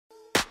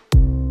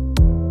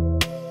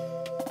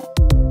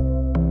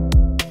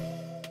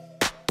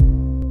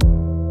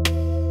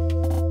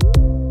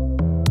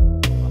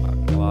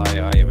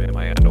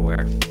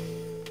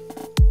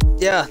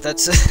yeah,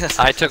 that's.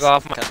 I took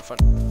off my kind of fun.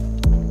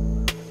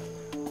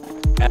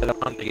 hat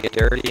on to get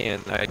dirty,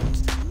 and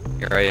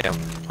here I am,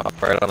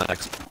 up right on the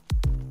next.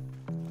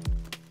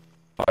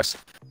 I was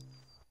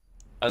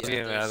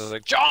getting mad. I was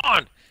like,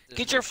 John,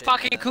 get your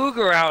fucking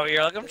cougar out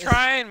here. Like, I'm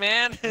trying,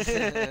 man.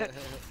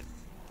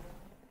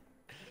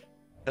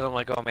 And I'm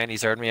like, oh man,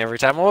 he's heard me every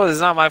time. Well, it's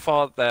not my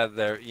fault that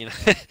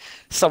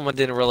someone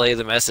didn't relay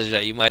the message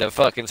that you might have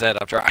fucking said.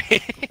 I'm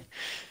trying.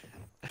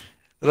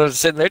 I was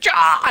sitting there,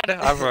 John.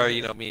 I've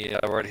already, me.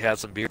 I've already had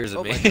some beers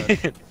in me.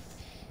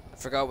 I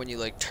forgot when you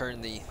like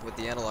turn with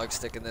the analog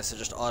stick in this, it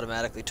just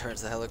automatically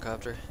turns the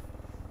helicopter.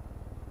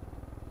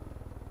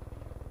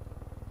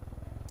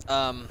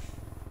 Can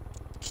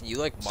you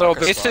like mark So a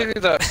basically,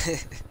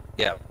 spot?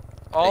 yeah.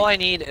 All I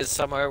need is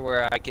somewhere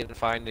where I can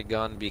find a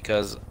gun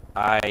because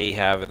I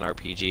have an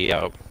RPG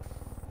out.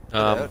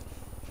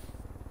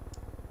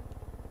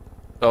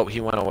 Oh,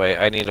 he went away.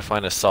 I need to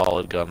find a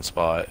solid gun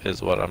spot.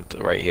 Is what I'm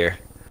right here.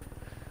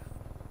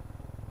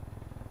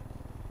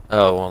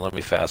 Oh, well, let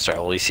me fast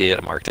travel. You see it?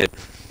 I marked it.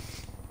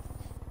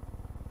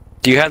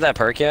 Do you have that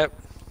perk yet?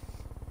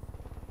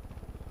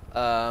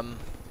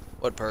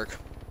 What perk?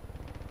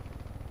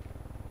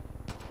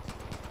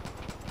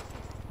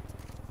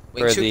 For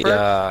Wingsuit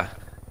the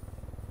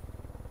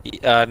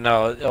perk?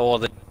 no, well,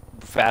 the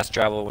fast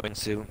travel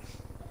wingsuit.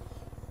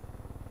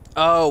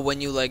 Oh,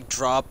 when you like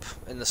drop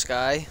in the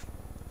sky?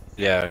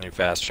 Yeah, and you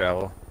fast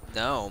travel.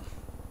 No,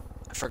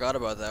 I forgot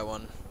about that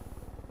one.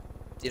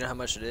 Do you know how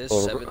much it is?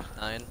 Well, 7,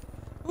 9.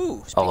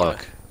 Ooh. Oh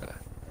look!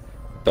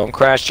 Don't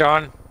crash,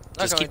 John. Not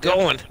Just keep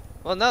going. going.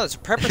 Well, no, it's a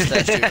prepper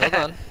stash, dude. Hold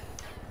on.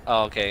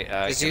 Oh,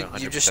 okay.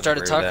 You just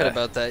started talking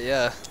about that,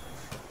 yeah.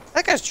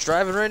 That guy's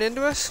driving right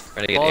into us.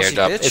 Ready to get aired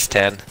up. It's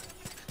 10.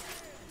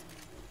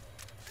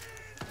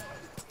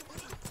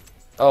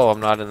 Oh, I'm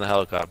not in the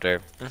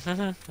helicopter. Not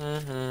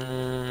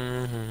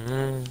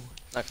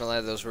gonna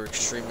lie, those were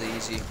extremely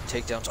easy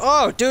takedowns.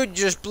 Oh, dude, you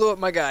just blew up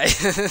my guy.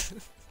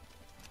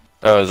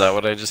 Oh, is that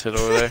what I just hit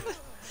over there?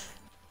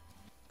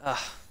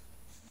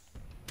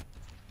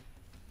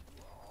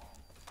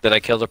 Did I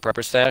kill the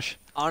prepper stash?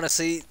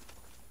 Honestly,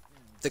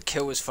 the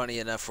kill was funny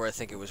enough where I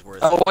think it was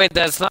worth it. Oh wait,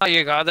 that's not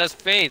your god, that's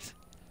Faith.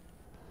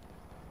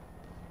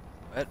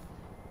 What?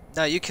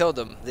 No, you killed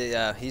him.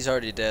 He's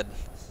already dead.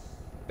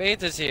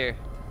 Faith is here.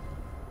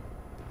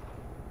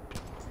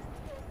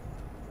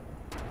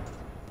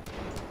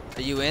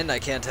 Are you in? I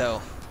can't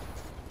tell.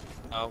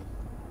 Oh.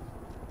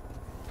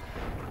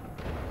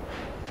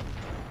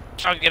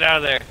 John, get out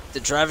of there.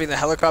 Did driving the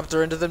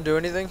helicopter into them do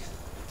anything?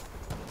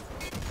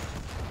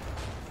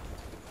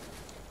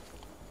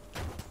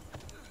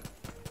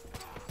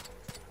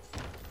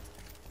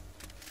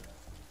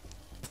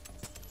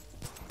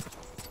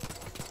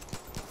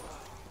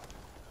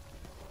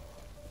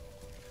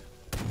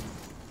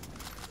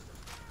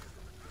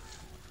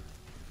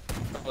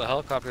 Oh, the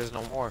helicopter is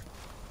no more.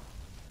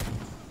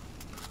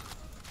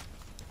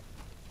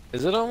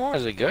 Is it no more?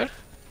 Is it good?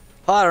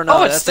 Oh, I don't know.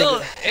 Oh, it's still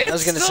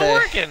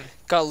working.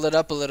 Got lit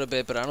up a little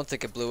bit, but I don't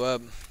think it blew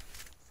up.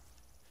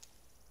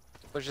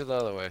 Push it the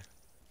other way.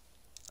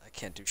 I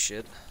can't do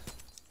shit.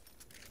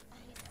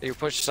 You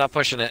stop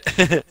pushing it.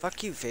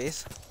 Fuck you,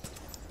 Faith.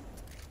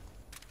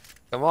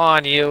 Come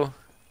on, you.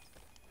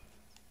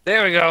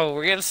 There we go.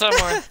 We're getting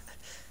somewhere.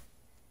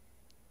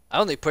 I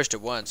only pushed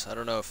it once. I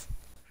don't know if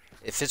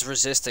it's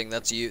resisting.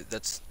 That's you.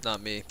 That's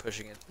not me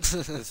pushing it.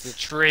 It's the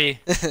tree.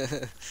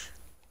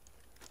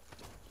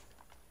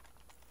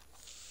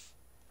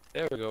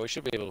 There we go. We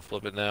should be able to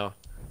flip it now.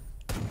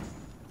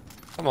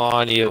 Come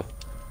on, you.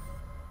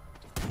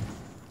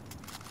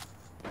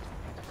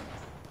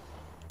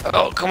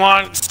 Oh, come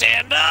on.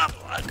 Stand up.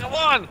 Come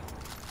on.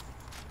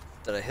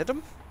 Did I hit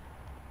him?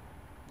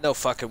 No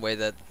fucking way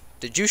that...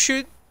 Did you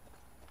shoot?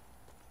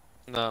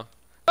 No.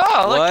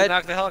 Oh, look, What? you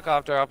knocked the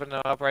helicopter up in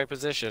an upright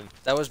position.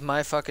 That was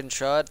my fucking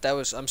shot.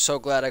 I'm so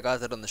glad I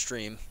got that on the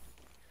stream.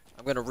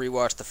 I'm gonna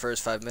rewatch the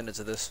first 5 minutes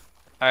of this.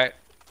 Alright.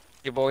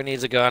 Your boy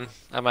needs a gun.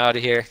 I'm out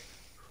of here.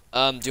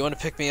 Do you want to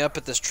pick me up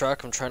at this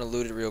truck? I'm trying to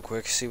loot it real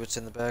quick, see what's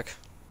in the back.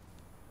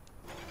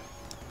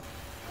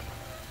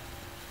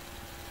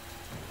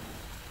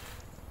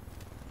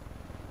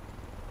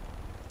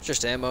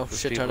 Just ammo,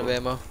 shit ton of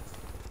ammo.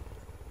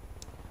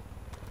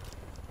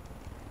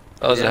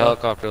 Oh, there's a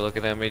helicopter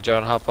looking at me.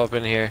 John, hop up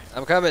in here.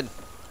 I'm coming.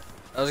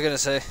 I was gonna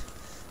say,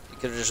 you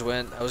could've just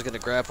went. I was gonna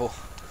grapple.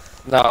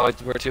 No,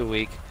 we're too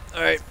weak.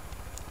 Alright.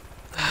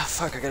 Ah,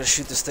 fuck, I gotta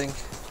shoot this thing.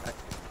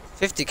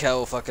 50 cal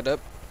will fuck it up.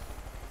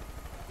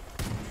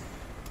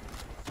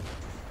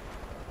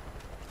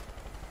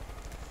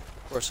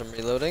 Of course, I'm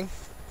reloading.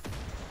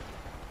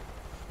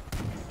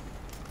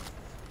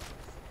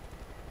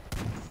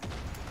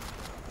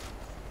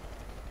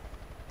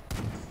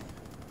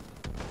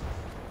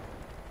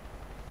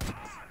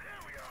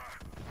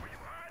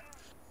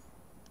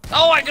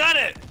 Oh, I got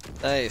it!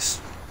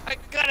 Nice. I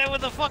got it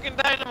with the fucking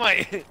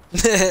dynamite!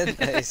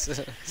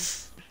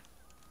 Nice.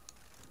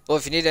 Well,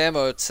 if you need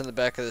ammo, it's in the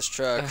back of this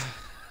truck. I'm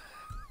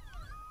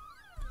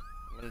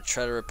gonna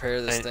try to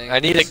repair this thing. I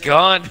need a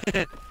gun!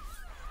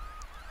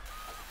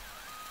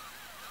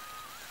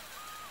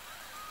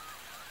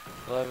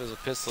 All I have is a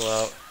pistol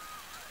out.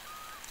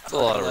 It's a Oh,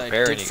 lot of I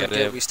repairing did you gotta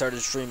forget do. we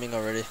started streaming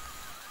already.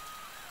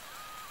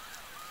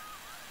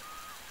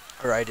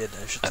 Or I did,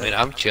 I should I say. mean,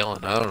 I'm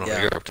chilling. I don't know what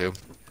Yeah. you're up to.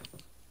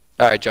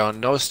 Alright,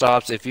 John, no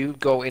stops. If you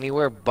go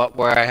anywhere but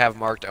where I have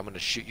marked, I'm gonna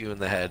shoot you in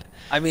the head.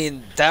 I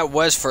mean, that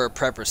was for a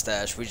prepper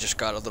stash. We just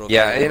got a little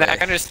Yeah, carried and I away.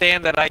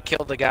 understand that I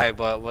killed the guy,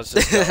 but let's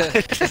just go.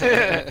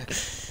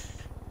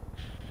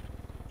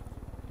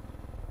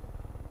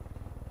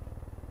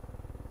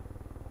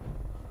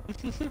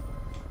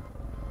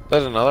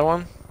 There's another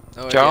one?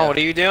 Oh, John, yeah. what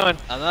are you doing?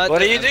 I'm not. What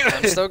are you doing?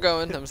 I'm still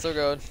going. I'm still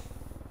going.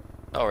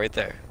 Oh, right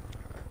there.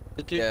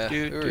 Yeah,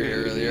 we were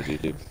here earlier.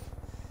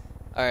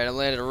 Alright, I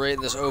landed right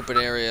in this open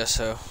area,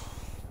 so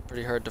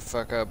pretty hard to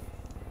fuck up.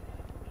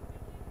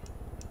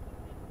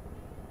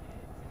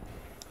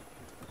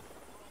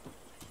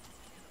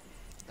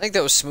 I think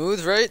that was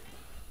smooth, right?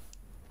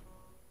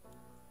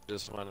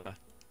 Just wanna...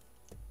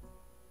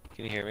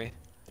 Can you hear me?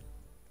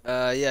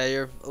 Yeah,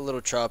 you're a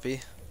little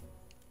choppy.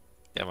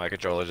 Yeah, my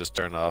controller just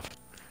turned off.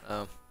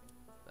 Oh,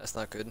 that's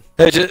not good.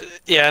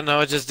 Yeah, no,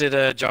 it just did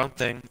a jump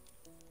thing.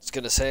 I was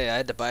gonna say, I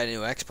had to buy a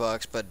new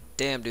Xbox, but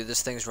damn, dude,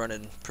 this thing's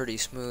running pretty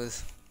smooth.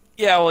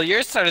 Yeah, well,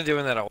 yours started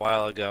doing that a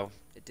while ago.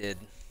 It did.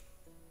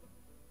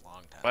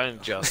 Long time Mine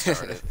ago. just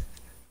started.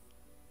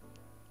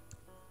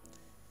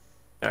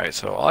 Alright,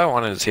 so all I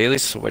wanted is Haley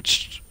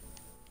switched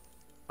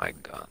my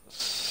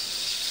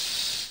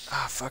guns.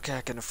 Ah, fuck,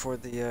 I can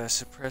afford the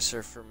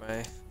suppressor for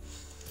my...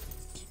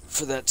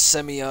 For that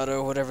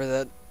semi-auto, whatever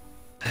that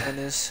gun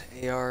is.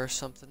 AR or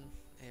something.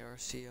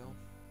 ARCO.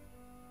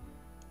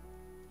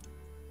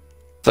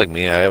 It's like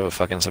me, I have a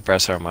fucking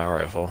suppressor on my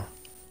rifle.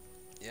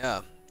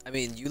 Yeah. I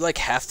mean, you, like,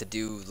 have to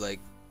do,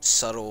 like,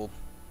 subtle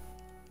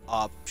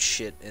op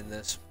shit in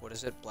this. What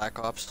is it? Black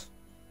Ops?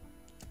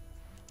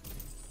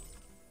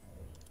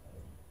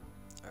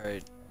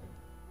 Alright.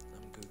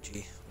 I'm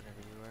Gucci,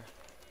 whatever you are.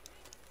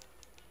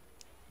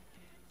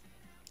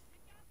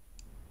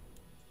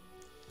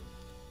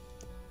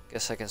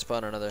 Guess I can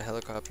spawn another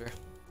helicopter.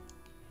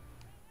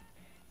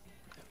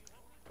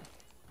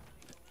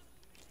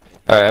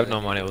 Alright, I have no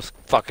money, let's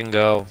fucking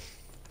go.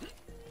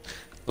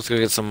 Let's go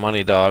get some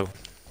money, dog.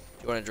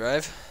 You wanna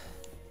drive?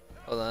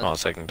 Hold on. Oh, a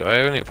second, do I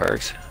have any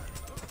perks?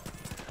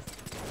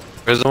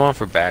 Where's the one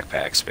for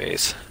backpack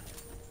space?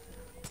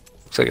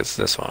 Looks like it's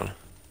this one.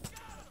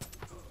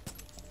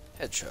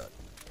 Headshot.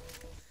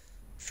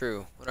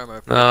 True. What are my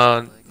perks No,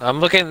 like? I'm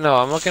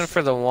looking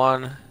for the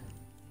one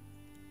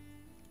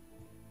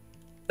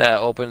that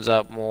opens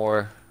up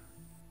more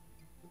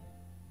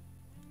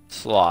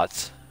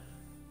slots.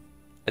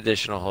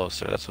 Additional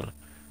holster, that's one.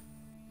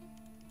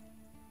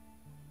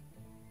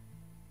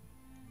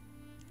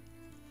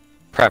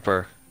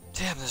 Prepper.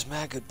 Damn, there's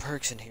mad good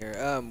perks in here.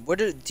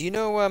 Do you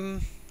know,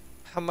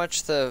 how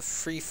much the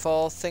free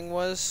fall thing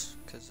was?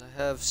 Cause I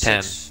have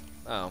 6.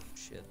 10. Oh,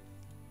 shit.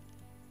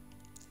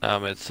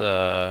 It's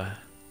where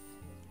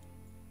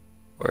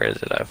is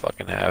it? I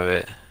fucking have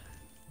it.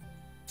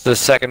 It's the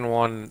second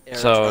one.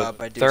 So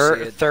Airdrop, I do see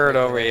it. third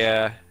Right over, there.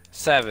 yeah.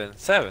 7.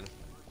 So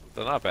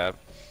not bad.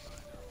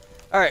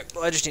 Alright,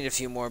 well, I just need a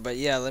few more, but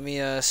yeah, let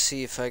me,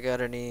 see if I got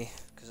any,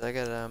 cause I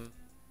got,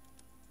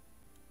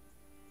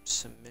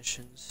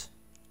 submissions.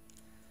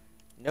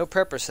 No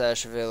prepper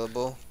stash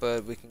available,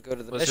 but we can go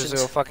to the Let's missions.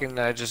 just go fucking.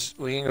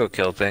 We can go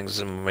kill things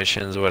and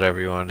missions,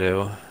 whatever you want to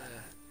do. I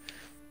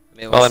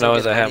mean, All we'll I still know get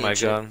is I have money my and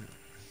shit. gun.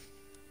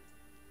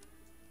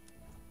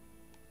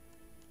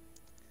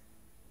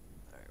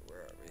 Alright, where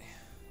are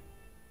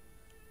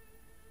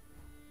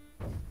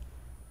we?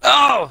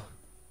 Oh!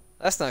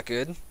 That's not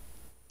good.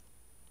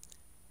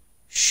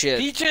 Shit.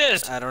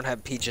 Peaches! I don't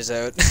have peaches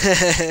out.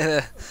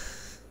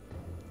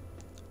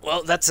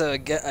 Well, that's I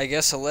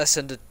guess a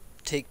lesson to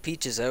take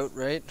peaches out,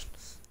 right?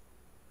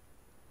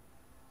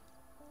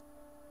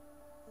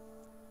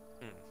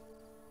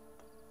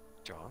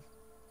 John?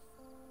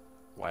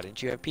 Why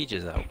didn't you have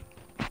peaches out?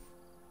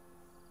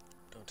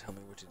 Don't tell me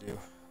what to do.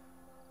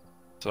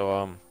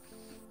 So,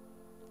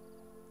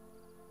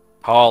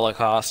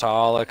 Holocaust.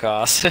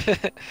 Holocaust. Hey,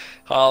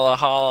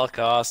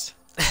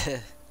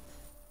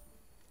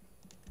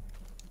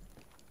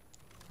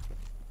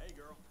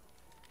 girl.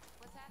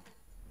 What's happening?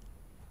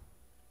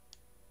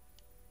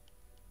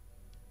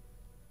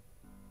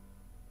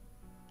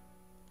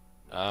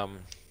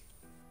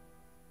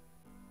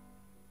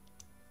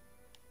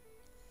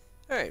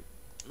 Alright.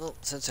 Well,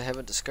 since I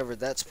haven't discovered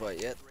that spot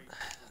yet,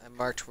 I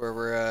marked where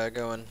we're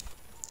going.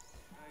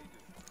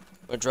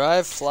 Wanna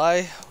drive?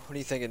 Fly? What are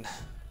you thinking?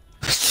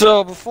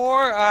 So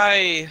before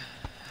I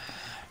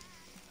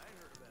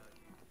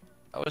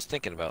was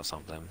thinking about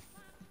something.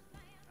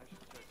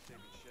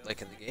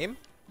 Like in the game?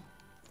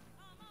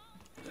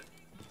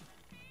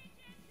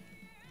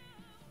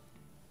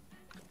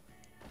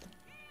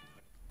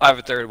 I have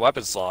a third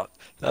weapon slot.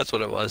 That's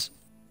what it was.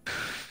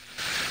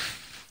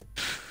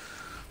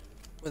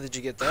 When did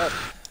you get that?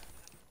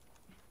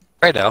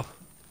 Right now.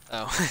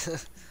 Oh.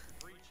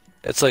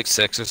 It's like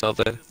 6 or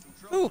something.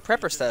 Ooh,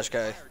 prepper stash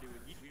guy.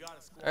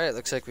 Alright,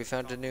 looks like we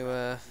found a new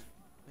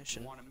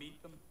mission. Want to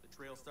meet them? The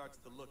trail starts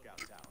at the lookout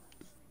tower.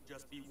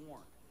 just be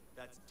warned.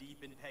 That's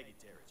deep in Peggy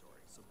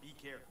territory, so be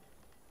careful.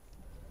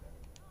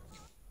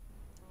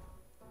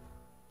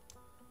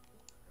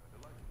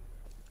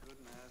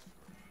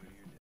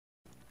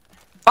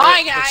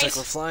 Bye, Looks guys! like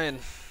we're flying.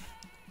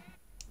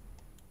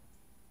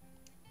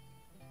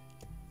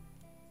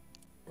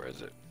 Where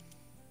is it?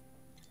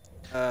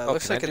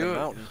 Looks can I like in do a it?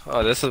 mountain.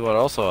 Oh, this is what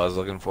also I was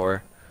looking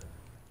for.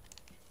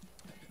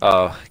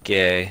 Oh,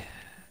 gay.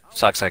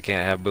 Sucks I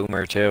can't have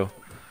Boomer, too.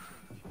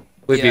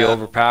 We'd be Yeah.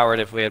 overpowered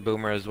if we had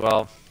Boomer as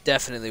well.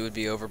 Definitely would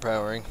be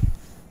overpowering.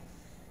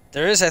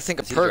 There is, I think,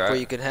 a Is he perk where dry?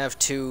 you can have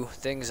 2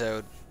 things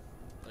out.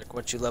 Like,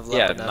 once you level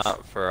Yeah, up enough.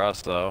 not for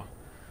us, though.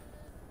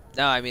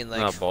 No, I mean, like...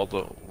 Not both.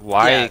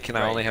 Why Yeah, can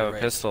I right, only you're have a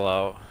right. pistol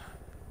out?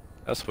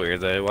 That's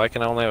weird. Why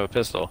can I only have a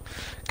pistol?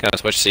 Can I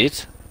switch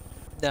seats?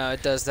 No,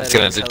 it does that It's in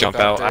gonna this jump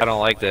out. helicopter. I don't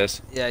like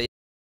this. Yeah, you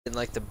in,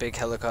 like, the big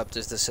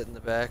helicopters that sit in the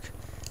back.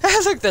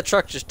 Look, that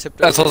truck just tipped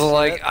That's over. also See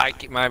like,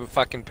 that? my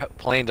fucking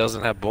plane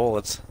doesn't have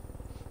bullets.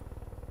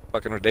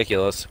 Fucking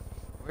ridiculous.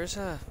 Where's,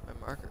 my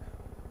marker?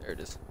 There it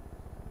is.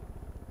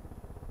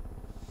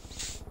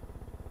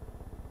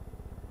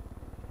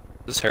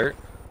 Does this hurt?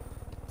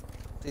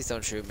 Please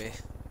don't shoot me.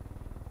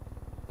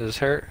 Does this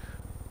hurt?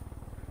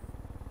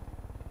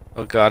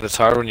 Oh god, it's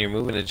hard when you're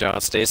moving it, John.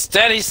 Stay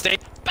steady, stay.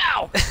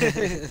 Bow!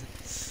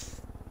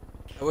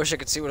 I wish I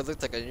could see what it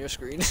looked like on your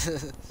screen.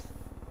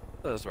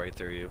 That's right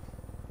through you.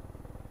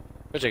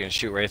 Wish I can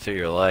shoot right through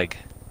your leg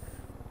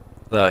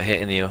without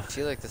hitting you. I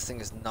feel like this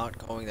thing is not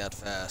going that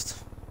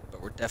fast,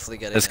 but we're definitely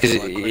getting It's there a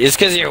lot quicker. it's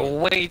because you're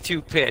way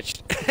too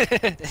pitched.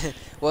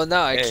 Well, no,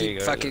 I There you keep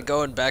go. fucking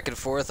going back and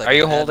forth. Like Are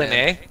you a holding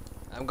madman.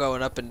 A? I'm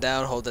going up and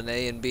down, holding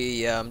A and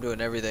B. Yeah, I'm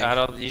doing everything. I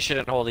don't. You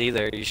shouldn't hold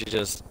either. You should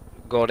just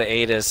go to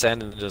A to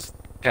ascend and just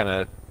kind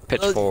of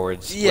pitch Well,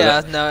 forwards. yeah,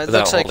 without, no, it without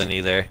looks like holding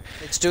either.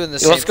 it's doing the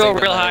same Let's go thing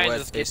no real matter high and what,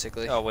 just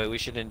basically. Oh wait, we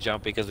shouldn't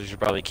jump because we should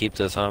probably keep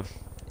this, huh?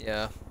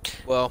 Yeah.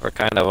 Well, We're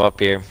kind of up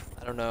here.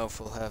 I don't know if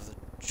we'll have the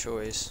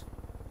choice.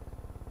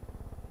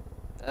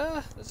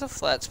 There's a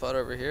flat spot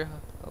over here.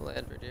 I'll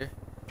land right here.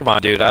 Come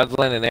on, dude. I'd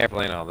land an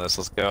airplane on this.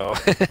 Let's go.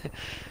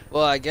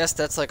 Well, I guess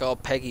that's like all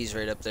Peggy's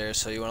right up there,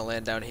 so you want to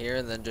land down here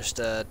and then just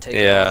take it all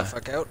Yeah. the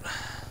fuck out.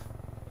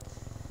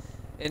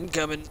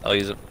 Incoming. I'll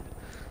use it.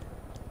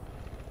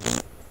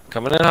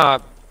 Coming in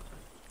hot.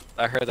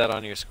 I heard that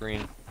on your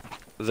screen.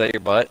 Was that your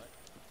butt?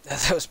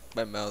 That was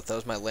my mouth. That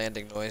was my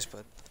landing noise,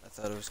 but I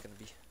thought it was going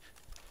to be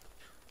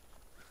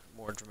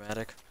more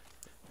dramatic.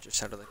 It just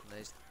sounded like a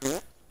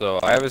nice... So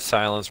I have a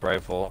silenced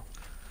rifle.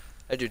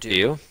 I do too. Do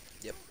you?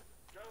 Yep.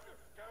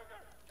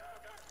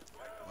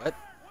 What?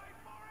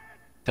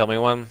 Tell me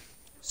one.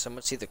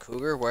 Someone see the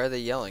cougar? Why are they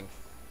yelling?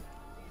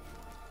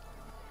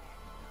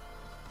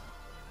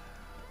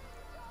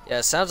 Yeah,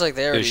 it sounds like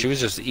they already Dude, she was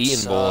just eating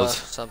saw bullets.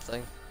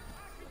 something.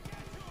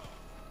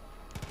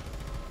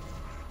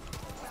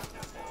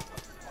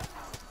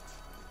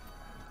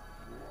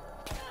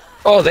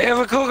 Oh, they have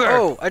a cougar!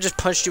 Oh, I just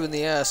punched you in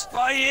the ass.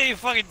 Oh yeah, you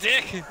fucking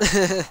dick!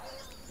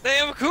 They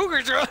have a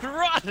cougar!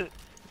 Run!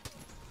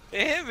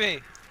 They hit me!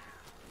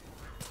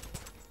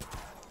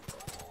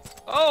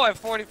 Oh, I have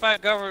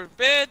 45 government,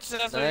 bitch!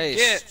 That's what you Nice.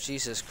 get!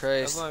 Jesus That's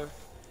Christ. my...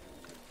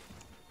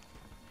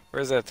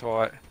 Where's that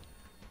twat?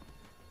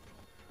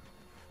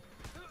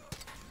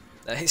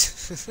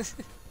 Nice.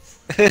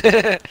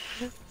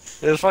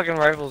 This fucking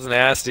rifle's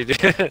nasty,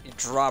 dude. You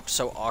dropped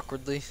so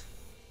awkwardly.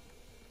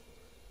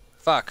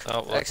 Fuck.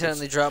 Oh, well,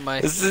 Accidentally dropped my...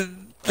 This is, My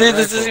dude,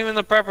 this rifle. isn't even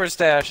the prepper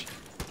stash.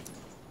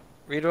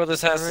 Read what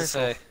this has My to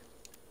say.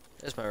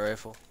 There's my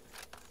rifle.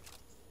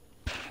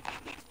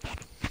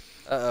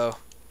 Uh-oh.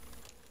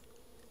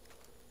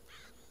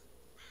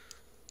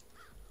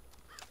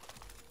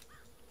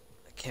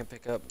 I can't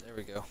pick up. There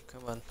we go.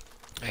 Come on.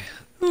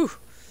 Whew.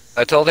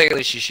 I told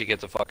Haley she should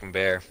get the fucking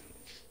bear.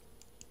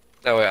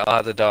 That way I'll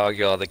have the dog,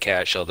 you'll have the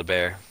cat, she'll have the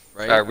bear.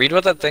 Right? Alright, read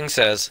what that thing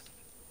says.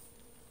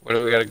 Where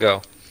do we gotta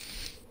go?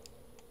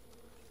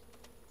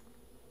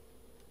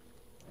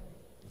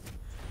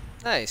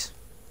 Nice.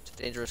 It's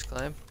a dangerous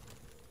climb.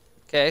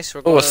 Okay, so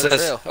we're Oh, going what's on a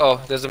this? trail.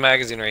 Oh, there's a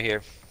magazine right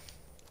here.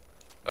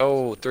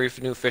 Oh, 3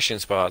 new fishing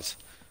spots.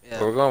 Yeah.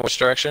 Where we're going? Which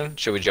direction?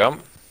 Should we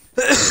jump?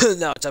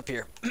 No, it's up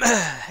here.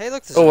 Hey,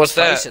 look, there's Oh, a what's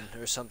that? bison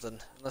or something.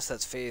 Unless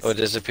that's Faith. Oh, it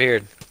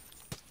disappeared.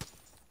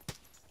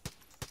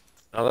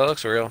 Oh, that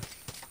looks real.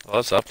 Oh,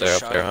 it's up there,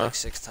 Shot it huh? like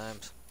 6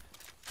 times.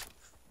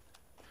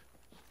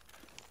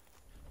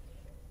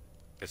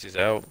 Guess he's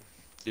out.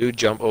 Dude,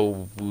 jump.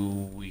 Oh,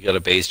 we got a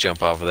base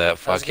jump off of that.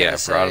 Fuck yeah, I gonna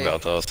forgot say-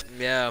 about those.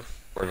 Yeah,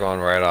 We're going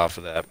right off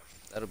of that.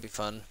 that'll be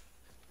fun.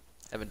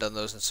 Haven't done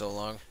those in so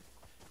long.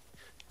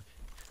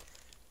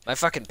 My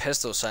fucking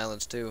pistol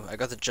silenced too. I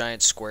got the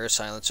giant square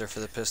silencer for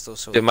the pistol,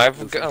 so Dude, my it's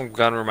goofy.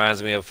 gun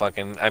reminds me of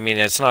fucking. I mean,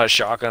 it's not a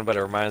shotgun, but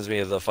it reminds me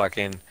of the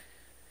fucking.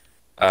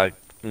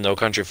 No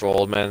Country for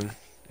Old Men.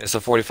 It's a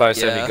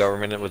 45-70 Yeah.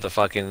 government with the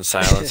fucking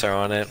silencer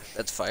on it.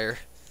 That's fire.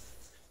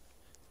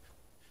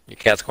 Your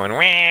cat's going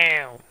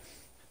wow.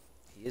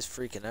 He is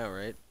freaking out,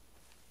 right?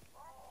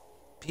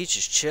 Peach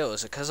is chill.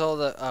 Is it cause all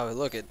the? Oh,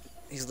 look it.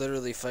 He's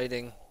literally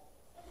fighting.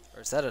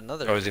 Or is that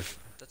another? Or is he?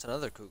 That's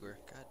another cougar.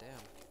 God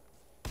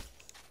damn.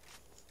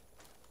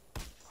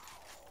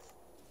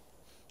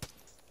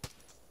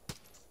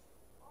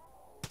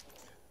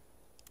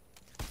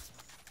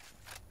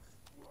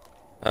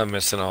 I'm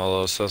missing all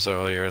those. Those are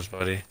all yours,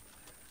 buddy.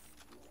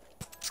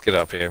 Let's get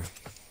up here.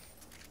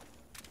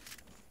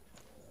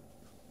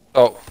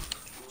 Oh.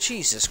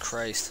 Jesus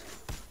Christ.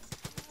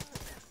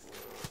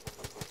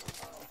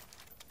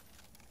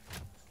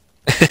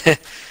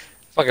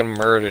 Fucking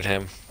murdered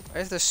him.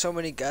 Why is there so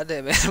many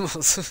goddamn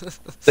animals?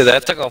 Dude,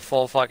 that took a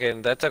full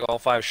fucking. That took all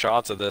 5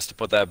 shots of this to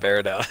put that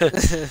bear down.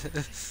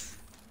 It's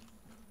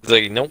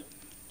like, nope.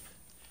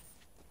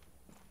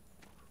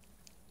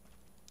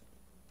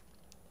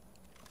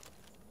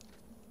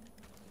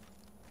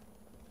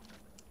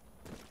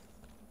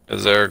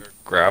 Is there a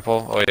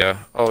grapple? Oh yeah.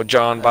 Oh,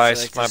 John, bye,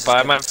 like my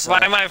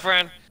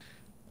friend.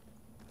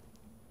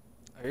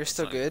 Are you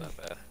still good?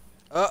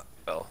 Fell.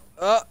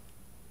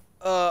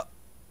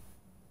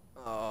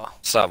 Oh.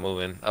 Stop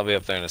moving. I'll be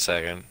up there in a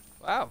second.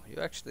 Wow,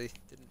 you actually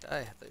didn't die.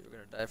 I thought you were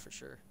gonna die for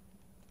sure.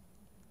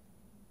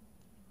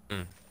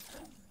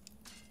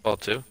 Fall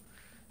 2?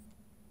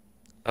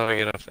 How do I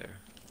get up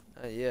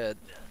there? Yeah.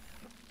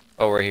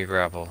 Oh, where he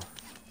grapple.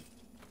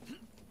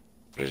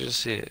 Where did you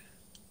see it?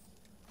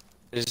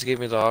 It just gave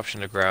me the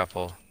option to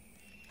grapple.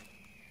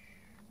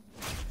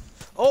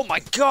 Oh my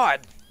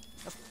god!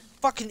 A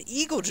fucking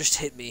eagle just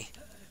hit me.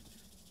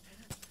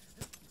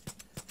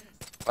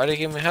 Why did he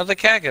give me? How'd the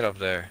cat get up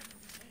there?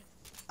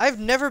 I've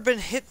never been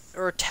hit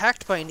or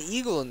attacked by an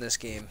eagle in this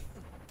game.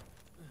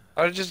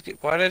 Why did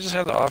I just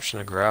have the option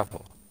to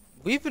grapple?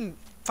 We've been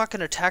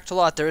fucking attacked a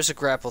lot. There is a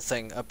grapple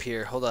thing up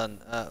here. Hold on.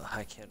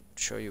 I can't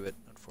show you it,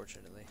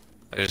 unfortunately.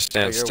 I just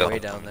stand you're still. way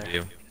down there.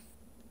 You.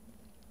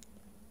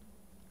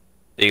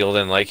 Eagle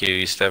didn't like you.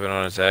 You stepping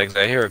on its eggs.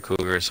 I hear a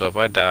cougar, so if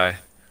I die,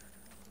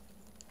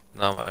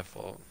 not my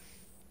fault.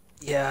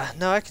 Yeah,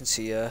 no, I can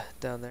see you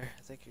down there.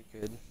 I think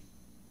you're good.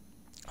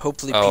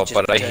 Hopefully, Oh, Peaches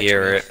but I protects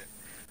hear me. it.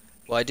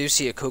 Well, I do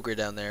see a cougar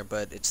down there,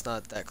 but it's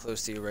not that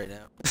close to you right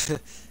now.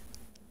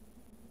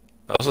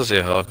 I also see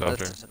a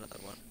helicopter. That's another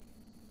one.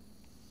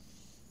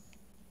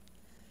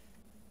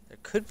 There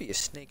could be a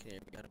snake near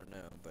me. I don't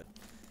know, but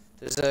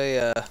there's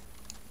a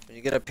when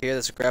you get up here,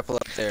 there's a grapple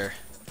up there.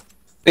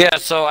 Yeah,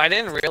 so I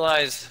didn't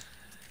realize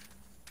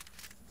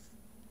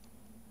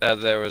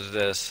that there was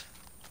this.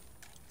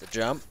 The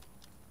jump.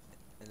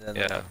 And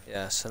then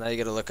yeah. So now you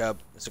gotta look up.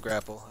 There's a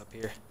grapple up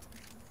here.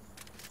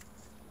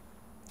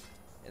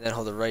 And then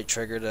hold the right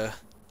trigger to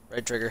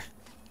right trigger.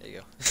 There you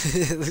go.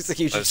 It looks like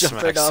you just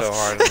jumped right off. So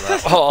hard on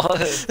that wall.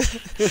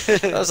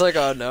 I was like,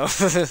 oh no.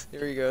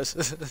 Here he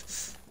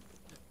goes.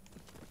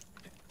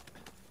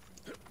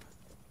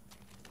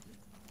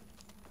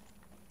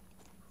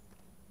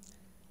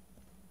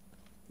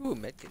 Ooh,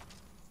 medkit.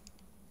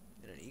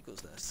 In an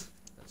eagle's nest.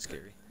 That's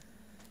scary.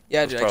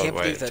 Yeah, dude, I can't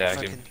believe that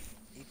fucking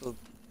eagle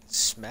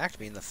smacked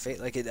me in the face.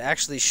 Like, it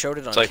actually showed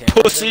it on like,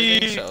 camera.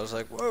 Pussy! So I was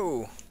like,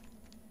 whoa.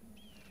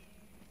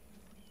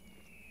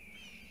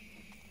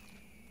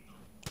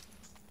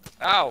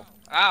 Ow!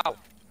 Ow!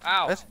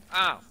 Ow! What?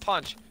 Ow!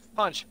 Punch!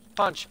 Punch!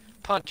 Punch!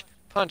 Punch!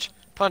 Punch!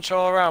 Punch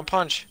all around!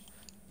 Punch!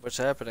 What's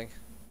happening?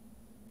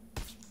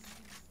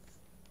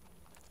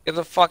 Get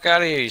the fuck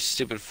out of here, you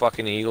stupid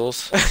fucking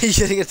eagles! Are you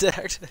getting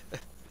attacked?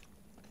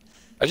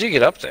 How'd you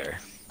get up there?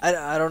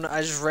 I don't know.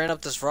 I just ran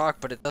up this rock,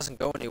 but it doesn't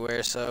go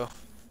anywhere. So,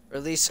 or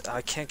at least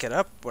I can't get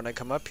up when I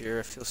come up here.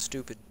 I feel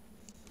stupid.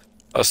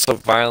 I was so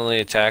violently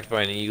attacked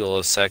by an eagle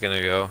a second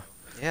ago.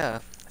 Yeah,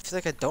 I feel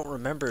like I don't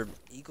remember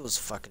eagles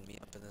fucking me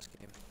up in this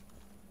game.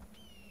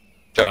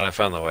 John, I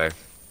found the way.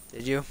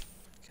 Did you?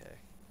 Okay,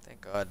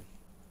 thank God.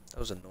 That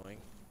was annoying.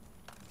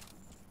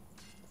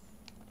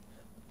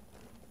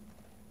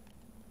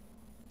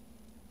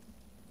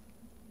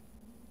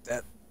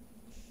 That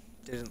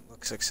didn't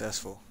look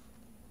successful.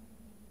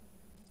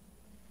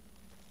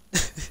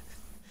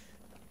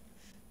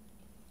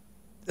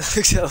 That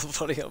looks hella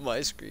funny on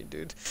my screen,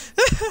 dude.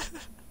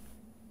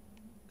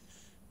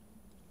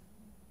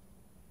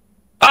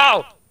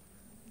 Oh!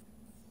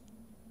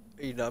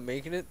 Are you not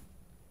making it?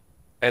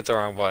 I hit the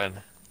wrong button.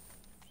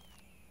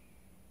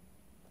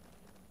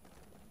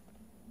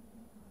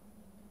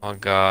 Oh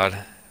god.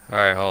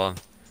 Alright, hold on.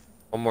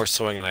 One more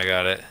swing and I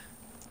got it.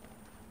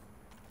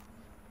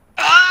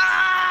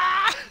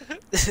 Ah!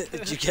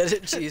 Did you get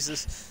it?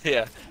 Jesus.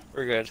 Yeah,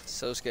 we're good.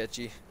 So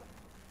sketchy.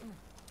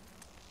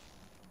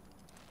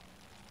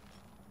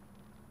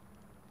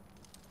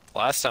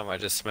 Last time I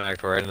just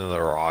smacked right into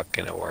the rock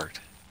and it worked.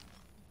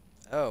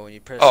 Oh, when you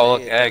press Oh, A,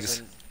 look, it eggs.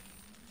 doesn't-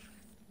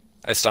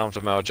 I stomped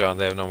them out, John.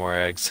 They have no more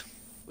eggs.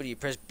 What do you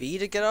press B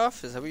to get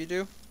off? Is that what you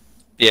do?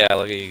 Yeah,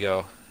 look at you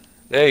go.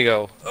 There you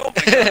go. Oh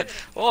my God.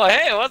 Oh,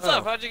 hey, what's Oh.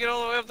 up? How'd you get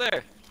all the way up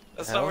there?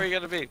 That's not Hell. where you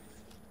gotta be.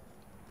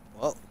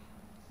 Well,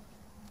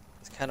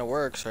 this kind of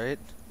works, right?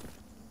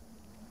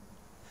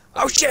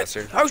 Oh shit!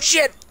 Bastard. Oh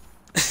shit!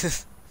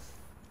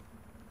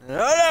 No,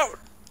 no!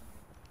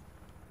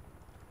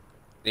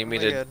 You need Oh me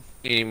my to? God.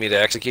 You need me to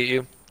execute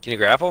you? Can you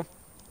grapple?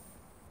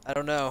 I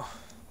don't know.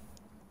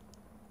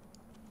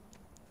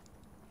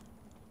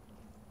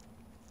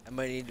 I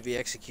might need to be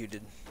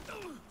executed.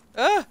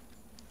 Ah!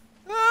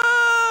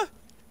 Ah!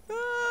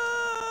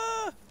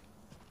 Ah!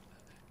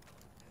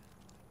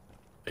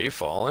 Are you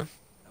falling?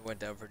 I went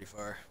down pretty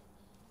far.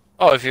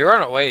 Oh, if you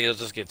run away, you'll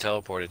just get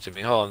teleported to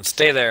me. Hold on,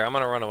 stay there. I'm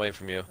gonna run away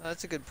from you. Oh,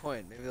 that's a good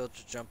point. Maybe they'll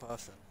just jump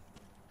off then.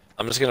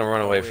 I'm just gonna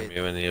run Oh, away wait. from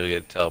you, and then you'll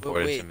get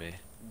teleported to me.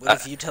 What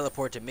if you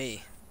teleport to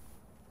me?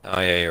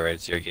 Oh yeah, you're right.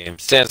 It's your game.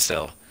 Stand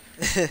still.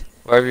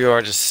 Wherever you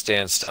are, just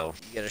stand still.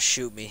 You gotta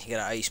shoot me. You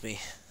gotta ice me.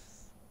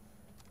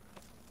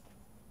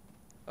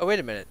 Oh, wait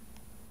a minute.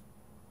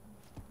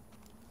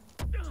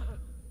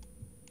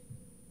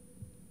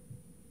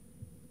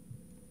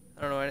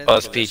 I don't know. I didn't Oh, think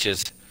it's of this.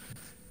 Peaches.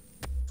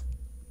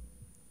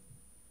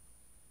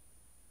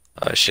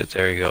 Oh shit,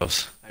 there he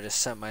goes. I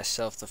just sent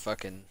myself the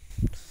fucking...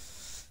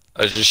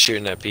 I was just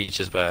shooting at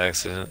Peaches by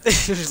accident.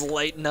 Just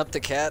lighting up the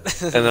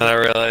cat. And then I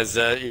realized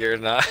that you're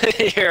not,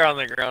 you're on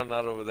the ground,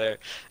 not over there.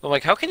 I'm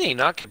like, how can he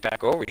not get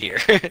back over here?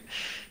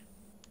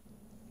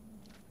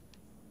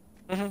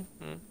 I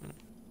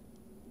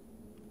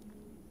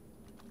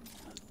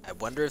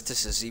wonder if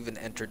this is even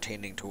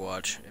entertaining to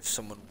watch, if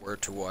someone were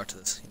to watch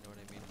this, you know what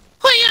I mean?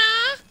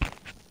 Oh yeah!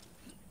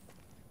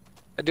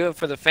 I do it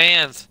for the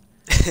fans.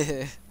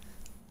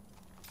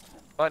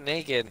 Butt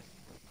naked.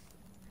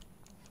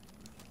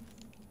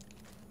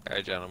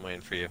 Alright, John, I'm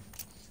waiting for you.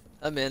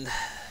 I'm in.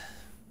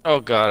 Oh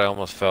god, I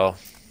almost fell.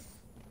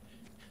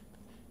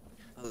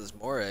 Oh, there's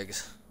more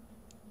eggs.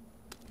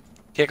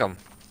 Kick him.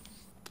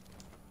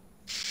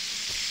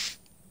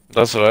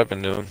 That's what I've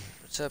been doing.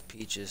 What's up,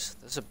 Peaches?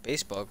 There's a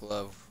baseball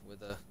glove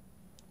with a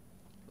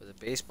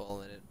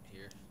baseball in it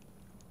here.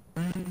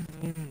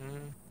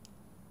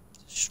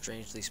 It's a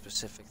strangely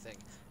specific thing.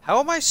 How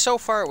am I so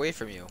far away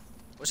from you?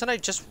 Wasn't I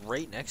just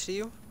right next to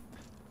you?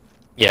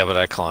 Yeah, but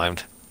I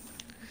climbed.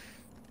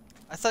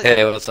 I thought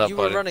Hey, what's up, you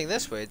buddy? were running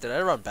this way. Did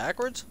I run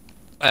backwards?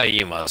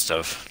 You must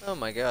have. Oh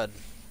my god.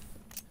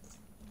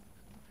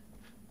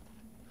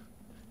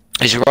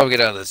 You should probably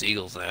get out of this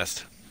eagle's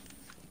nest.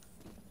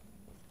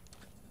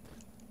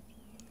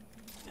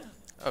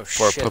 Oh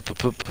shit.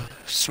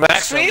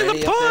 Smacks me in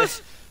Somebody the up there?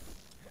 puss!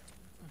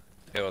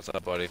 Hey, what's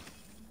up, buddy?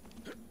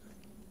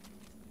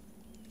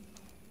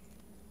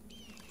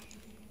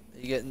 Are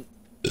you getting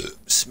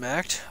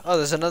smacked? Oh,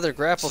 there's another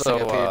grapple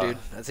thing up here, dude.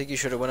 I think you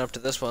should have went up to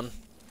this one.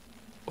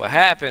 What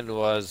happened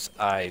was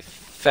I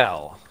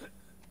fell.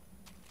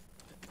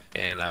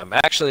 And I'm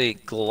actually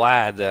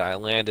glad that I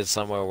landed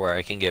somewhere where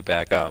I can get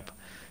back up.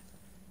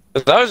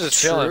 'Cause I was just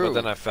chilling, but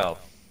then I fell.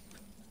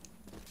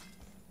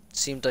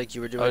 Seemed like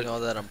you were doing all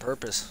that on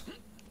purpose.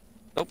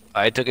 Nope,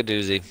 I took a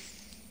doozy.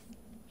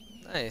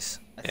 Nice.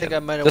 I Yeah, think I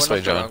might have this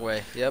went way, up the John. wrong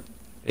way. Yep.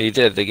 You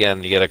did,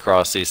 again, you get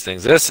across these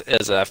things. This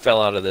is, I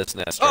fell out of this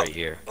nest right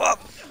here. Oh.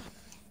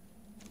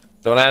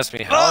 Don't ask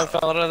me how I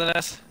fell out of the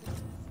nest.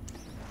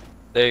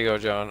 There you go,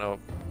 John. Oh.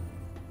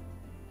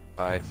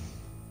 Bye.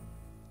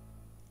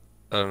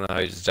 I don't know how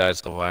you just died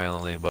so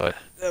violently, but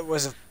That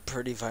was a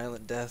pretty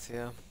violent death,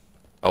 yeah.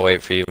 I'll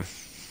wait for you.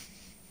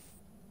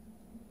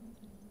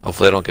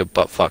 Hopefully I don't get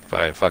butt fucked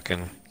by a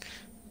fucking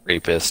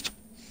rapist.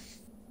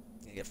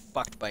 You get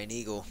fucked by an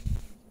eagle.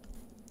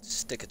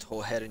 Stick its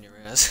whole head in your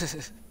ass.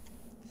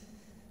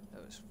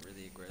 That was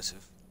really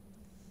aggressive.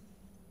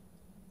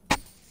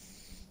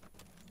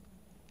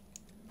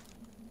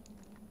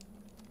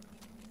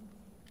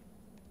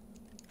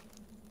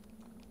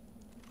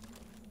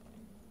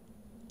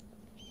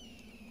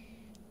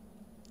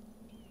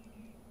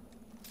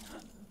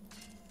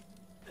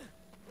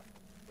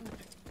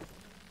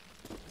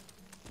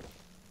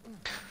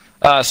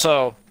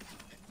 So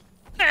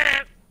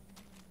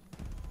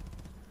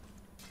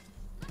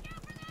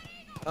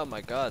Oh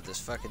my god, there's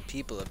fucking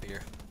people up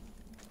here.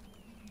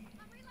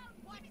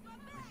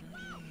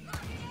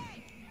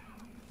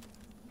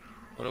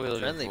 what are we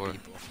looking Friendly for?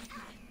 people.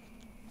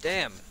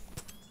 Damn.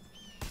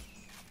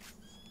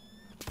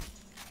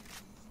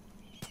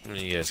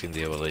 You guys can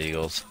deal with the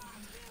eagles.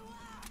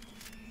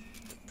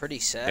 Pretty Maybe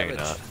savage.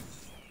 not.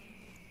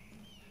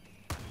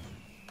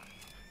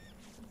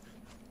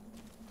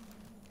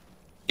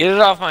 Get it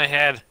off my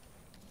head.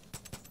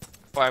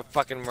 Before I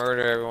fucking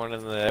murder everyone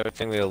in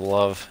everything they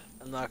love.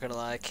 I'm not gonna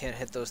lie, I can't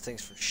hit those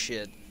things for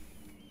shit.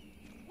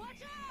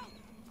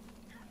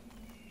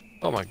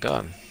 Oh my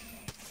god.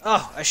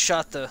 Oh, I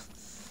shot the...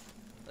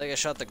 I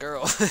shot the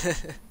girl.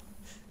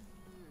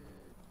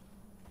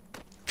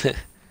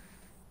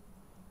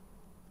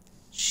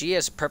 She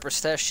has pepper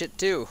stash shit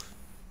too.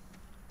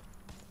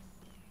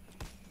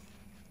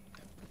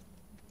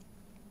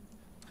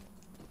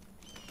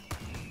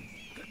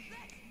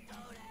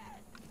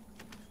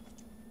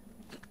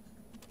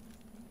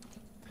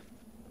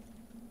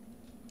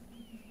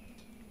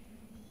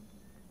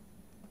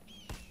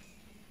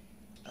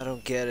 I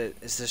don't get it.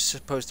 Is there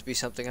supposed to be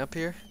something up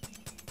here?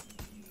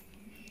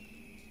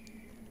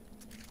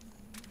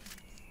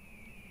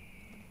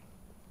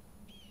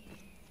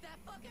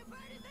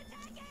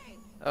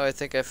 Oh, I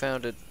think I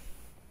found it.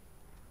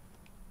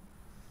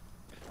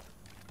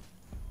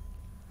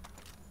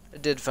 I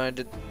did find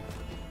it.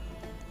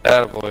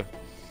 Attaboy.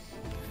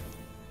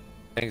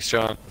 Thanks,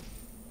 John.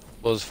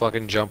 We'll just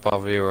fucking jump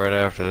off of you right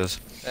after this.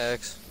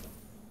 X.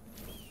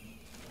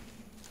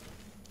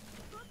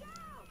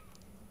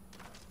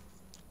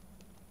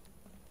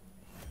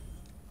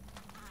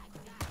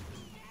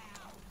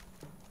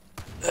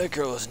 That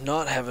girl is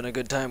not having a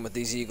good time with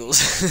these eagles.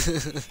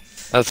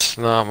 That's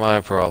not my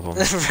problem.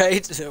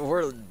 Right?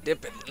 We're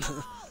dipping.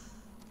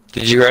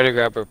 Did you already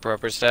grab her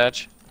prepper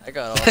statch? I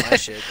got all my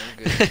shit.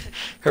 I'm good.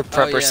 Her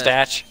prepper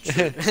statch?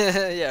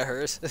 Yeah,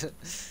 hers.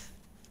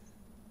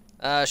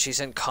 She's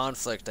in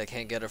conflict. I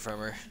can't get her from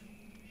her.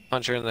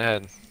 Punch her in the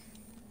head.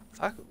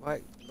 Fuck,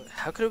 why?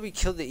 How could we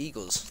kill the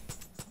eagles?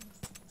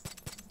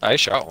 I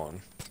shot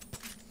one.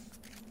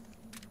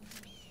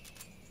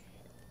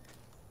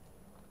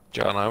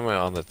 John, I'm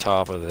on the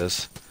top of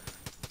this.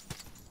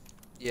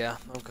 Yeah,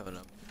 I'm coming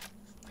up.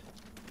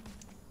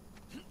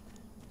 They're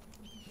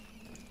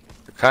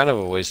kind of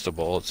a waste of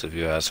bullets, if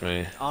you ask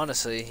me.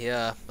 Honestly,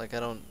 yeah. Like I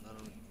don't know.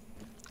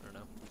 I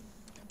don't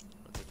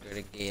think we're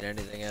gonna gain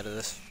anything out of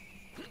this.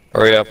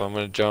 Hurry up! I'm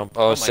gonna jump.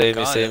 Oh, my save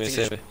me! God, Save I me!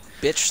 think Save me!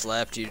 Bitch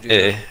slapped you, dude.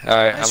 Hey, all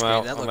right, I'm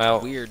out. That I'm looked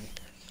out. weird.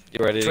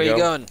 You ready to go? Where you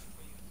going?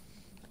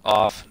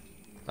 Off.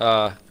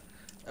 I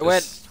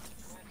went.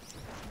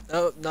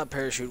 Oh, not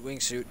parachute,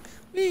 wingsuit.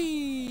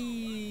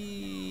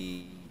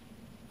 Whee!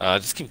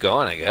 Just keep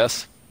going, I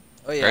guess.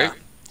 Oh yeah. Right?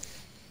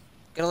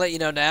 Gonna let you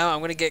know now. I'm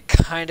gonna get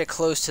kind of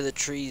close to the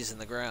trees in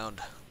the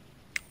ground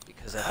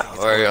because I think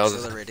it's more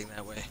exhilarating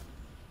that way.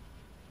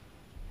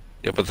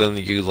 Yeah, but then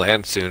you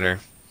land sooner.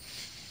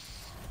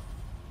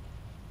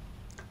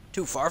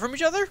 Too far from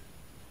each other?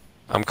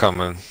 I'm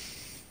coming.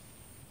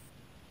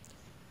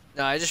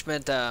 No, I just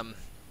meant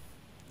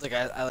like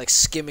I like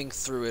skimming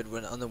through it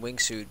when on the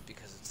wingsuit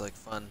because it's like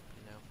fun,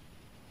 you know.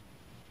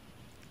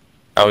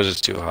 I was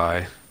just too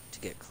high. To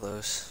get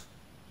close.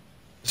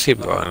 Just keep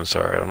going. I'm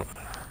sorry. I'm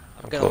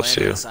gonna close land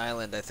to on you. this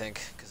island, I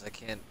think, because I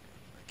can't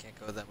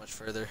go that much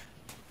further.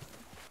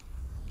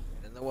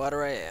 In the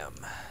water, I am.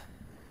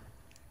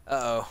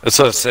 Uh-oh. That's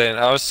what I was saying.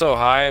 I was so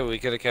high, we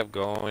could have kept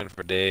going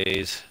for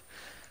days.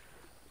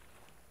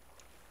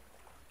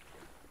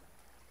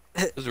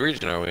 Whose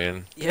region are we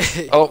in? Yeah.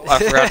 Oh, I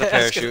forgot the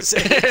parachute.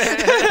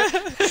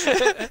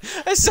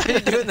 I saw you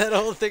doing that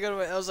whole thing.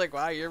 I was like,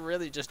 wow, you're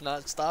really just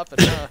not stopping,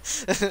 huh?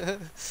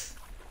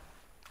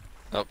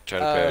 Oh, try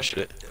to parachute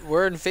it.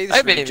 We're in Faith's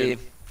Hi, region.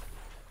 baby.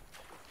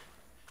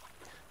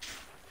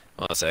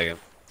 1 second.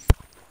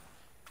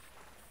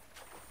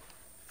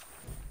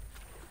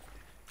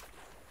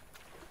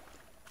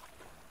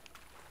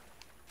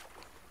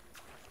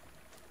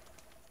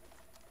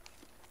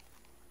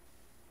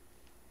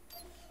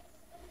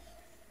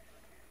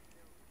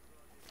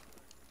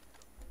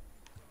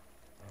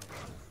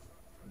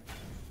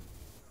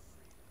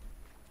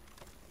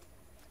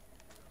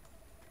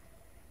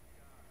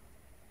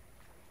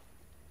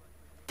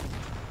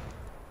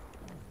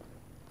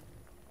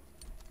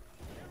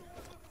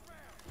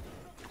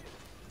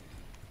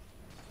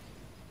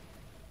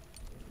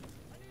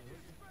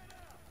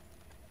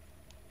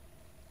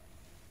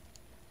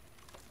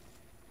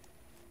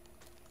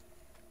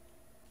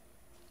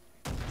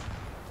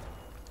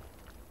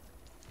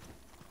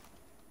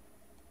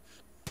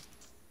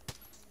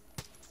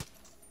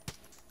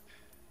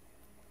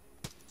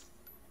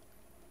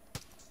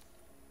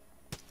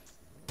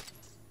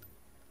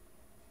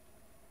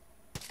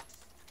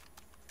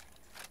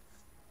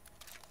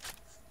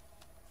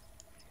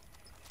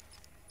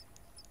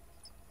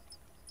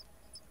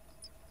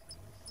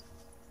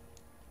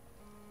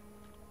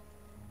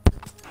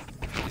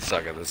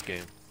 Suck at this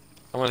game.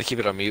 I'm gonna keep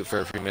it on mute for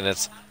a few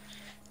minutes.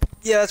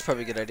 Yeah, that's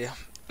probably a good idea.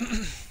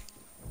 I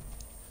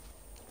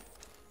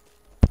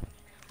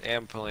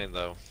am playing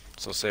though,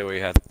 so say what you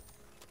had.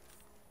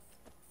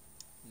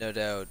 No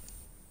doubt.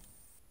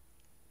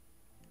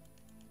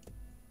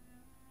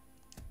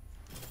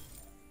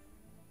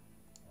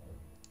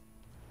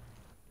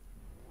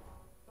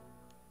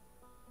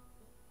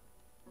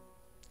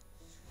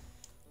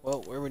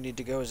 Well, where we need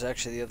to go is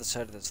actually the other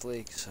side of this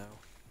lake, so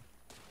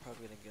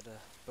probably gonna get a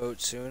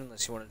boat soon,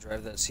 unless you want to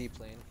drive that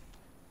seaplane.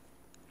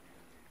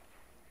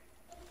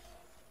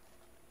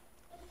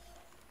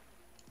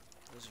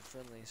 Those are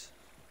friendlies.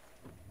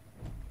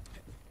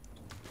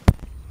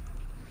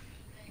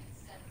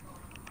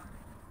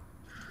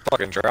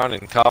 Fucking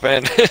drowning, top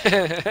in.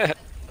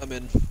 I'm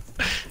in.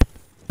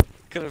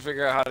 Couldn't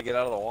figure out how to get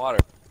out of the water.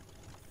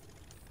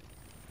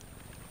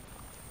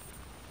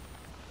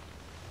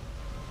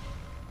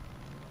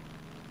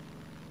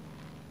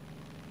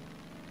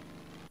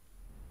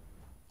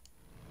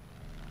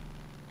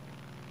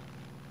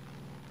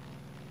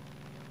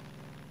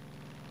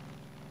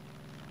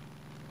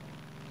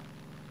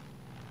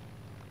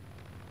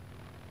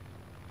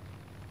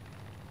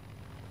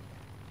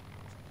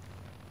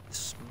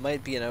 This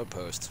might be an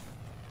outpost.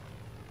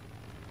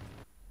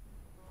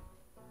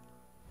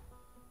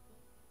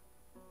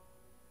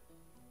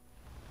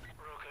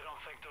 Rook, I don't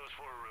think those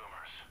were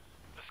rumors.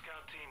 The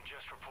scout team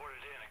just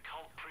reported in a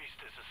cult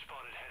priestess is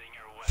spotted heading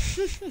your way.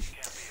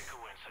 Can't be a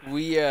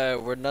coincidence.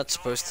 We're not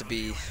supposed to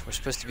be. We're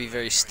supposed to be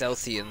very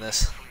stealthy in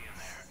this.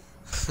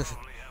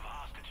 Probably have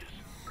hostages.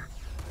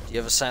 Do you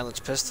have a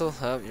silenced pistol?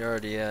 Oh, you're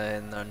already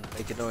in on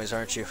making noise,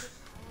 aren't you?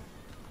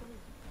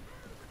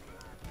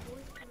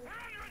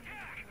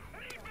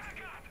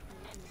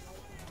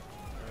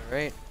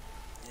 Alright,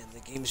 and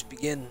the games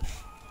begin.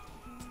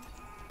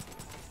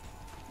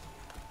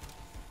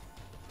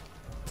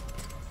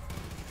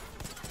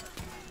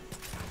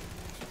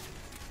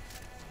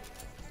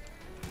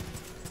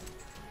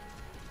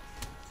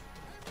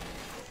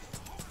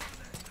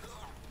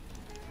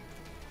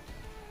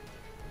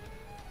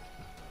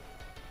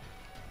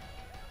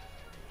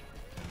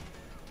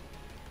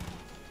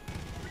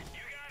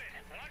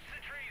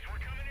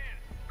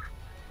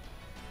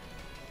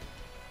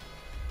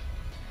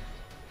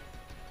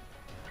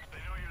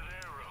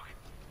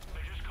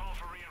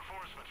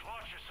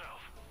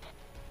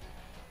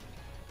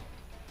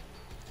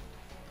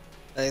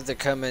 I think they're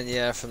coming,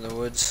 yeah, from the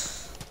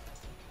woods.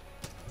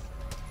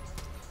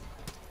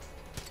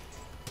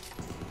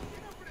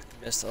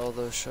 Missed all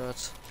those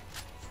shots.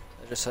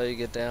 I just saw you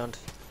get downed.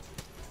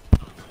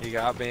 You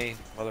got me,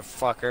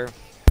 motherfucker.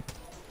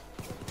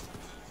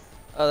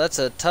 Oh, that's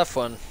a tough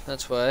one.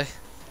 That's why.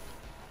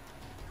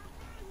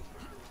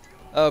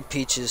 Oh,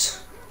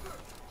 peaches.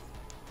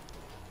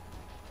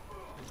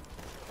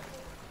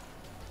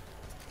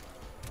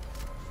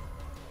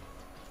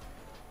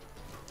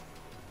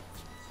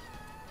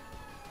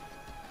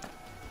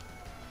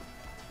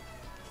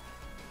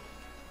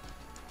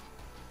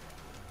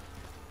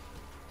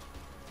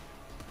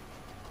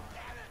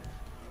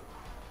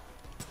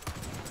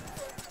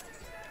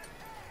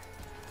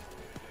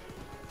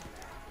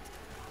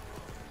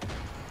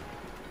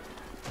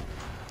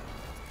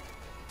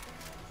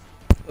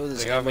 Oh,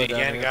 They got me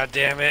again, here. god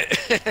damn it.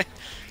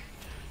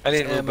 I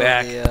need to move Ammo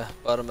back. at the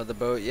bottom of the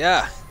boat.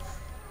 Yeah.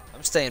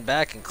 I'm staying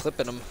back and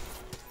clipping them.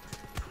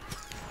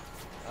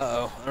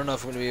 Uh-oh. I don't know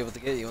if I'm going to be able to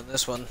get you on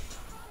this one.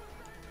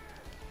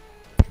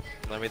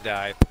 Let me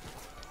die.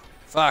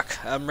 Fuck.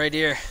 I'm right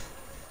here.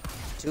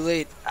 Too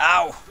late.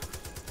 Ow.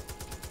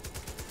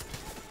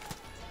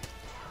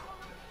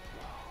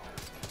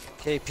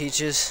 Okay,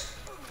 Peaches.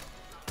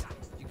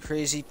 You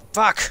crazy.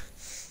 Fuck.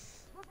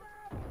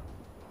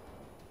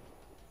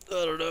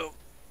 I don't know.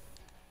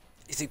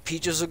 You think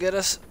Peaches will get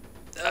us?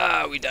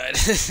 Ah, we died.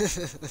 If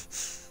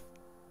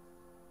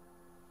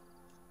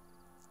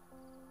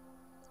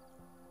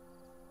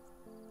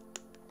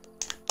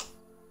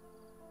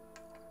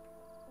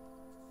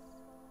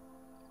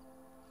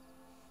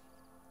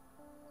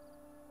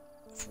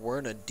we're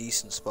in a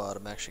decent spot,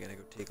 I'm actually gonna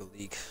go take a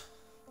leak.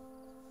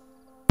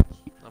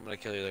 I'm gonna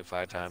kill you like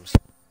 5 times.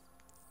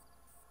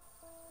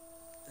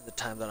 In the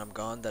time that I'm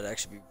gone, that'd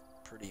actually be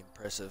pretty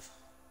impressive.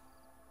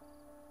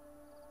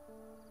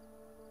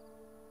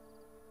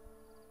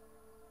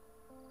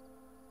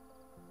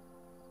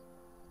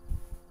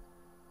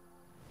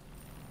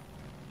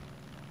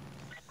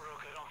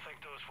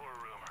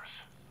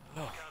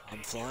 Oh,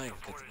 I'm flying.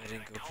 Good thing I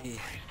didn't go pee.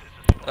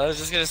 I was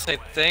just gonna say,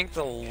 thank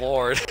the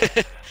Lord.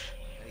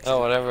 Oh,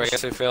 whatever. I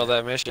guess we failed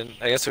that mission.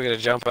 I guess we're gonna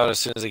jump out as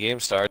soon as the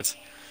game starts. I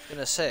was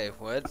gonna say,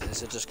 what?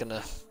 Is it just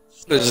gonna...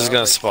 It's just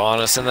gonna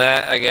spawn us in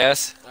that, I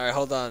guess. Alright,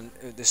 hold on.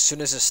 As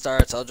soon as it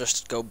starts, I'll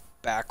just go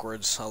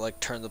backwards. I'll, like,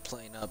 turn the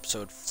plane up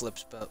so it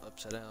flips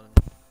upside down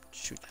and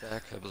shoots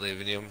back. I believe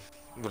in you.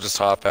 We'll just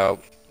hop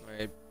out.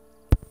 Alright.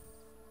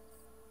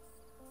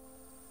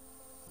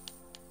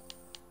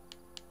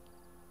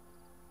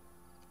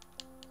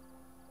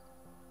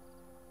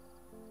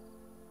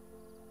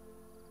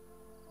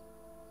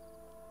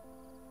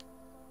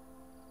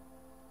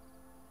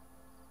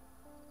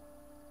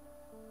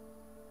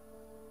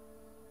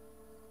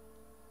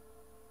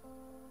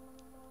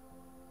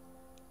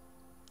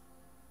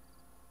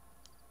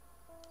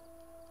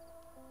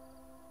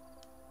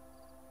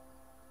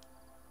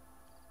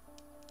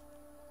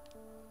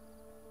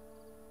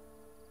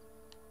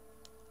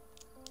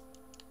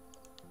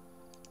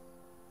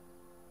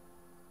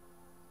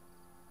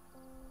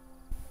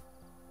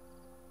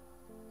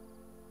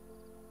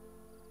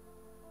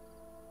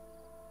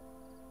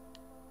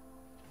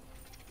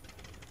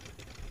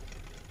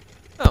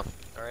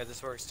 Alright,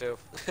 this works too.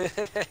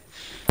 Okay.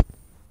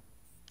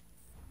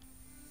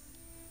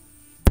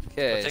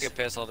 I'll take a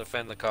piss, I'll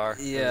defend the car.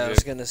 Yeah, I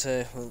was gonna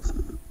say, we'll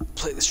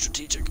play the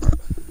strategic.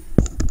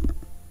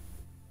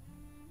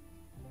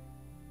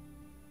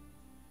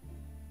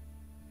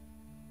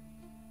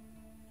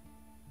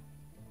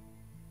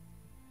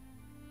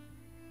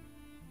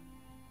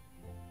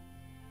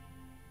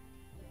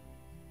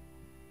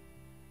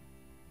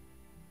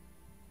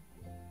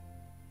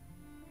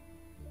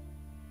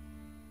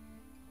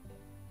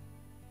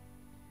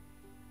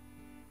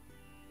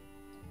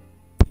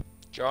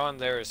 John,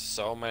 there is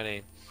so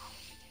many.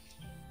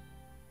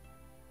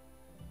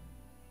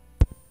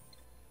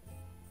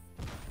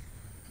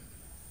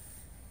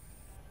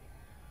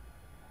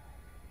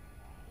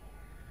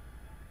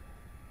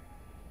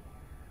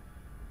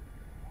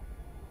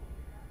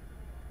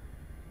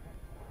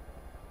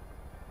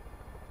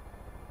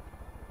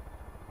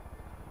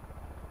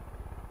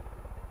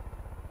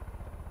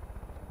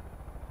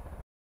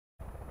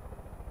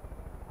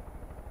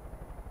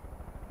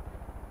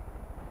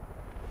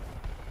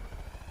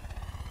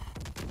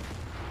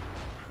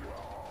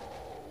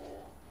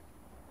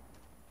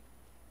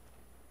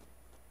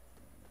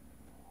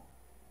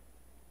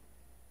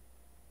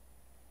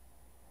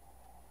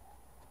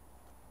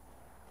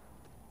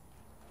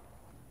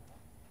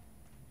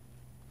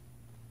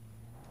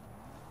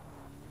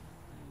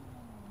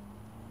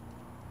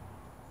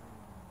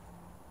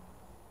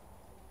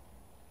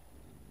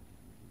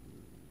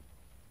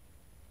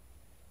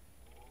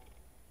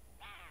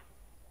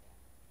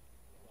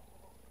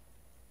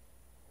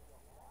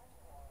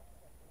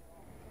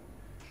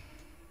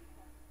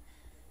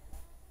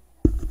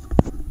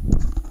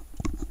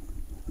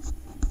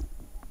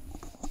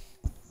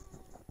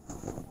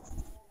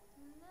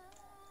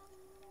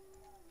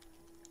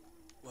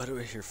 Why do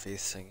I hear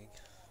Faith singing?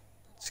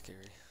 That's scary.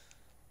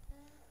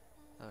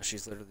 Oh,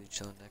 she's literally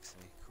chilling next to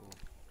me. Cool.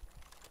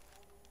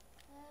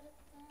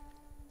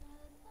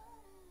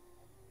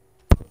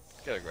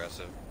 Get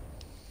aggressive.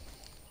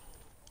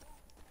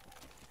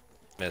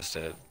 Missed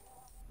it.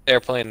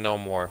 Airplane no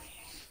more.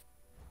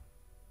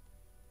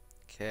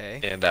 Okay.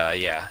 And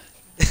yeah.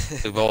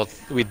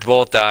 we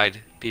both died.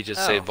 He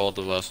just saved both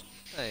of us.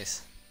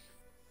 Nice.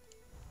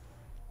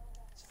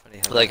 It's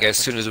funny how like as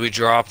soon as we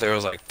dropped, there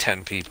was like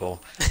 10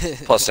 people,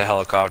 plus the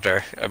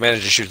helicopter. I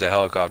managed to shoot the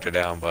helicopter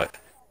down, but.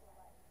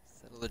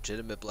 Is that a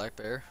legitimate black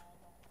bear?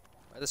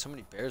 Why are there so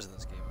many bears in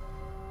this game?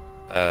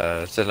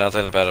 It's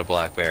nothing about a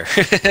black bear.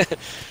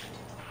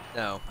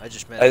 No, I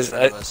just meant in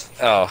front of us.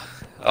 Oh,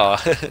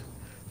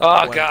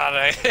 One-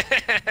 God!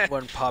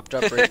 One popped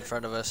up right in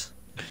front of us.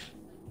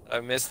 I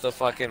missed the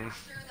fucking.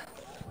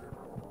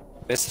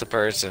 Missed the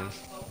person.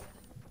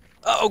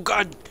 Oh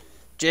God,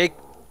 Jake,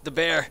 the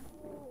bear.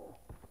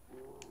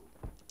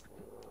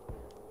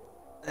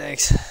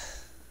 Thanks.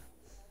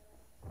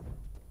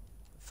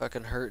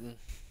 Fucking hurting.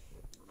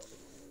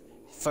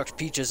 Fucked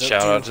Peaches up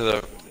Shout too.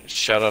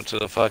 out to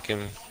the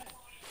fucking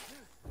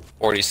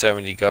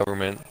 4070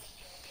 government.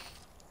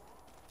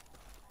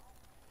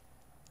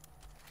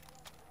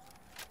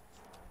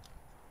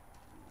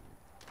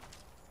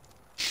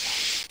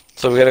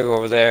 So we gotta go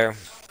over there.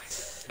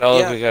 Oh,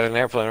 look, we got an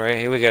airplane right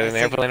here. We got an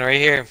airplane right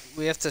here.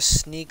 We have to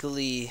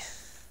sneakily.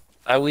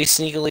 We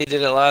sneakily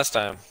did it last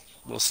time.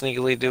 We'll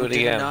sneakily do it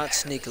again. We did not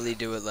sneakily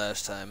do it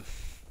last time.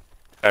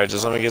 Alright,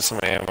 just let me get some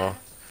ammo.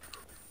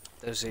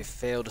 There's a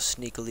failed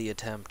sneakily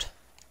attempt.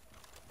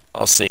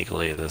 I'll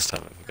sneakily this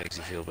time if it makes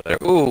you feel better.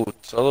 Ooh,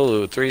 solo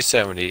loot,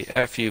 370.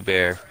 F you,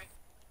 bear.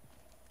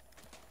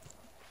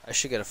 I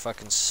should get a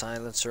fucking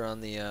silencer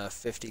on the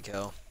 50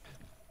 cal.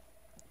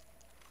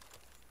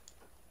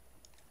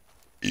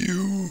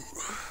 Ew.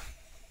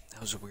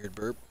 That was a weird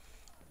burp.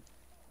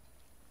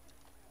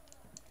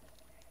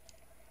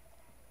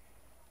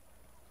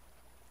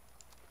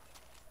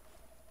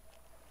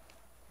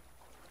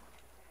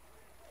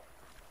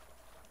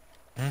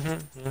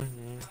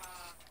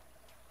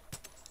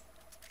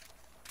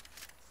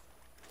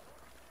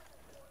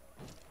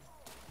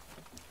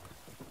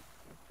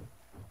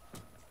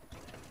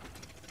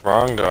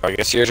 Wrong dog. I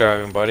guess you're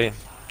driving, buddy.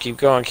 Keep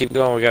going, keep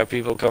going. We got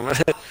people coming.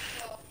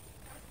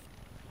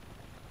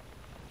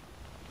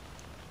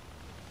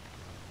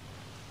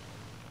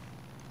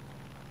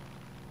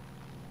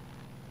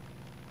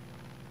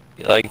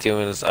 You like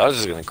doing this? I was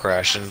just gonna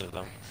crash into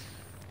them.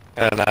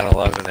 And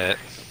 9/11 it.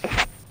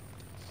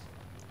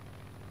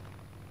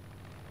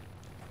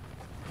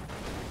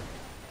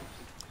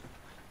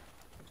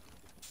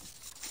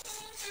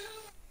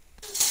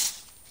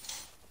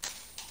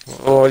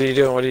 Oh, what are you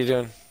doing? What are you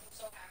doing?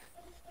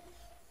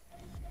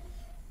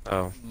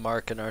 Oh.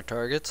 Marking our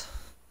target.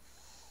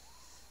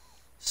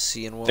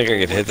 Seeing what. Think I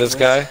could hit this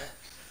guy?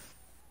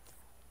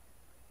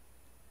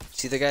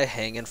 See the guy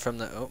hanging from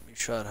the. Oh, you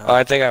shot, huh? Oh,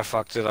 I think I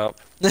fucked it up.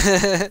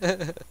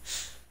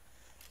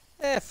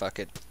 Fuck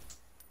it.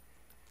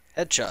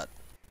 Headshot.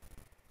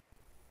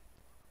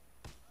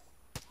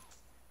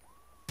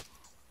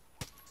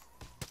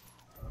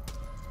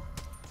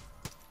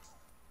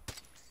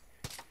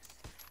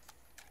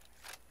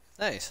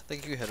 Nice. I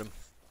think you hit him.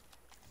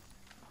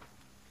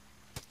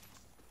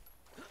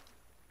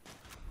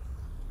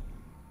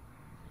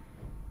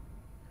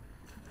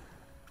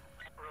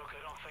 Rook,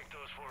 I don't think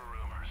those were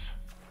rumors.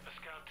 The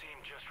scout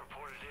team just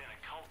reported in a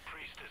cult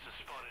priestess is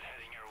spotted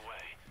heading your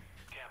way.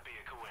 Can't be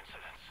a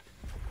coincidence.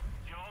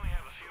 You only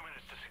have a few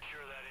minutes to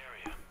secure that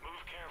area.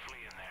 Move carefully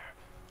in there.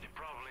 They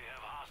probably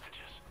have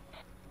hostages.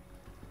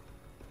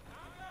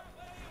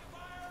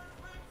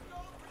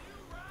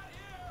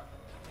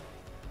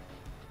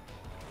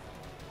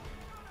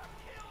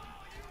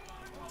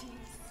 Do you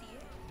see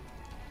it?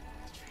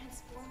 The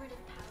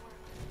transformative power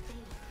of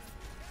things.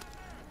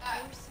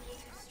 Our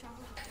souls who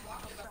struggle to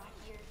walk are brought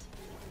here to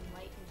be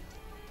enlightened.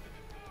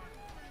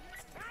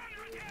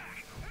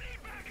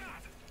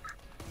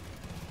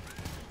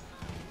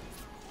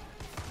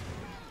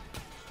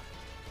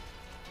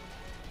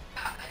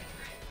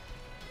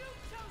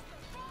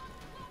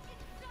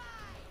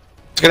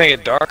 It's gonna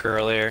get dark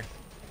earlier.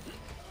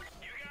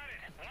 You got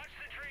it. Watch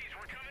the trees.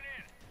 We're coming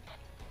in.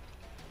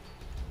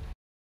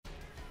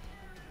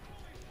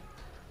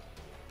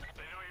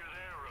 They know you're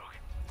there, Rook.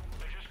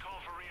 They just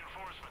called for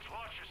reinforcements.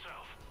 Watch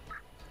yourself.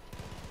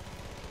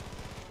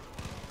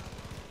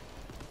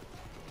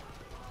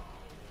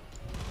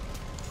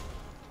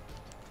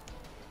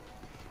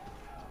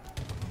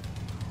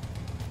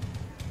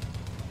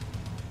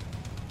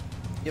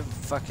 You have a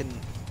fucking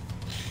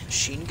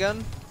machine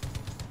gun?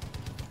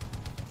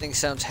 Thing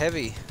sounds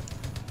heavy.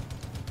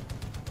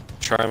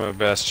 Try my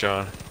best,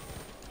 John.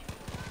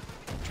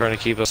 Trying to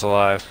keep us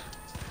alive.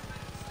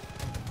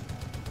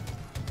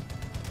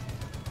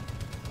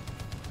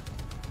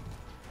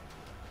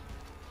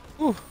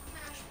 Whew.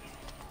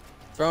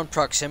 Throwing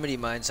proximity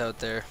mines out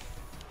there.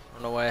 I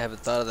don't know why I haven't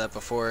thought of that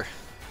before.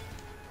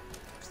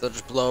 'Cause they'll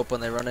just blow up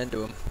when they run into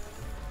them.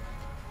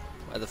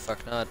 Why the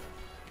fuck not?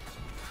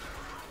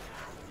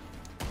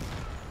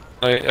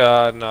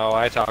 No,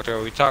 I talked to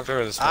her. We talked to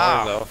her this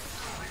morning, though.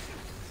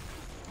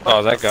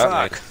 Oh, that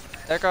got me.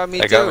 That got me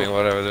too. That got me,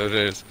 whatever that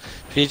is.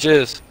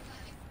 Peaches.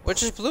 What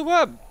just blew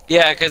up?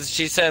 Yeah, because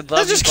she said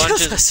love you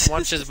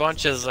bunches,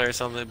 bunches or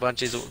something.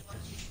 Bunches.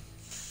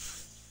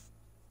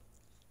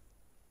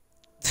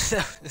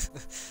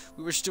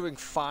 We were just doing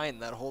fine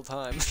that whole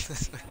time.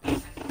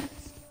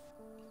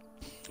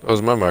 Oh,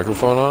 is my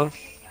microphone on?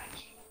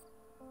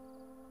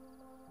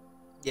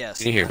 Yes.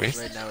 Can you hear me?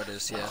 Right now it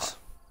is, yes.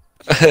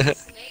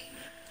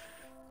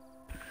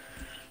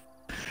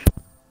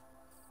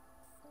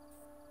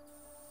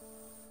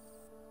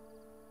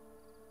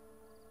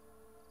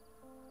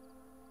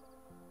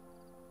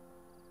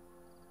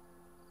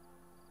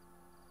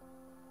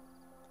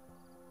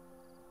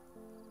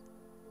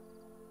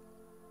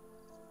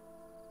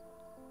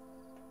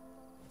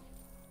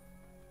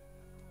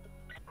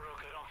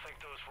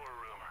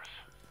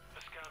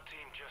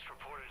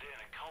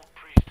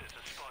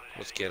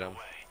 Let's get him.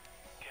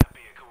 Can't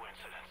be a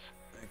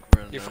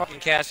coincidence. Your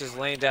fucking cast is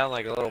laying down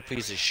like a little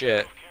piece of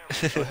shit.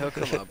 Oh, he'll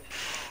come up.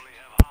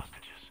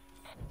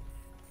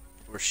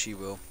 Or she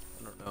will.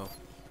 I don't know.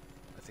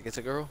 I think it's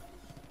a girl.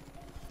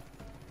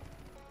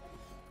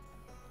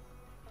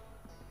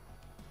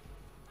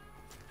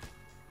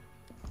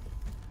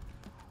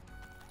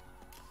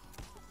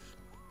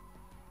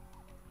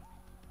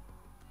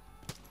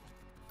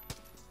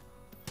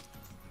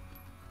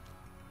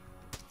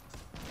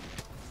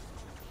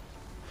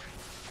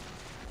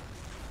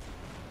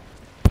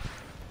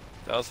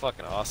 That was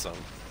fucking awesome.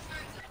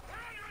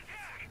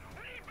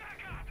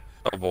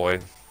 Oh boy.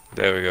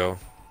 There we go.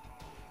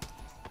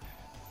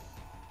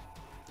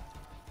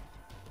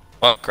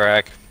 Well,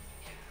 crack.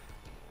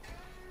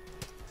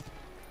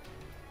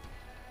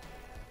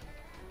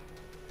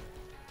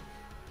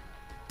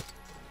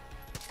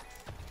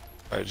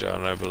 Alright,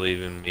 John, I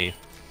believe in me.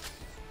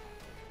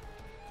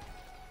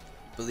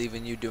 Believe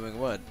in you doing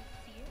what?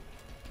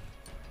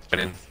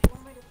 Winning.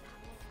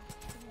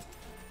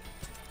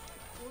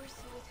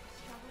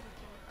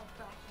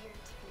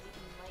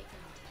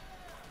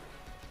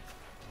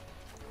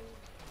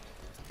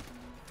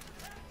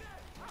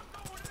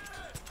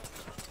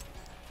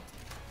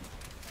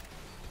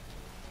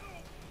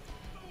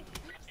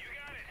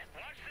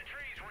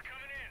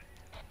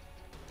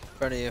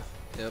 In front of you.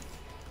 Yep.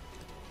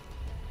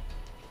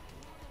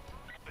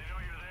 They know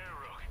you're there,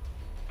 Rook.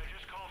 They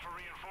just called for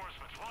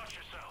reinforcements. Watch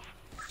yourself.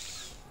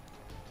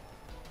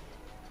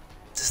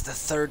 This is the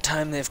third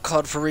time they've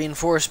called for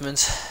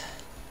reinforcements.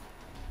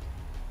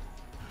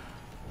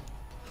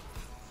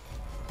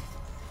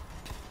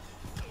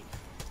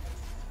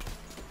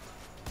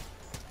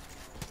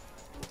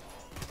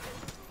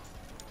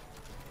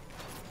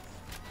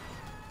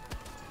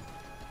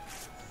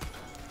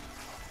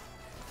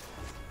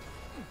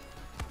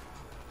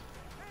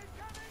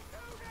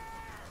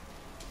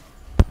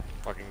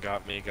 Fucking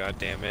got me, god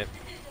damn it.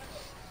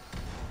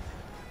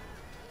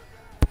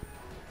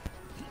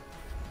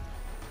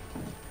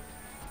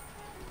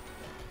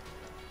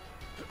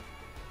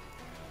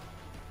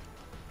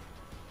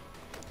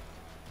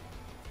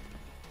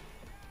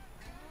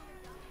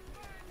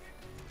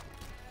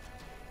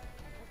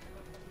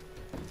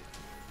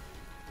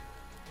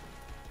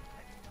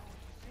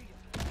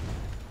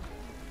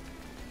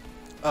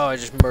 Oh, I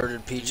just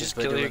murdered Peaches Just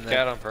by kill doing your that.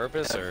 cat on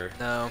purpose, or?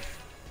 No.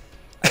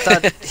 I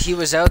thought he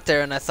was out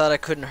there, and I thought I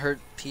couldn't hurt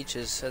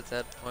Peaches at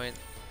that point.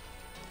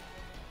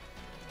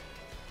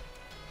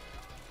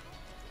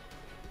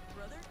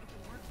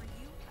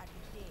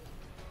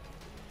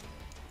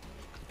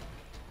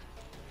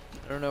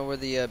 I don't know where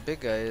the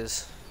big guy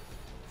is.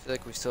 I feel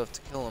like we still have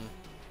to kill him.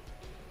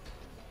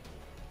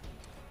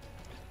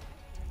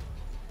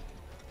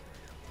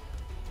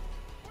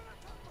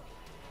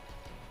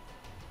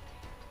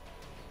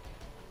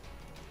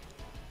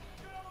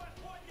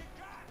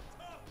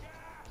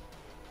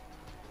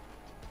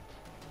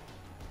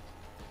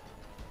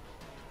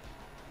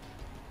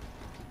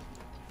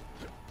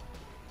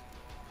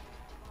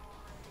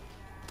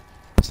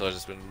 So I've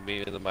just been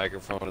muting the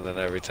microphone, and then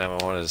every time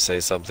I wanted to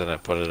say something, I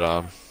put it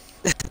on.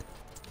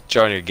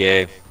 John, you're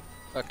gay.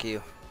 Fuck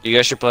you. You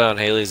guys should play on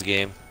Haley's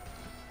game.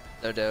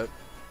 No doubt.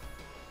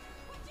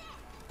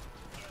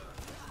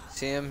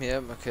 See him?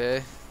 Yep,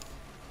 okay.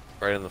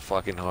 Right in the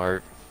fucking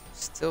heart.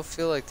 Still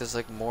feel like there's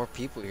like more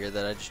people here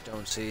that I just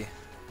don't see.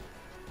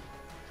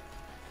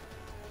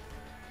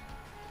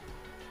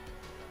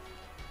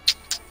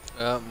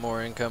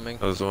 More incoming.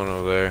 There's one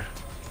over there.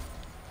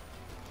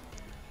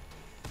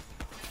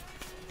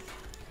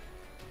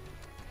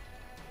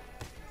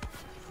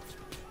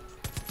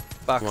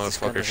 Fuck,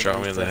 Motherfucker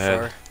shot me in the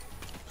head.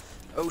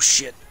 Oh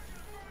shit.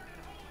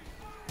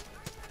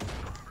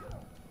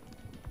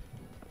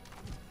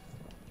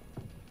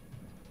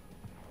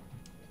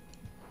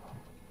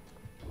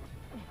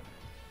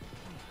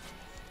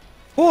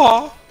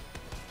 Whoa!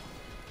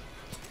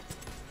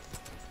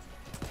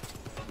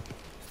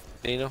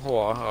 Ain't a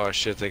whore. Oh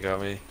shit, they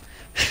got me.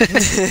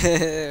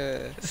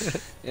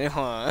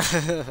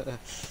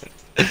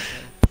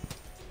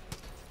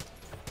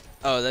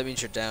 Oh, that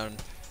means you're down,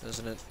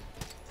 doesn't it?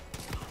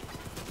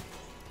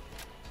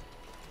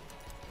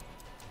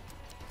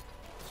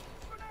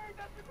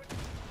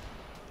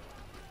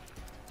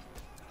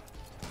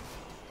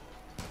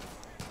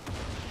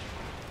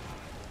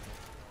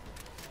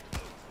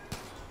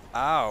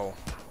 Ow.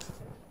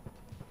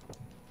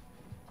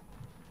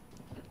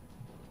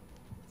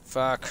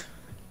 Fuck.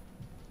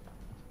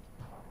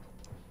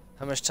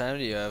 How much time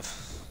do you have?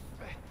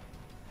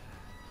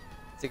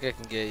 I think I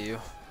can get you.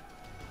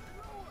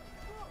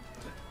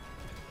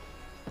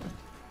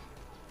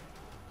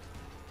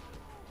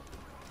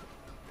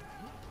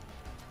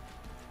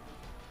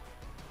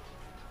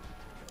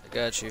 I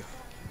got you.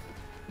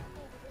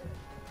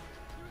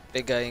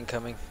 Big guy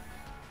incoming.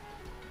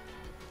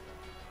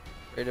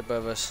 Right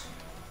above us.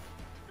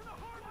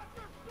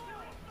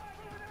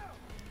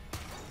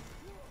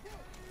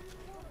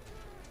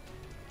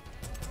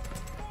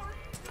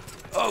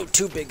 Oh,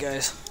 two big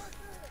guys.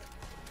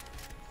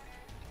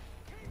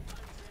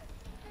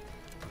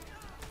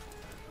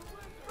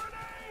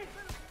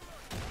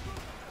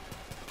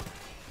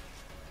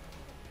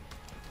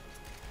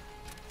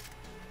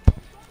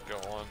 Go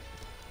on.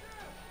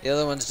 The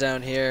other one's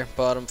down here,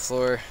 bottom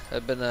floor.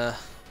 I've been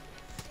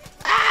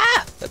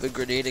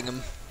grenading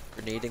him.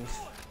 Grenading.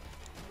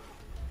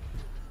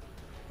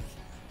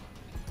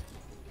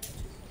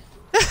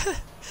 Did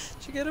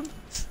you get him?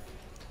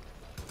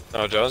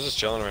 No, Joe's just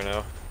chilling right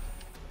now.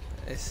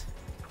 Nice.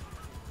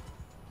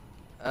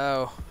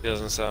 Oh. He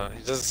doesn't sound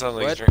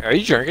like he's drinking. Are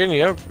you drinking?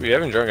 You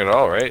haven't drunk at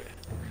all, right?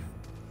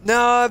 No,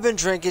 I've been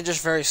drinking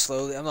just very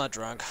slowly. I'm not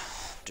drunk.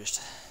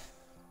 Just,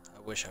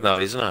 I wish I was. No,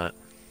 he's not.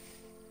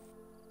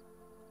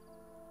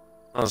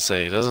 I'll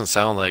say, it doesn't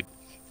sound like...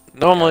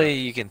 Normally,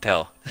 you can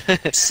tell.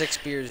 6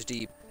 beers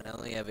deep, and I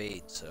only have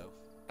 8, so...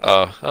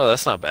 Oh,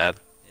 that's not bad.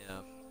 Yeah.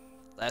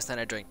 Last night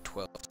I drank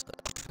 12.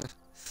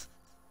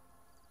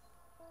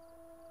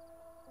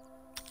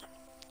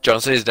 John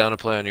says he's down to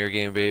play on your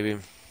game, baby.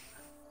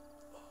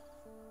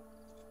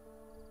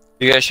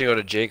 You guys should go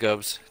to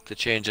Jacob's to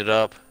change it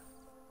up.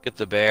 Get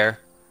the bear.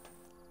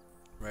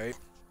 Right.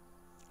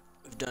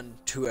 We've done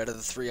 2 out of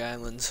the 3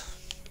 islands.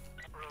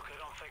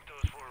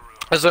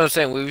 That's what I'm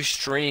saying. We've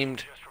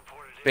streamed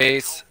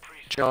Base,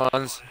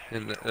 John's,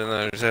 and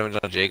I just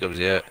haven't done Jacob's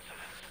yet.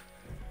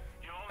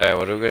 Alright,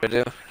 what are we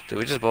gonna do? Did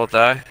we just both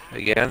die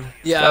again?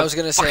 Yeah, I was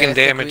gonna say. Fucking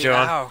damn it,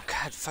 John. Oh,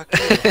 God, fuck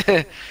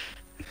you.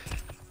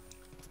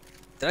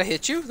 Did I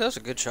hit you? That was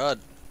a good shot.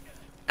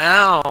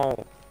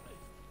 Ow!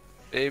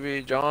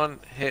 Baby, John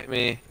hit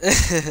me.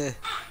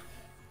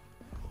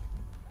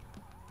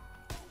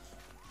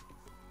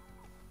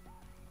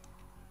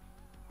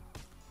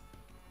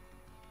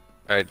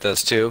 Alright,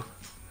 that's 2.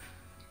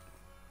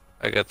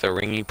 I got the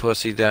ringy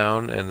pussy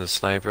down and the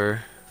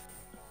sniper.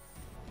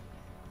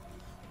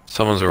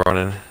 Someone's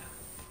running.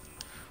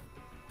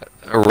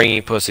 A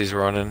ringy pussy's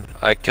running.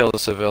 I killed a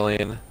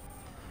civilian.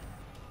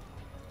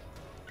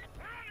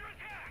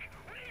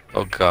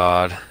 Oh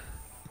god.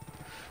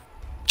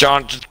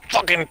 John, just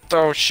fucking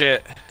throw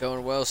shit.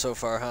 Going well so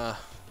far, huh?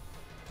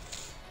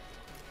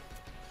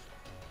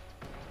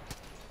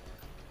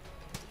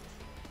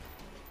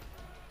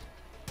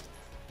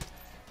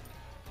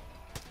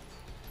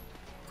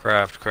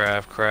 Craft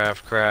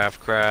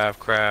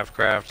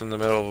in the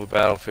middle of a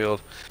battlefield.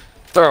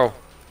 Throw!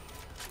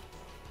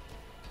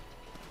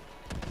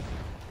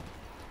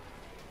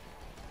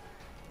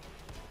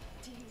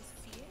 Do you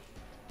see it?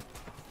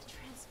 The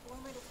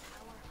transformative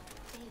power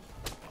of faith.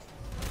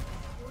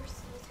 Your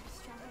souls are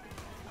stronger than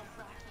those I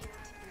brought here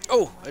to.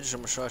 Oh, I just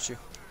almost shot you.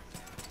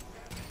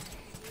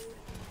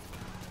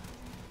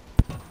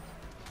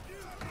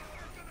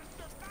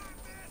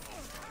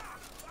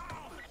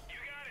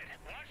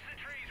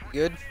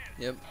 Good?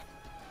 Yep.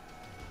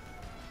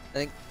 I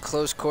think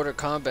close quarter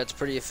combat's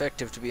pretty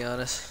effective, to be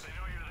honest.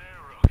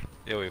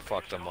 Yeah, we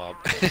fucked them up.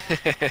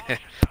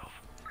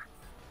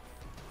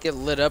 Get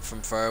lit up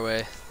from far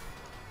away.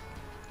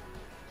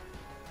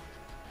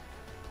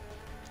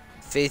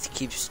 Faith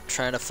keeps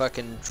trying to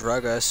fucking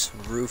drug us,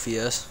 roofie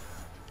us.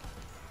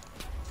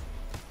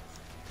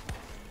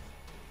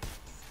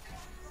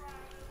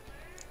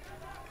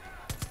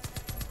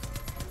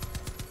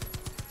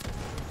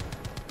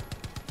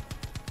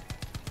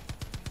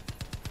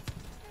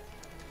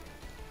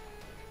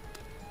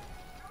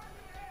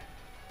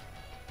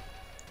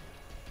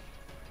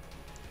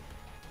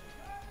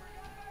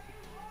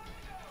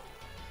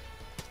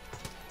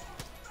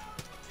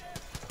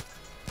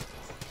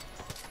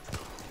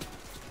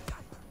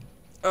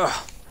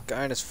 Ugh,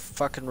 guy in his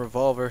fucking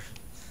revolver.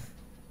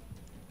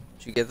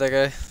 Did you get that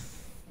guy?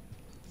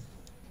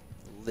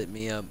 Lit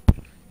me up.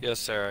 Yes,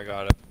 sir, I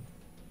got it.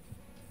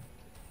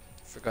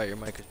 Forgot your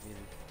mic was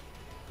muted.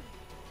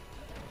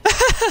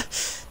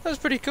 That was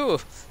pretty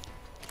cool.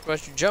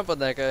 Why'd you jump on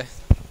that guy?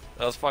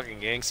 That was fucking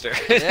gangster.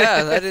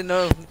 Yeah, I didn't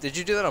know. Did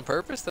you do that on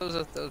purpose? That was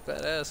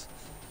badass.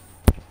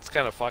 It's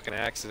kind of fucking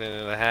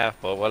accident and a half,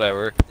 but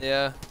whatever.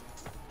 Yeah.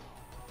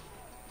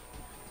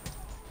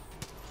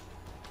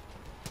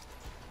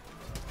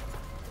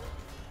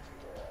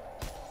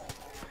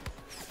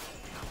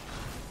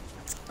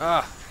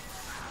 Ah,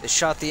 they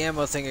shot the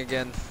ammo thing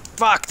again.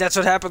 Fuck, that's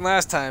what happened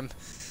last time.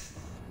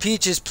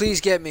 Peaches, please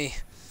get me.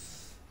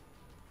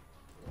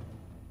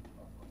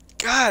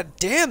 God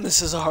damn,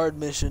 this is a hard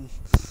mission.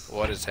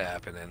 What is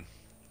happening?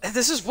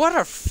 This is what,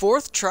 our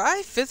 4th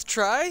try? 5th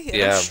try? And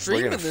Yeah, I'm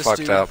streaming we're getting this fucked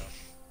dude. up.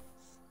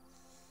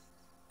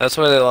 That's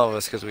why they love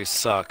us, because we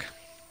suck.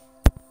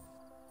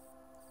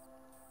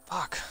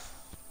 Fuck.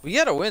 We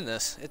gotta win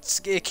this.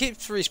 It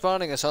keeps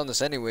respawning us on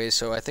this anyway,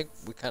 so I think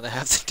we kind of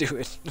have to do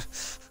it.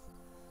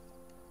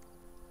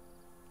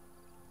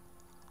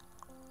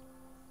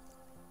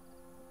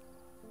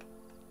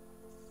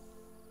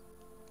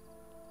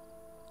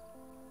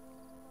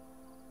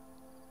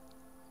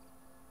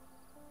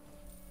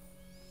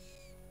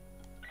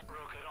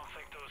 Rook, I don't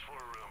think those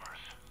were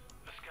rumors.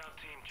 The scout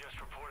team just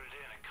reported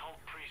in a cult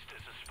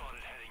priestess is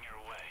spotted heading your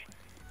way.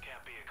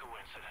 Can't be a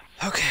coincidence.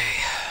 Okay.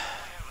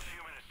 We have a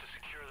few minutes to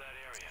secure that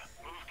area.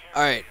 Move carefully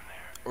Alright. in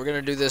there. We're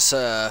gonna do this,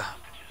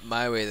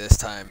 my way this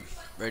time.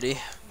 Ready?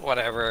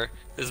 Whatever.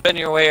 It's been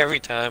your way every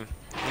time.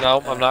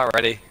 Nope, I'm not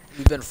ready.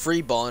 We've been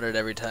free balling it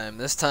every time.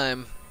 This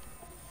time,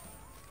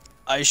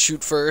 I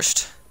shoot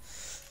first.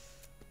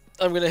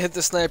 I'm gonna hit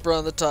the sniper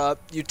on the top.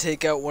 You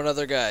take out one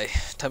other guy.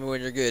 Tell me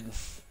when you're good.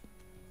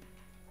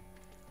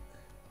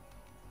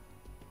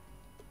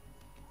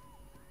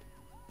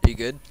 Are you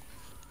good?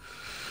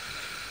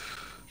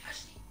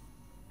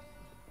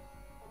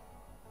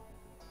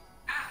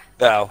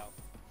 No.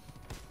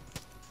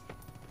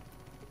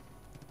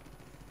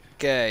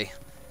 Okay.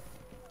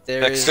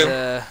 There Next is,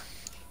 him.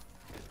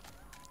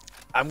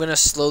 I'm gonna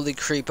slowly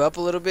creep up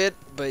a little bit,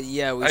 but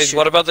yeah, we should.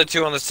 What about the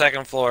 2 on the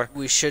 2nd floor?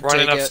 We should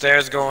Running take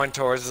upstairs, going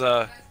towards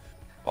the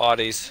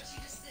bodies.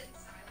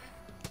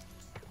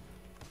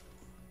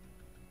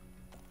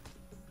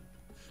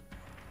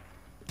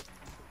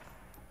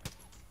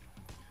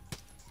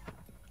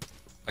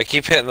 I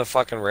keep hitting the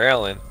fucking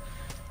railing.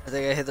 I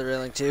think I hit the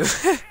railing too.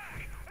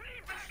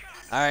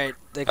 Alright,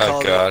 they Oh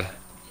called god. it.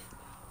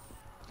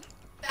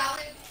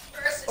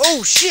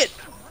 Oh shit!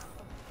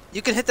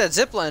 You can hit that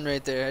zip line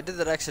right there. I did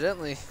that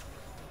accidentally.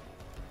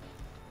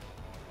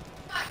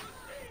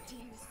 Do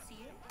you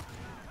see it?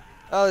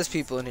 Oh, there's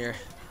people in here.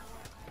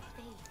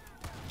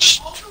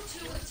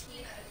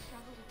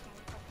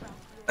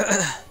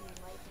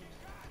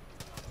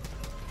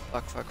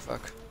 Fuck, fuck,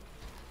 fuck.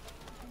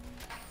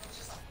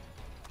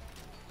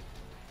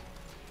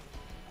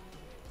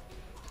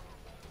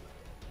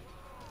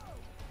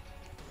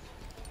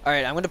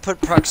 Alright, I'm gonna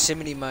put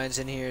proximity mines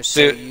in here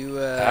so Dude,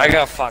 you, I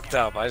got fucked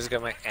up. I just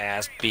got my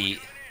ass beat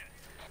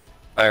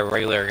by a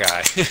regular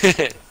guy.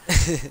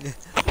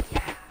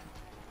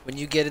 when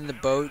you get in the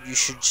boat, you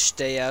should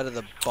stay out of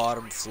the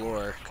bottom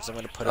floor, because I'm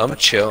gonna put a I'm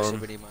bunch chilling. of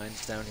proximity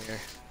mines down here.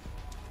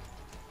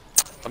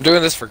 I'm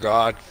doing this for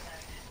God.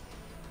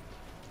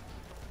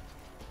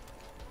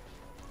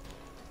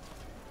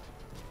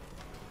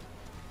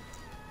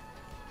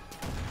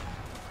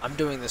 I'm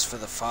doing this for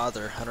the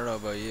Father. I don't know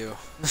about you.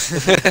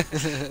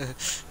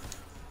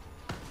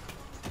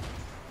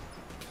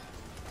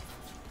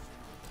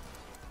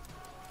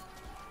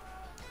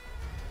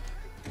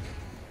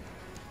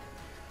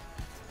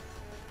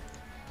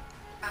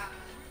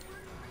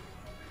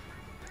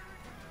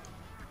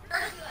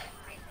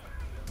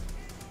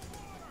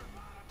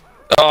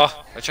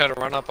 Oh, I tried to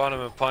run up on him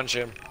and punch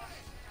him.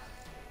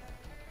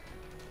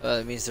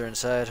 That means they're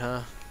inside,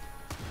 huh?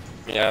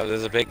 Yeah,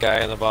 there's a big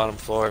guy on the bottom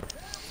floor.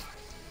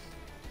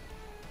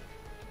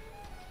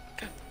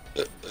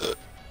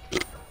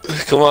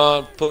 Come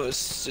on,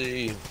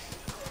 pussy.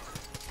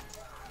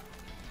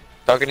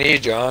 Talking to you,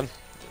 John.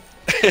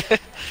 I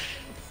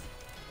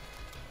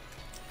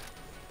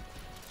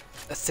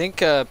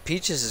think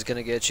Peaches is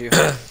gonna get you.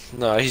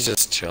 No, he's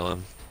just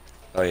chilling.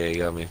 Oh yeah, he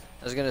got me.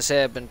 I was gonna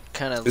say I've been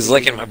kind of. He's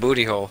licking my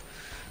booty hole.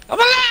 I'm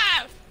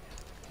alive!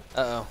 Uh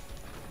oh.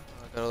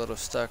 I got a little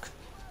stuck.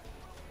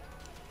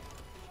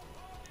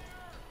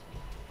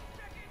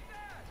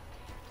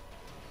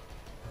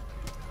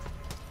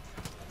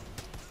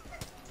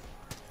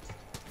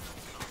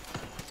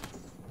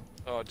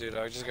 Oh, dude,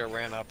 I just got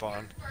ran up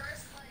on.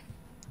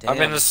 Damn.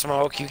 I'm in the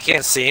smoke. You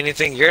can't see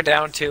anything. You're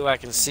down too. I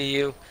can see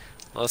you.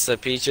 Unless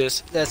that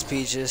Peaches. That's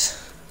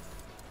Peaches.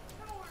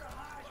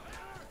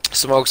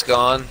 Smoke's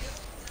gone.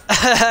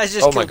 I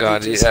just Oh my killed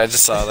god, Peaches. yeah, I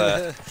just saw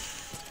that.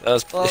 That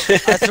was. Well,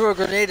 I threw a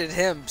grenade at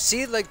him.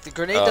 See, like, the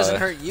grenade doesn't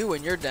hurt you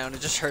when you're down.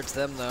 It just hurts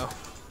them, though.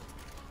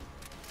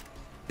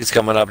 He's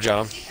coming up,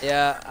 John.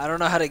 Yeah, I don't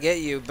know how to get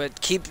you, but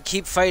keep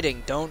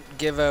fighting. Don't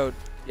give out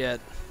yet.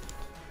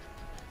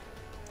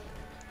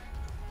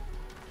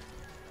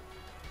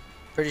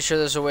 Pretty sure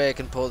there's a way I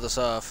can pull this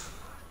off.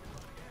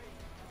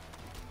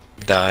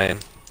 Dying.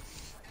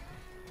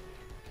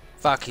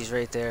 Fuck, he's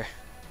right there.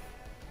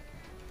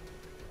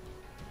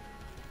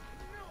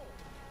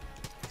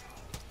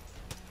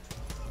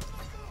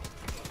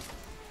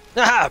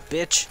 Ah,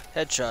 bitch!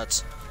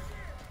 Headshots.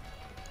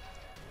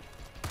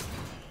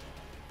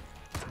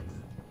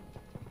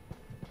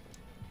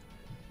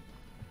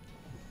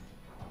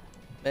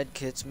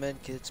 Medkits,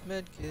 medkits,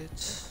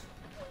 medkits.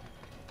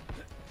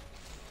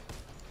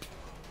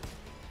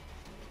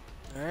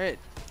 Alright.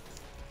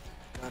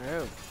 Got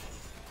out.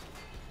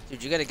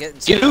 Dude, you gotta get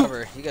in some Get out.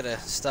 cover. You gotta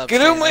stop.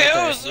 Get out standing my out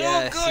there. house! Oh,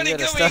 Yeah, God, you he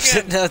gotta got me stop again.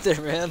 sitting out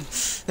there, man.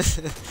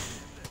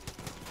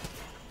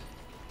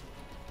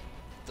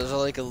 Those are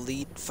like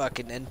elite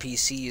fucking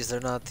NPCs. They're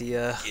not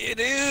the You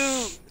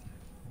do.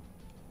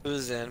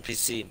 Who's the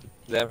NPC?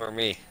 Them or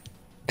me?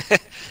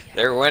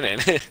 They're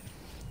winning.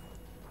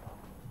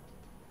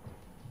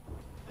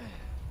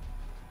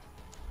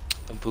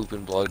 I'm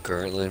pooping blood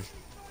currently.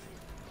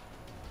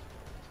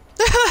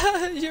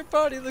 Your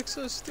body looks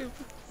so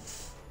stupid.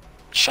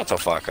 Shut the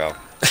fuck up.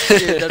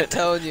 Dude, I'm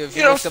telling you, if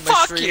you You know, looked at my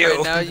fuck stream you.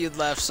 right now, you'd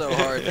laugh so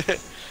hard.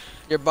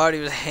 Your body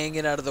was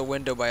hanging out of the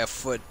window by a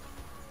foot.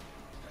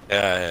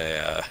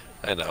 Yeah,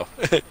 I know.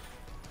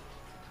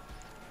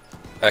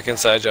 Back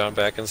inside, John,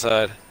 back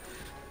inside.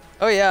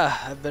 Oh yeah,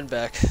 I've been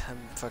back. I'm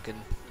fucking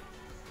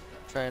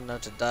trying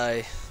not to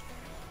die.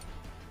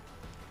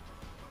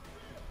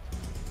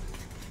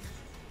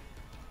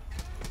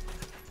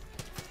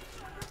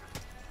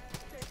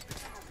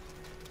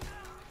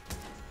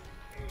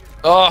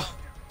 Oh!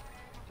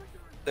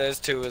 There's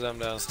two of them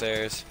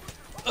downstairs.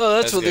 Oh,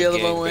 that's where the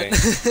good other one went.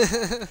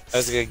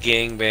 That's a good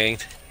gang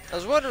banged. I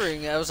was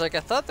wondering, I was like,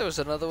 I thought there was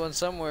another one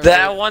somewhere.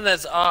 That one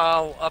that's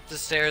up the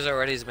stairs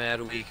already is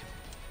mad weak.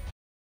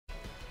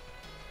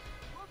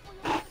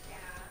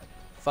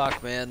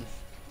 Fuck, man.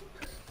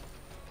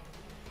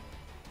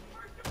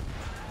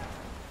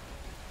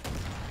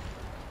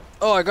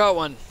 Oh, I got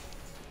one.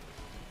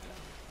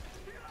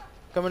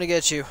 Coming to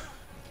get you.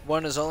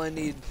 One is all I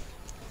need.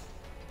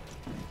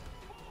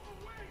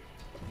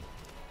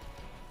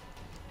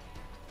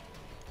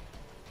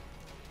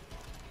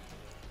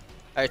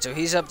 Alright, so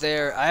he's up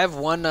there. I have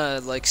one,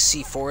 like,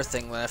 C4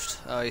 thing left.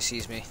 Oh, he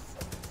sees me.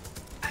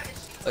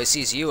 Oh, he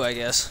sees you, I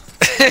guess.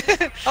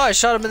 Oh, I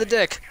shot him in the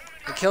dick.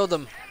 I killed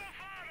him.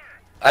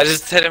 I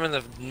just hit him in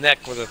the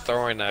neck with a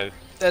throwing knife.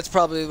 That's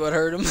probably what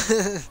hurt him.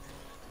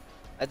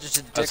 I just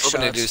did dick I was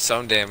hoping to shots. do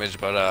some damage,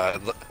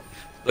 but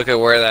look at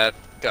where that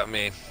got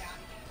me.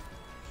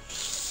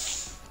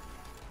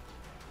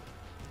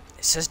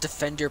 It says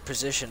defend your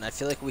position. I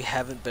feel like we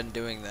haven't been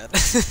doing that.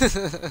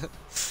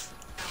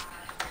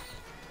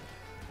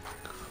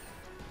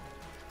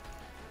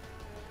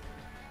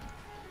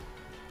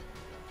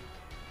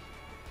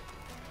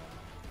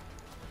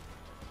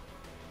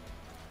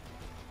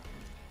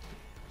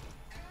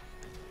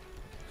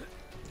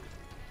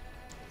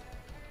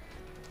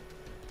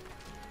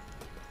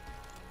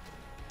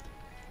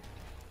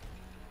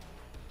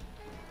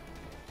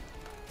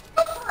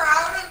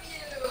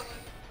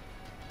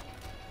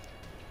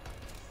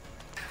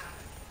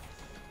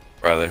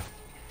 Brother.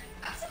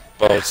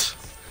 Boats.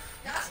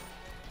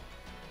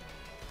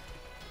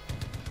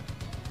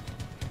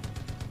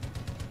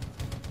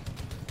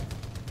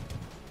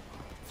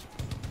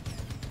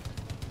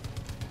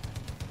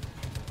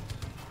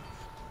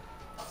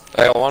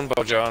 I got one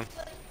boat, John.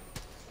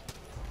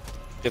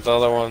 Get the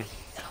other one.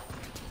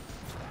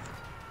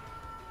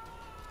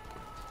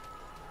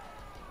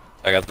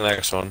 I got the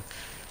next one.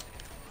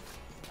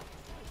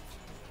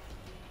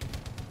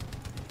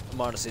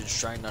 I'm honestly just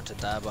trying not to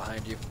die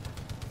behind you.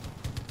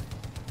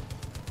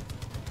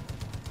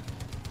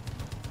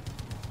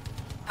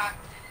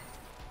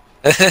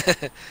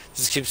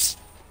 Just keeps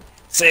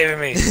saving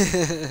me.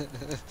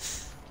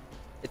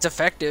 It's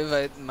effective,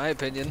 in my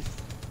opinion.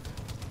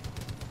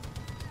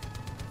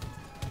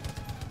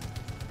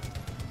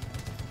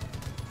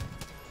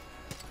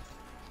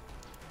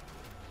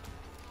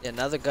 Yeah,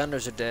 now the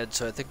gunners are dead,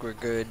 so I think we're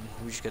good.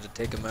 We just gotta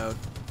take them out.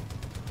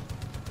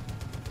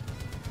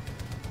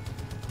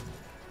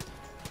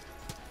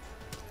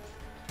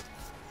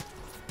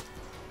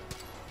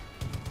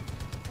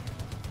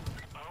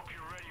 I hope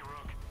you're ready,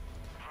 Rook.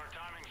 If our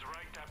timing's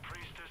right, that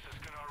priestess is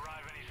gonna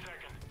arrive any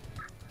second.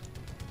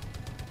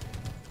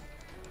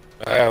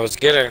 Alright, let's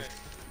get her.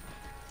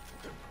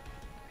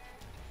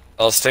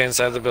 I'll stay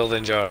inside the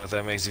building, John, if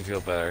that makes you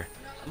feel better.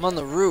 I'm on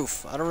the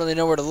roof. I don't really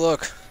know where to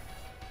look.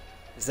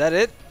 Is that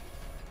it?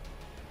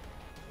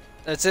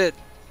 That's it.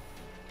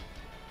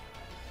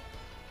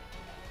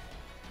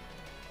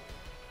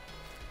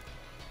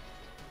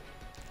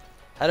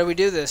 How do we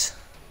do this?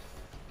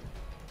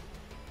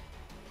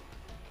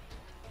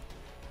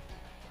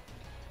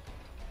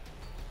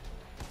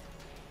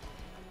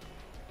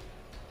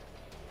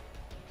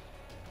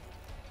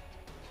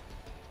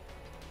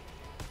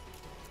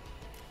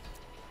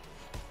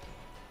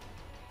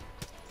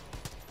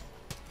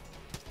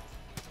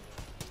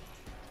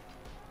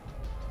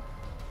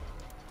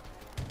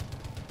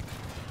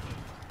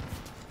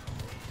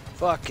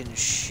 Fucking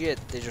shit,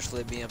 they just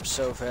lit me up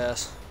so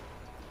fast.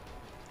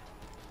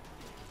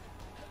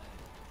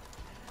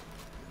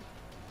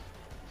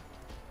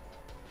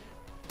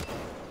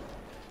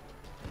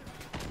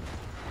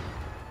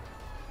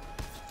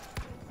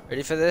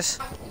 Ready for this?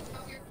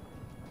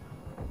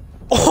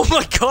 Oh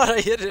my god,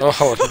 I hit it!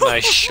 Oh,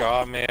 nice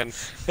shot, man.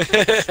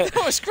 That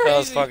was crazy! That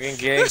was fucking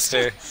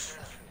gangster.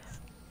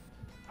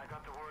 I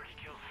got the word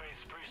he killed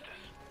Faith's priestess.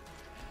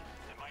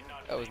 It might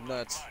not That was seem like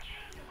nuts. much,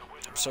 but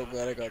with I'm so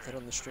glad I got that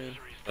on the stream.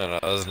 No,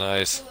 that was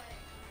nice.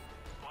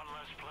 one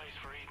less place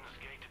for Eden's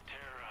Gate to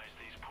terrorize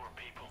these poor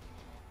people.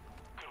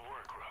 Good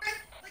work, Rook.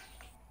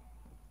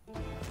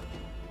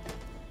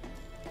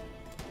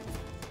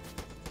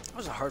 That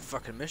was a hard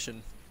fucking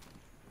mission.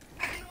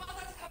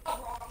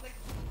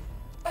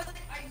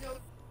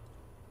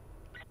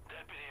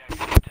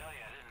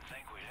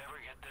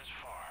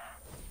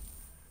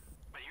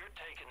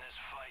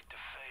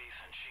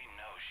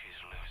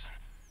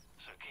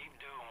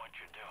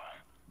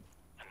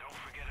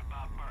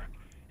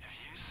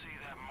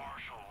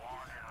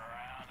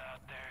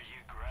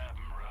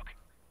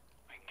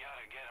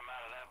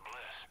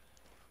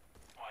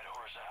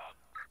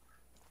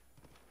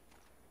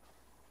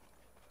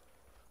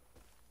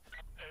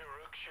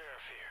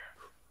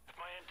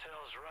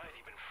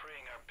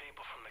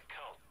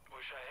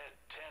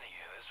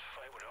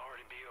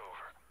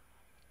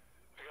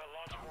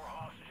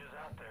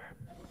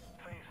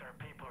 Thinks our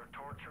people are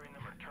torturing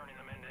them or turning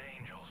them into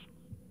angels.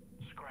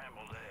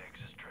 Scrambled eggs,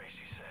 as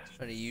Tracy says.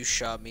 Funny, you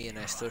shot me and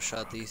I still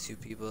shot these two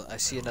people. I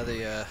see another, They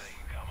can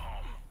come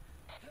home.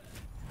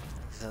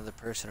 there's another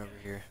person over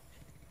here.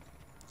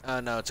 Oh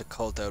no, it's a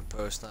cult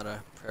outpost, not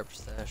a prep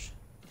stash.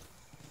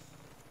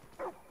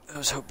 I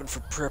was hoping for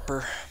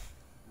prepper.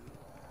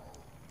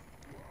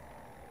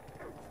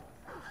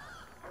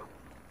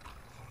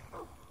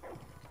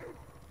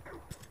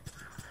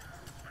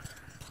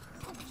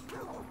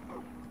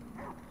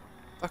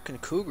 Fucking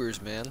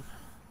cougars, man.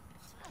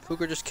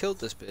 Cougar just killed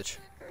this bitch.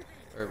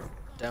 Or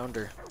downed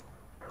her.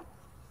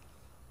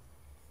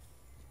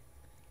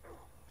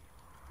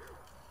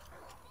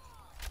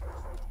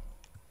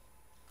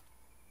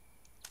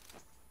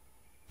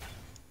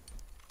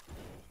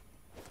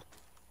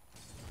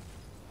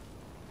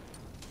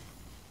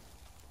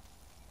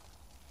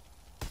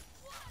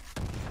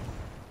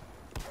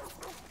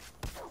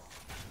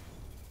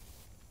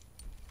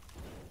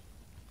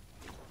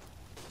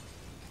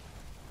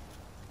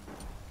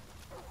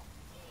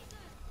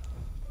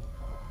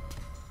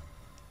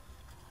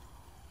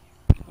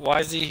 Why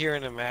is he here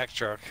in a Mack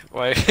truck?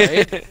 Why?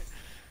 Right?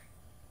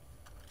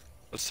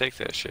 Let's take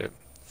that shit.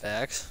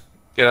 Facts.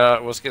 Get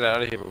out. Let's get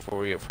out of here before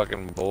we get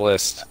fucking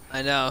blissed.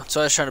 I know, so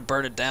I was trying to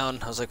burn it down.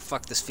 I was like,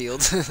 fuck this field.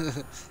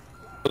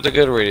 Put the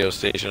good radio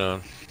station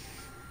on.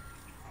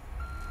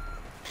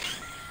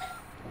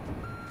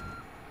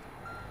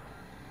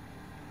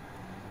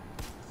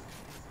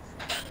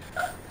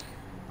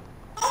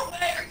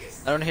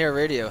 I don't hear a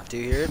radio. Do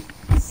you hear it?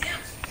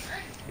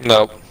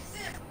 Nope.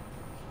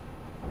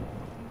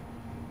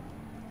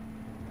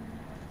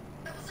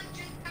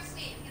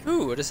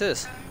 Ooh, what is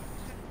this?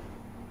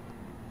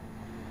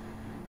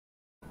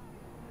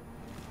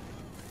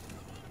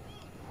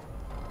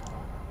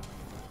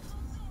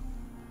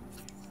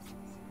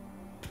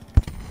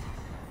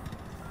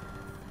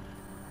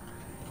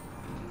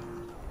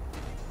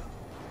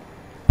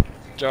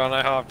 John,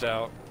 I hopped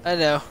out. I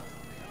know.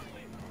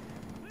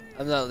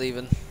 I'm not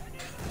leaving.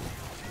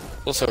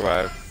 We'll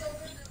survive.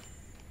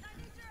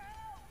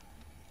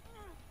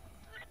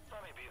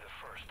 Let me be the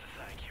first to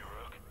thank you,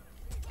 Rook.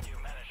 You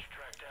managed to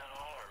track down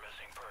all our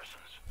missing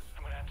persons.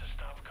 I'm gonna have to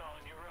stop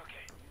calling you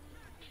Rookie.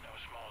 It's no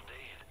small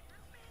deed.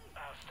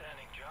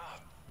 Outstanding job.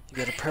 You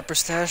got a prepper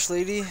stash,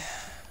 lady?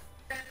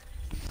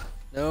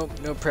 Nope,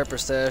 no prepper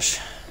stash.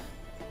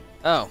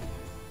 Oh.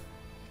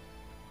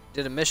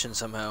 Did a mission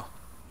somehow.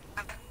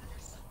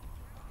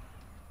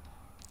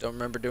 Don't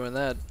remember doing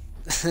that.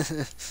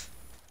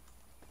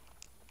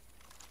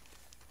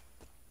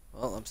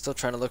 Well, I'm still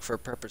trying to look for a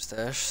prepper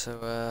stash,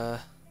 so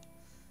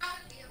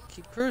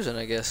keep cruising,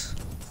 I guess.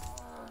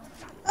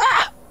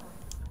 Ah!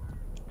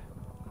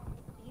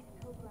 These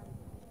pilgrims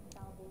seek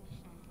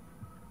salvation.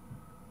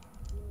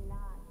 Do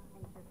not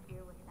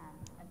interfere with them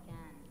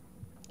again.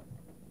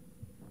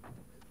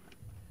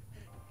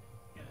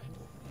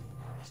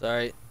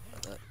 Sorry.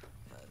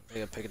 I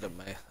think I picked up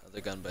my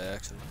other gun by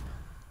accident.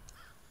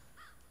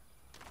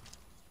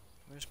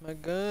 Where's my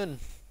gun?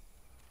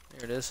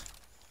 There it is.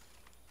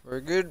 We're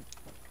good.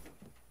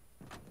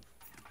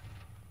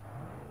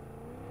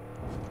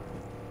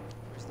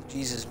 Where's the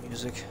Jesus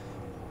music?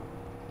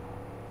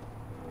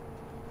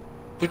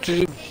 Is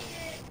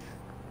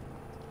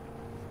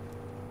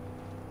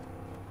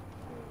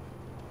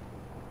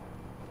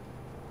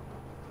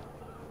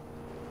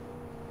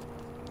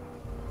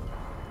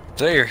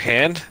that your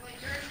hand?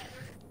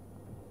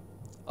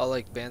 All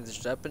like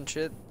bandaged up and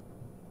shit.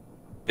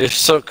 You're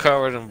so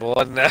covered in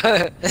blood now.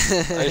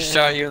 I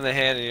shot you in the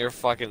hand and you're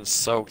fucking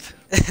soaked.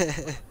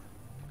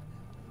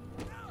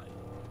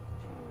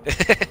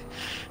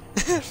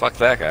 Fuck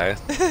that guy.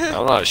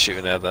 I'm not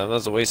shooting at them.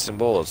 That's wasting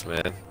bullets,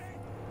 man.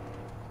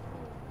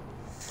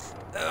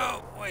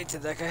 Oh, wait,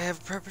 did that guy have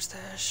a prepper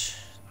stash?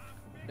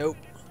 Nope.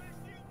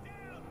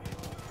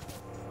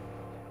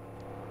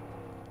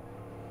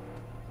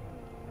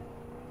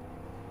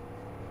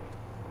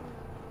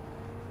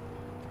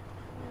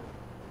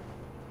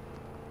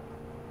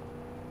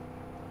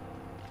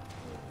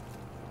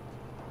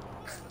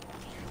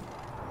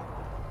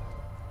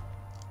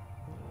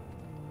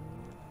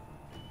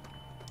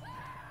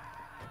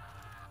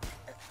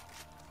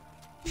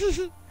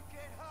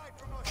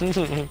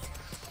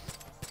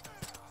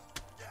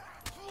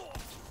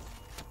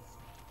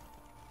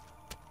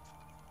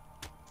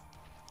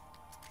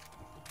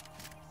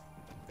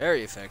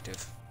 Very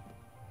effective.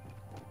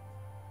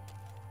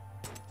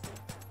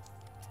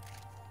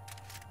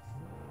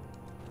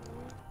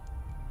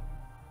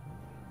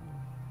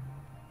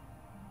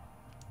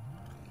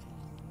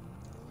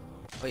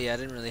 Oh yeah, I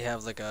didn't really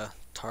have like a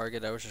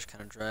target. I was just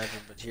kind of driving.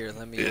 But here,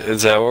 let me.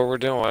 Is that what we're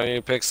doing? Why don't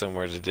you pick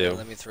somewhere to do?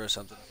 Let me throw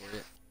something for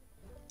you.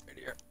 Right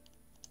here.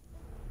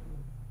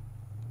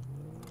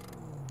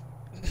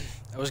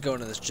 I was going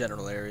to this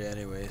general area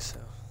anyway, so.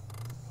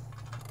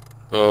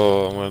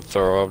 Oh, I'm gonna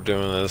throw up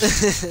doing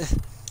this.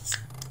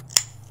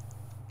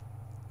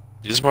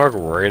 You just mark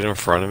right in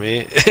front of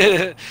me.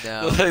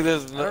 No. Like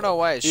there's I don't know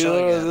why it's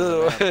showing it on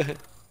the map.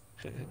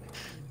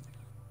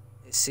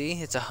 You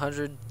See, it's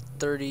 100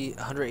 130,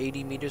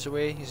 180 meters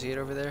away. You see it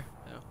over there?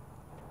 No.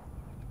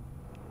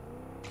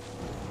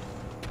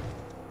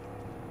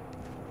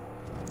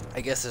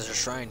 I guess there's a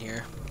shrine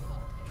here.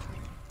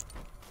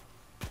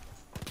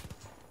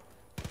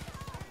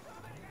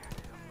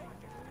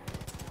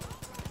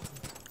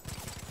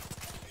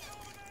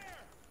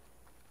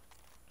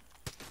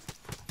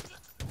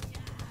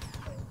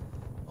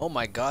 Oh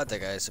my god,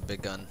 that guy has a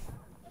big gun.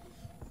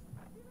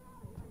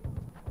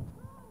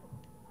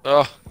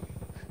 Oh.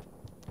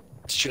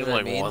 Shoot See him what I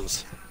like mean?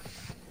 once.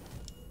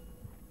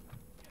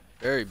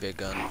 Very big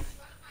gun.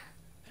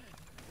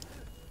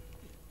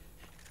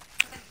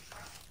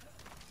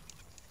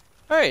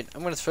 Alright,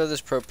 I'm gonna throw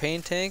this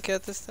propane tank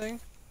at this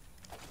thing.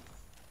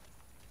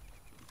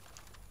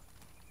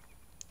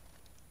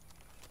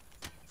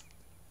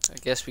 I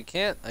guess we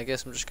can't. I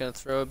guess I'm just gonna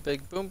throw a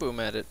big boom boom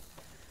at it.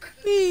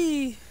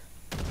 Whee!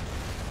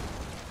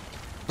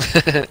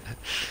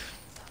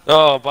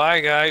 Oh,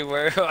 bye, guy.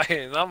 Where?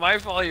 Not my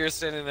fault. You're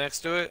standing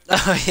next to it.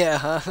 Oh yeah,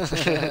 huh?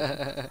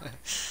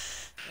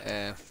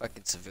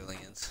 Fucking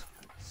civilians.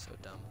 So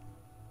dumb.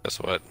 Guess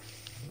what?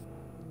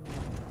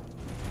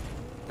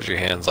 Put your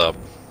hands up.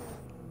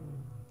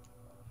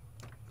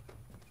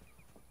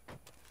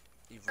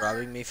 You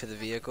robbing me for the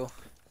vehicle?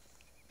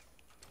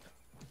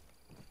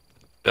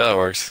 Yeah, that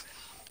works.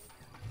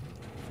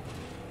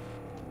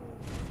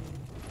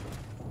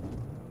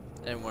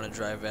 I didn't want to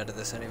drive out of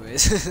this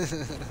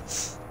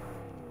anyways.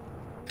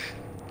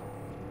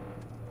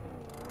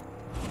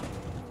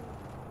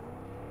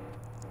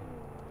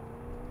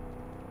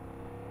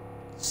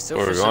 Still,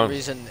 Where for we some going?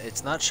 reason,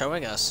 it's not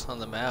showing us on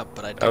the map,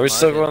 but I don't Are we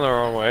still mark it. going the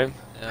wrong way?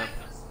 Yeah.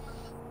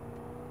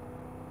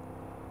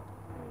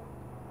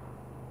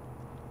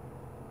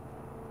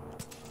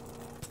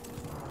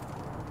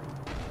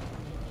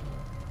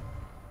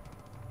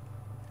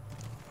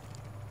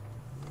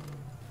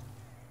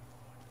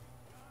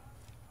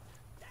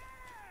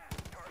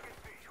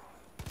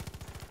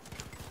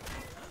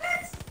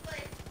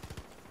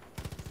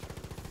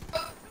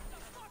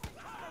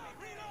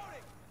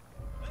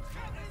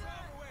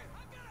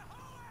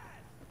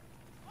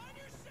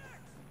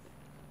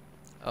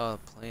 Oh,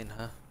 plane,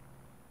 huh?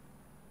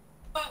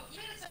 Air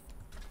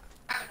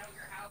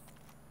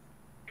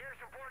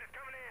support is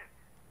coming in.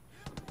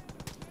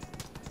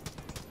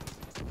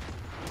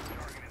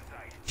 Target in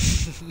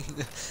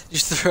sight.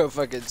 Just throw a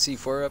fucking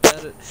C4 up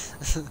at it?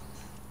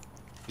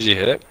 Did you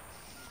hit it?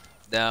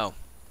 No.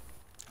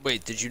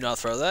 Wait, did you not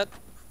throw that?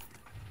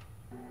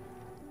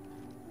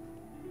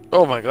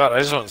 Oh my god, I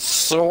just went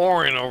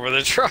soaring over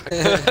the truck.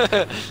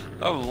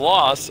 I'm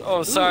lost.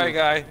 Oh, sorry,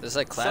 guy. There's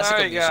like classical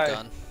Sorry, music guy.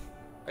 on.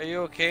 Are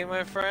you okay,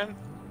 my friend?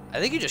 I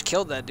think you just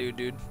killed that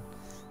dude.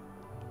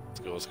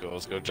 Let's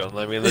go, John.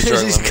 Let me in the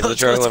truck, let me in the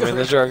truck, let me in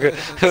the truck.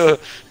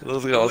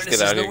 Let's go, let's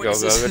get out of here.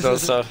 Go, don't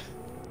stop.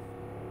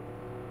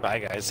 Bye,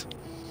 guys.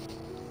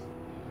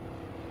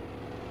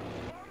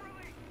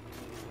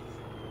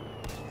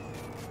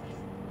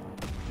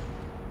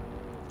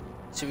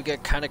 So we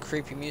got kind of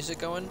creepy music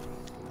going.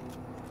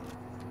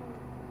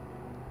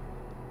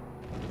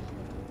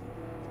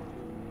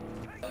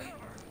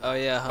 Oh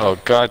yeah, huh? Oh,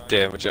 god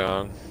damn it,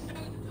 John.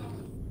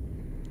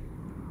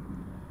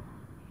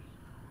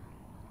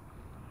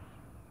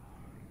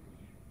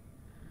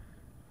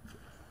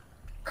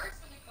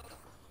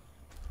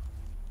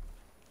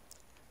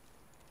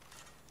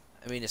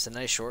 I mean, it's a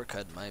nice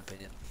shortcut in my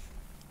opinion.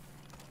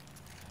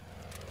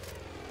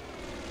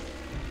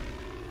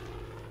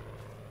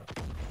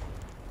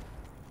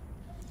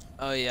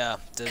 Oh yeah,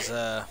 there's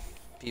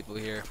people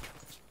here.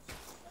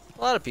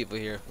 A lot of people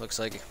here, looks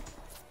like.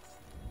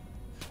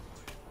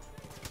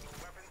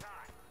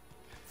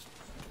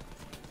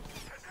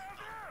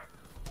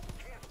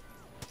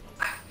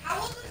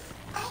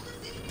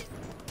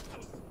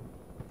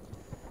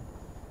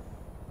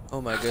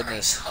 Oh my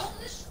goodness.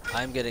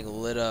 I'm getting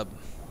lit up.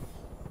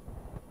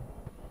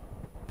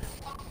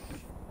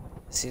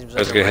 Seems I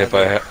was like getting hit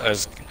by I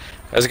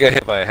was getting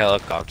hit by a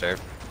helicopter.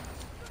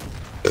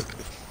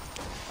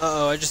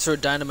 Uh-oh, I just threw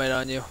dynamite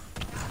on you.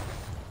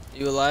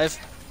 You alive?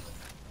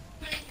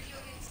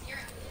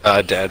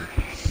 Dead.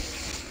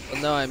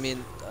 Well, no, I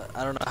mean,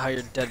 I don't know how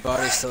your dead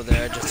body's still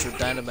there. I just threw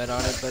dynamite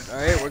on it, but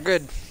alright, we're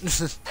good.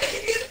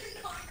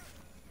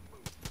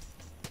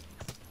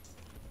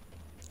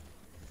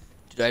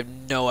 Dude, I have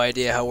no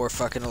idea how we're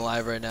fucking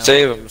alive right now.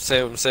 Save him,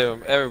 save him, save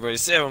him. Everybody,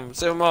 save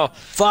him all.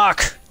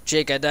 Fuck!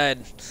 Jake, I died.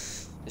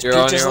 Is You're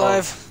on Peaches your own.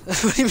 alive?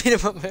 What do you mean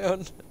I'm on my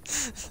own?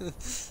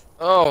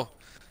 Oh!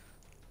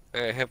 I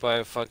got hit by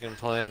a fucking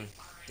plane.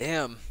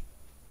 Damn.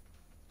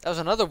 That was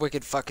another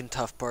wicked fucking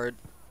tough part.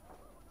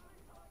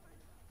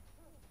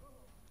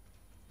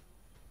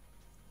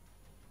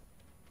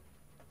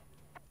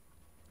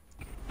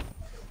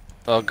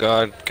 Oh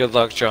god, good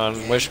luck,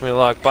 John. Wish me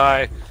luck.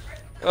 Bye.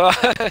 I'm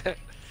gonna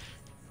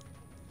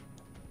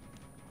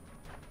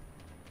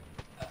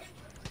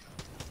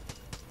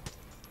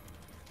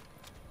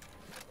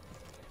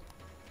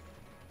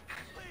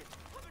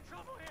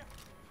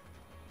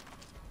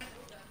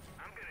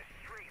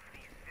strafe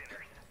these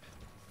sinners.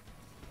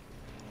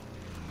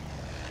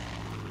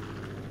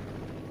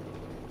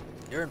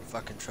 You're in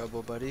fucking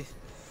trouble, buddy.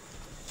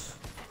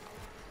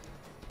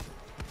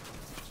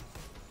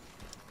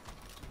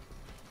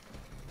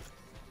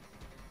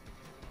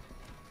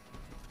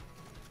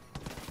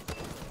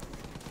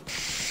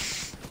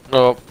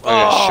 Oh, I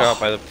got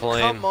shot by the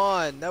plane. Come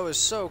on, that was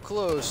so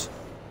close.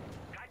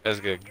 Guys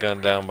get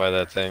gunned down by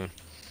that thing.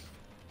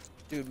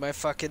 Dude, my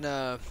fucking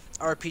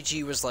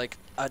RPG was like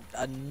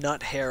a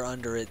nut hair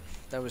under it.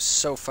 That was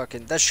so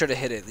fucking... That should have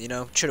hit it, you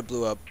know? Should have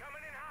blew up.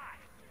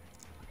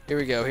 Here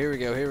we go, here we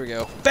go, here we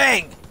go.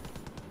 Bang!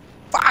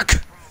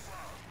 Fuck!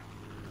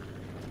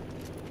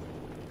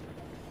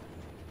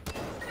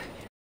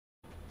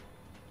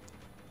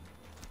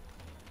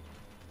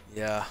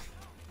 Yeah.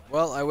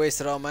 Well, I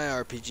wasted all my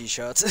RPG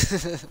shots.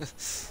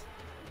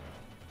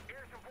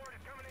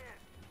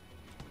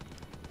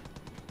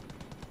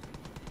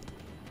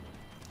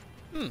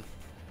 I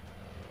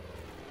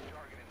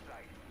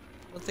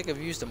don't think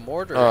I've used a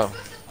mortar in a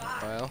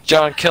while.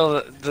 John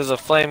killed. There's a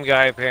flame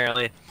guy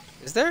apparently.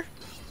 Is there?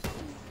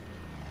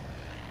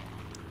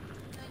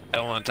 I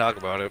don't want to talk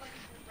about it.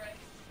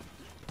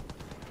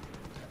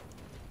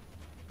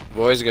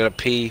 Boys gotta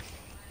pee.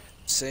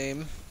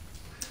 Same.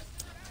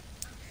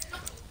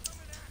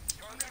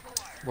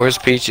 Where's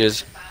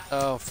Peaches?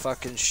 Oh,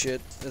 fucking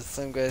shit. The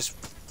flame guy's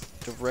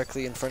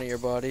directly in front of your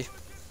body.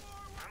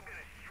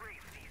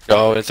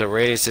 Oh, it's a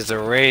race, it's a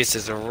race,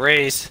 it's a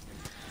race.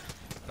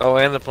 Oh,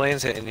 and the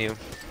plane's hitting you.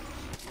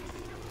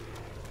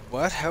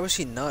 What? How is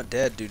he not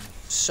dead, dude?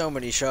 So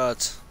many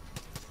shots.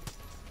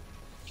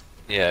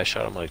 Yeah, I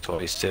shot him like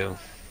twice too.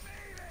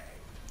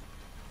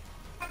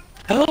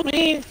 Help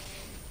me!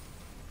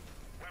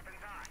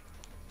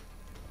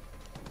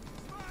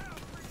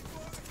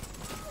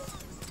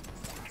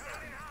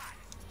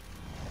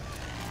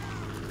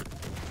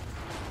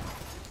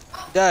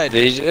 Died.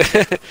 Did you?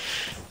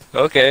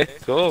 Okay,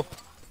 cool.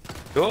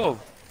 Cool.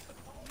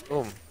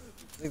 Boom.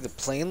 I think the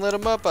plane lit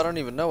him up? I don't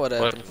even know what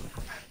happened.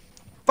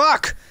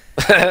 Fuck!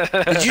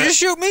 Did you just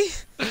shoot me?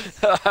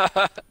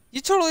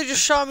 You totally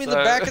just shot me in the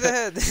back of the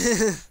head.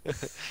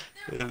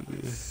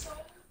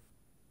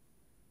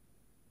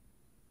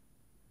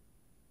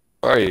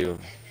 Where are you?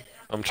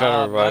 I'm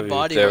trying to revive my you.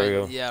 body There went, we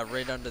go. yeah,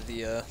 right under the,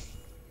 you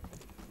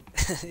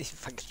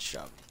fucking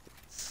shot me.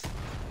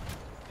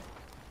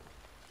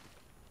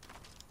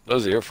 That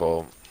was your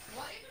fault.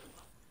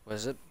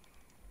 Was it?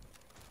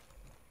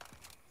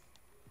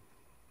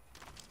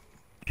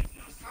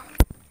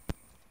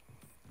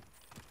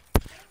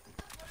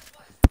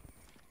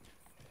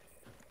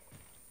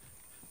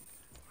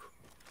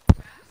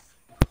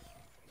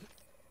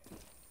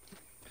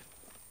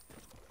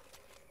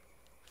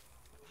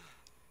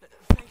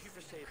 Thank you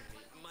for saving me.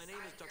 My name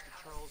is Dr.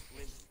 Charles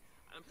Lindsay.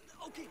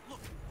 Okay, look.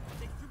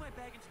 They threw my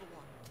bag into the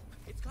water.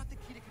 It's got the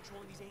key to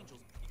controlling these angels.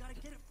 You gotta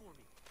get it for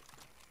me.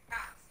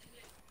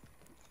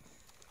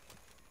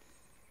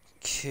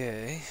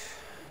 Okay.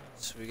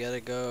 So we gotta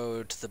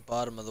go to the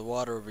bottom of the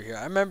water over here.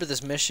 I remember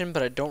this mission,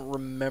 but I don't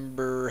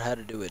remember how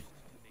to do it.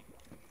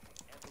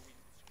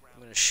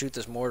 I'm gonna shoot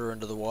this mortar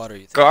into the water.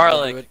 You think I can do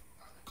Garlic.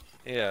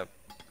 it? Yeah.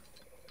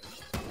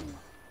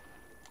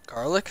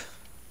 Garlic?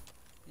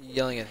 You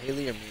yelling at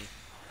Haley or me?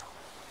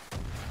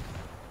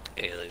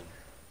 Alien.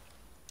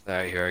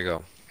 Alright, here I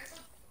go.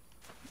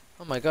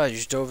 Oh my god, you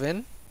just dove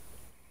in?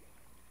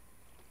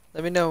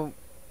 Let me know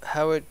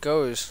how it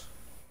goes.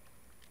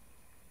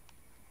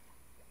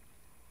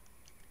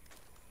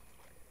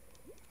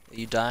 Are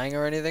you dying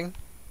or anything?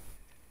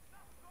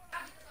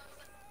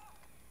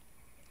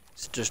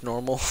 Is it just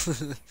normal?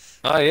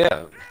 Oh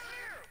yeah.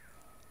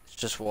 It's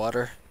just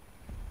water.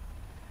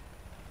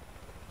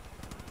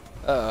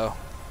 Uh-oh.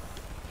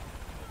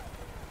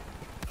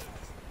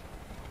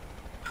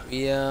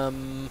 We have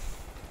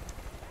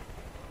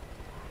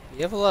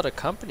a lot of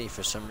company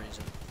for some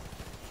reason.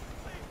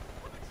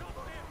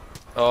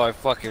 Oh, I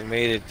fucking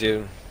made it,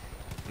 dude.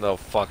 No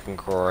fucking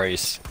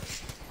Christ.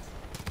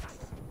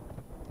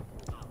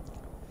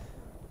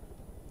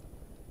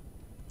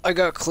 I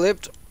got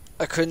clipped.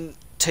 I couldn't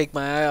take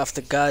my eye off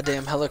the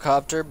goddamn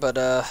helicopter, but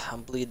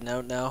I'm bleeding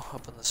out now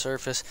up on the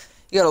surface.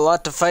 You got a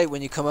lot to fight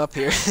when you come up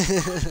here.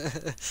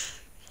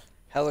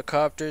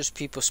 Helicopters,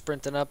 people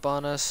sprinting up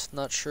on us.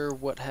 Not sure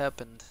what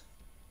happened.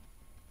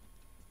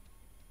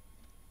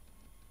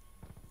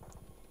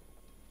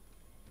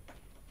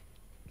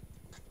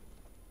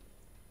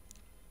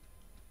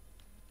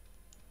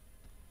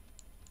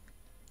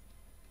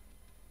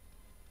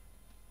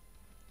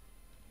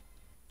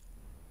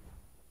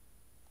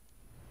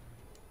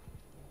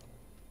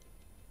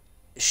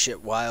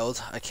 Shit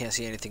wild. I can't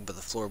see anything but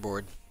the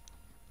floorboard.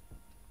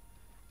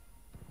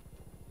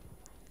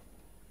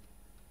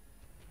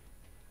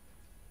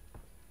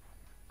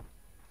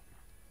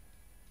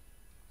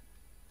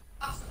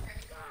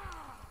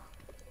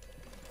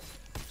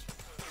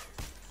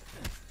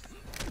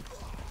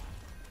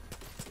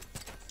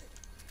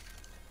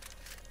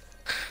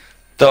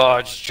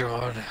 Dodge,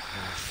 John.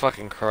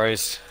 Fucking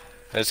Christ.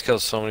 I just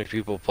killed so many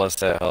people plus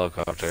that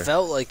helicopter.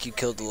 Felt like you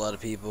killed a lot of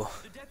people.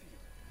 The deputy.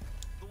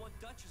 The one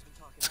Dutch has been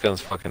talking This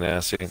gun's fucking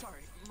assy. Sorry,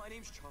 my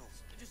name's Charles.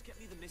 Just get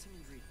me the missing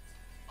ingredients.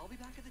 I'll be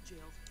back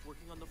jail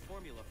working on the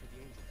formula for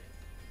the angel game.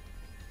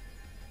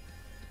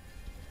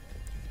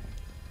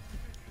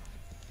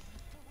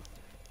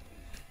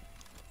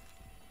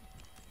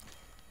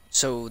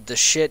 So the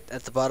shit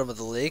at the bottom of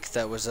the lake,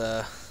 that was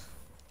Oh,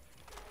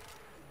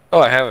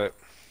 I have it.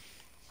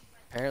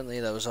 apparently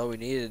that was all we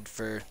needed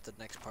for the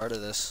next part of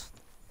this.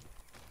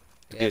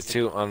 We have Get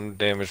to- 2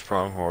 undamaged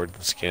pronghorn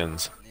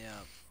skins. Yeah.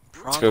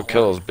 Let's go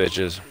kill Pronghorn. those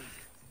bitches.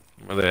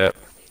 Where they at?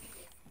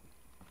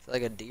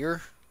 Like a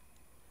deer?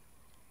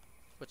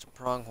 What's a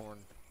pronghorn?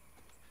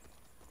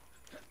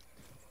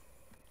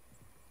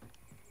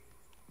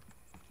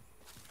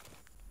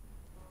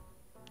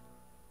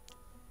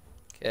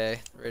 Okay,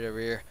 right over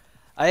here.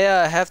 I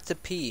have to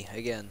pee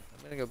again.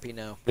 I'm gonna go pee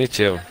now. Me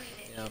too.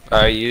 Yeah.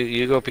 Alright,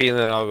 you go pee and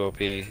then I'll go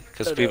pee.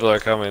 Because people are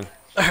coming.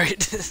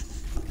 Alright.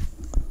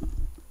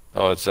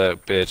 Oh, it's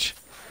that bitch.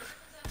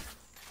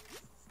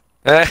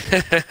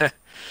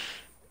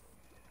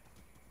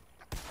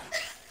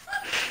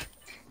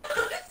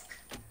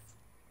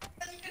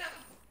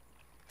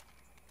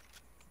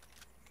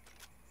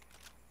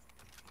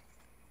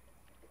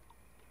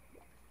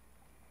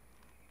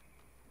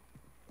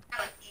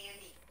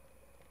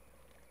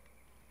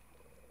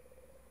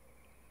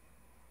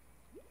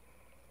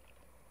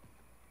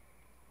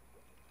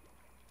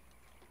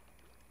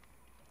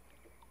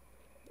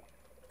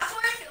 That's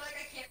why I feel like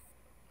I can't.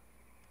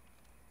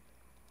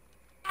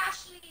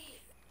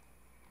 Ashley!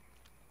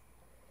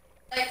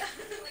 Like,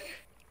 like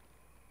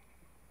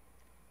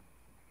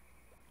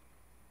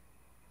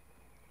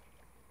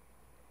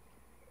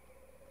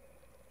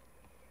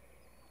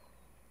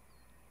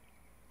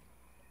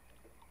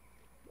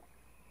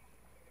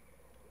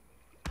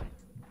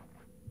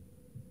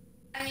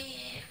I mean,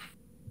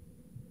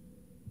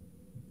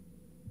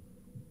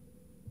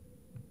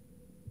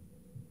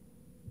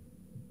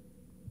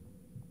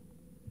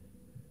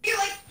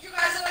 you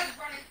guys are like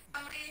running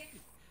comedy.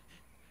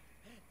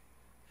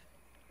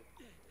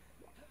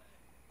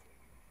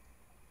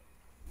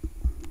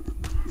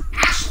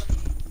 Ashley,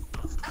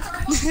 that's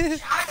our fucking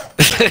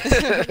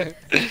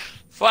child.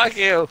 Fuck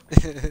you!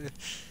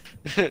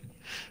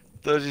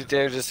 Don't you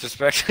dare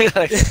disrespect me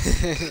like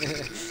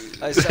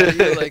I saw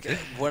you like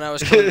when I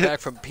was coming back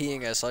from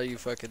peeing. I saw you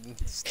fucking.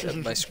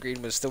 My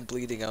screen was still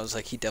bleeding. I was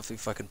like, he definitely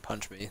fucking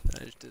punched me.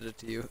 I just did it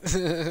to you.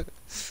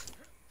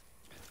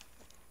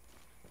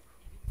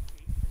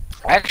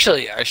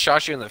 Actually, I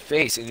shot you in the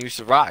face and you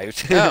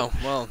survived. Oh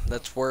well,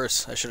 that's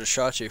worse. I should have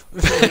shot you.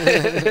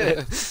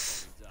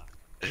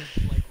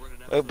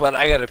 But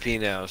I gotta pee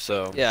now,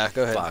 so. Yeah,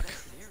 go ahead. Fuck.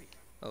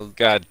 I'll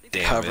God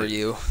damn cover it.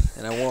 you,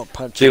 and I won't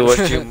punch Do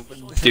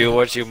you.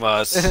 what you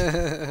must.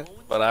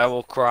 But I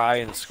will cry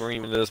and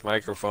scream into this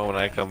microphone when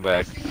I come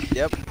back.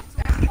 Yep.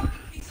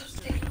 Piece of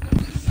steak.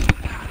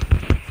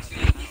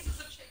 Pieces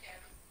of chicken.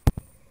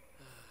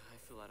 I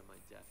feel out of my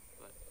depth,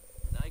 but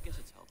I guess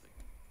it's helping.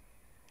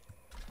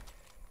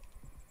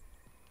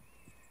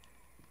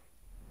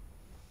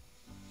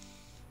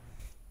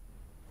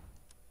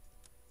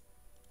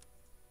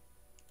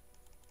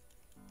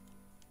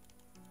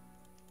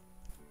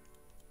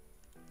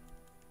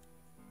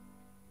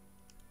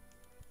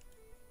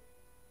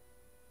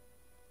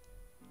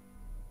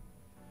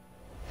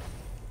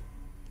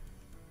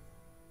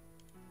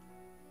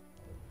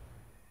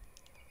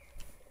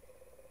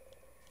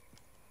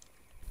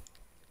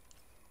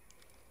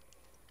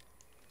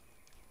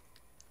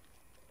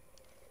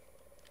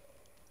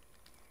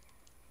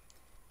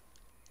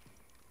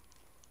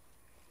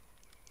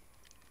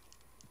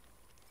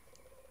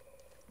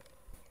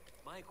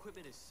 My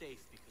equipment is safe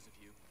because of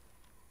you.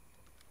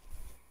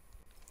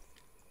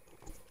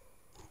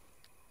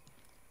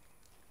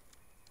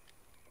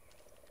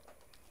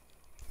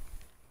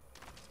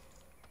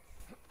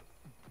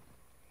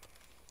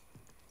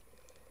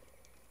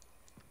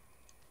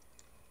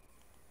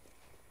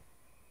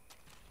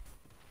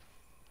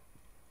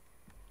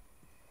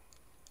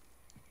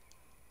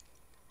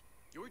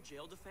 Your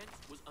jail defense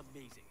was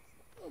amazing.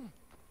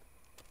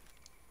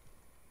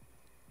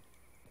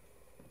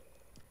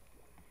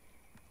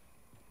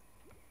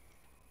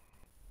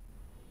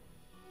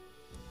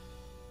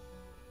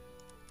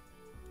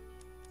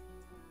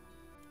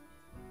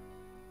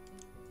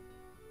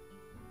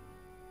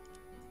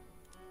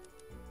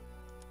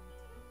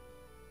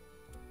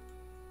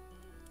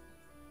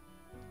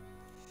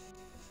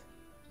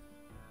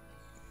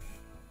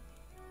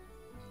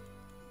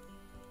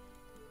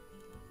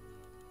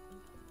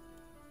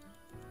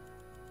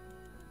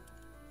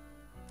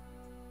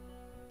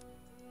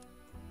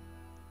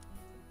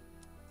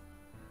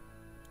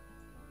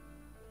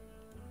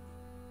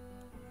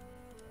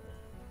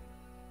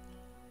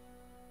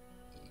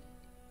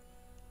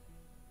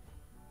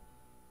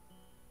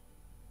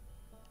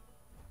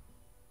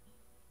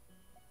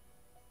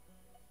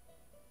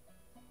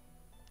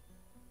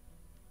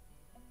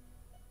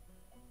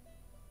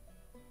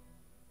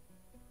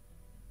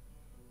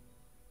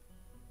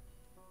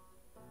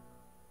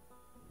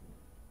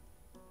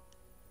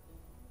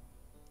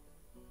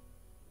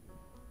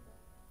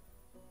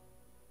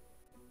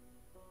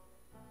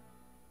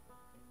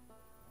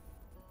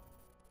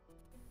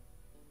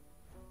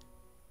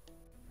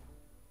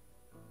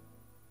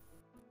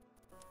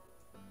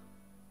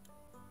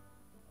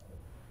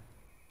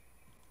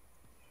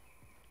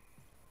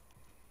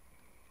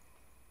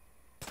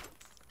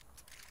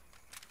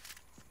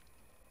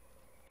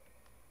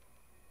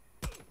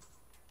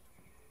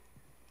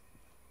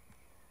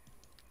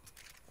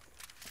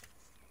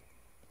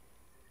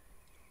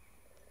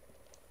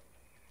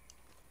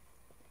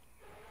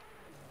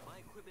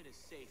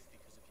 safe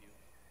because of you.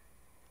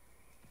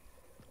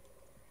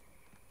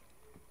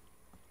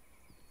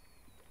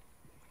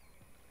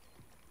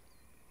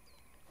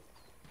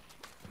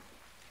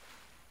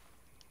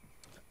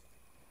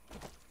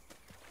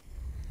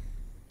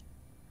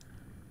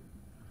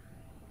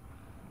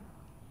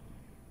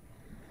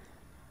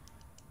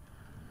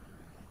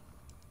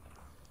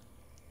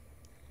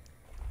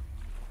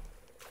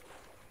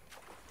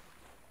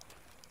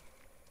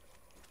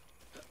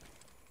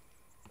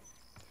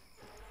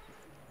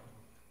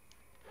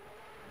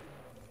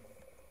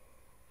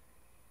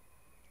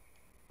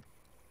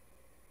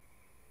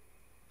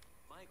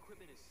 My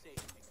equipment is safe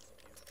because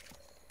of you.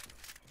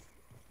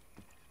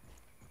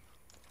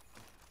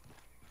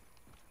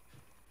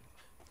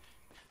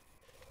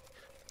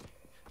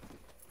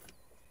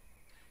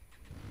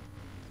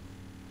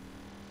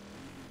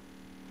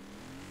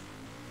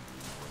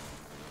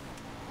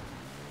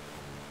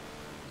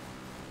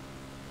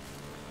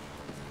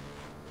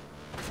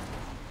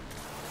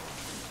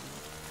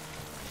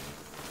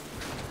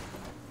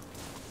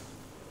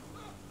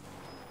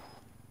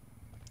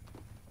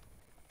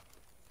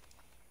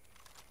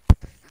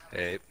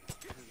 Hey.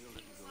 Get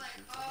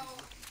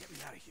me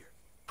out of here.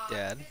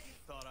 Dad.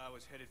 Thought I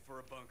was headed for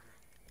a bunker.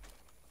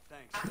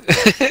 Thanks.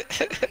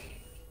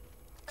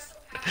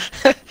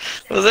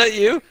 Was that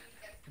you?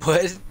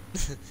 What?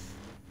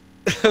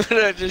 What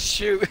did I just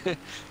shoot?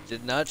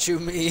 Did not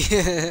shoot me.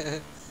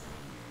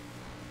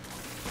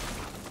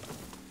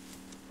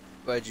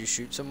 Why'd you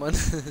shoot someone?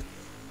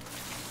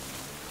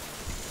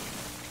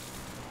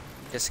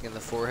 Guessing in the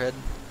forehead.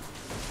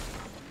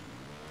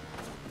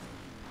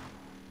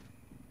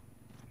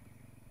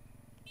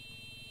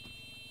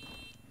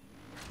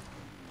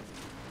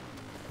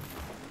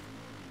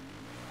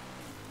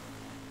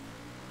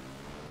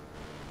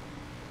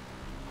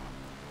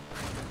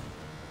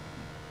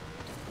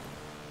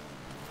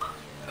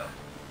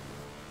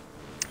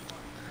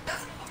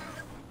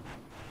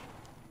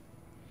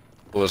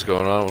 What's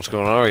going on? What's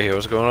going on right here?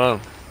 What's going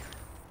on?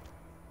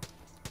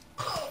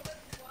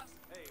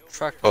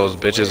 Truck. Oh, those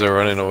bitches are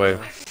running away.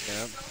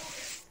 Yep.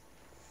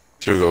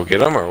 Should we go get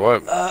them or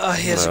what?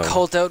 He has No. a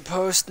cult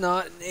outpost.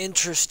 Not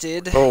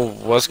interested. Oh,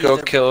 let's go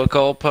Either- kill a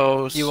cult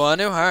post. You want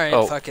to? All right.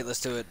 Oh. Fuck it.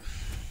 Let's do it.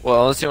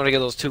 Well, unless you want to get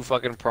those two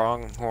fucking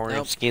pronghorn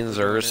Nope, skinzers.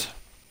 we're doing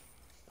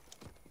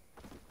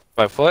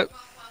By foot?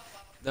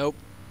 Nope.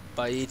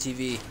 By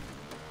ETV.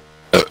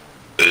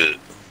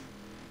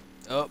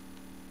 Oh.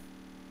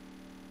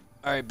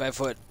 All right. By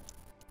foot.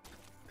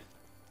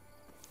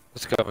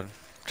 It's coming.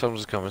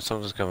 Someone's coming.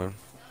 Someone's coming.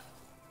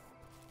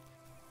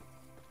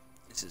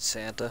 Is it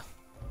Santa?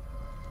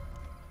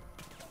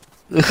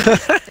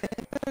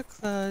 Santa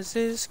Claus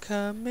is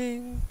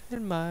coming,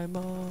 and my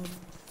mom.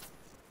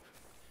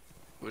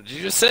 What did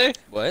you just say?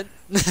 What?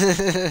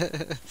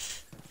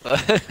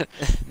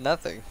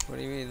 Nothing. What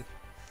do you mean?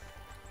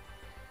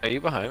 Are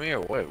you behind me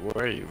or what?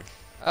 Where are you?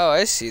 Oh,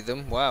 I see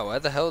them. Wow, why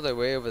the hell are they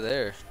way over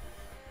there?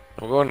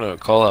 I'm going to a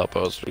call out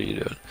post. What are you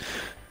doing?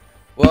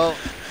 Well,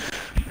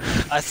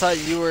 I thought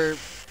you were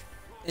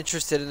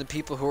interested in the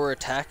people who were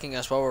attacking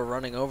us while we're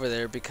running over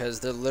there because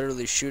they're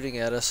literally shooting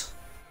at us.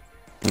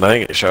 I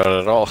ain't get shot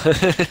at all.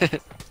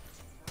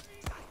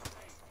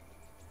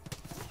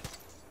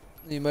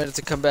 You might have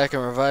to come back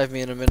and revive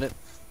me in a minute.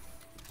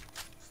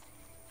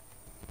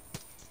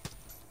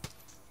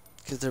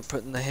 Because they're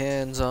putting the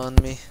hands on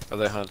me. Are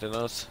they hunting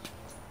us?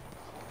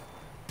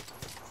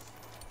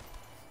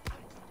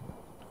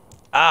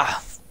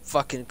 Ah!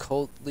 Fucking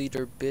cult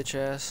leader bitch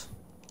ass.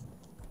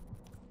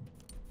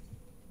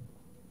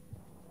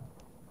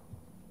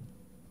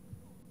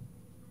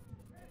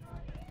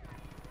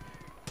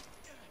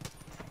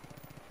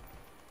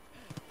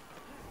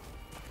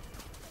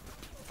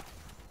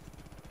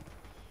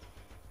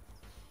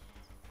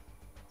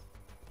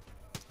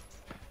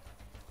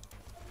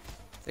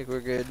 Think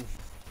we're good.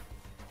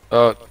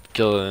 Oh,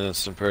 killed an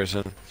innocent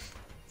person.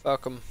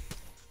 Fuck 'em.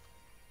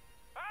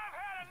 I've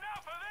had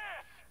enough of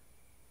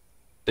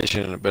this! They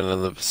shouldn't have been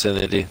in the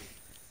vicinity.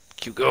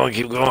 Keep going,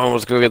 keep going.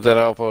 Let's go get that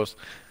outpost.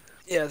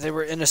 Yeah, they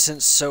were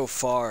innocent so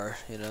far,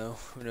 you know.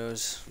 Who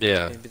knows?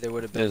 Yeah. Maybe they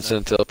would have been.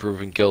 Innocent until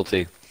proven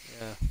guilty.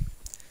 Yeah.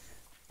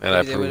 And Maybe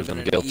I they would have proved been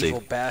them an guilty.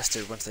 evil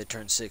bastard once they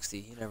turned 60.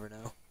 You never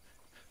know.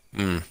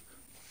 Hmm.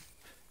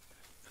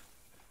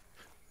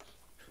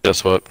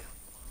 Guess what?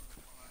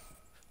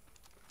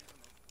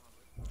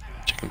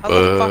 Chicken How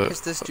the fuck butt.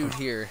 is this dude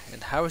here?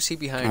 And how is he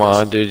behind Come us?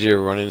 on, dude,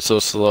 you're running so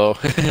slow.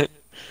 I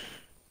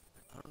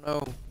don't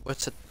know.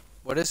 What's it?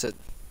 What is it?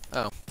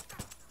 Oh.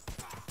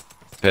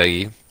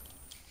 Peggy.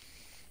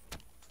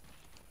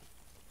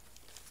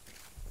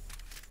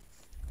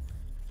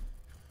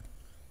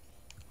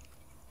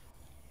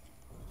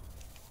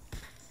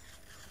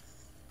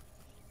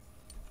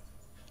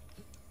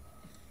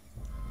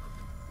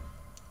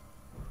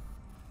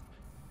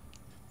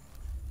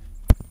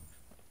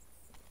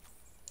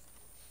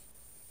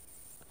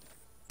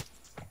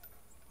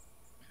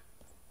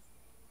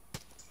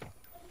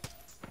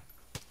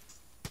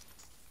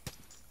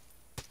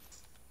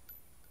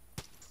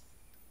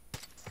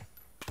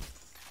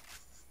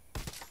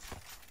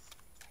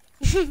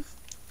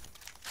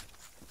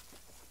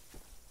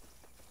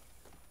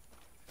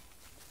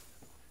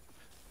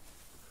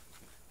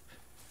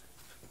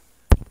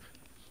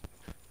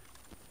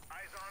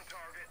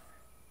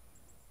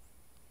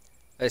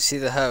 I see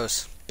the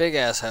house. Big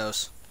ass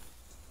house.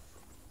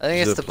 I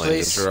think it's the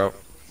place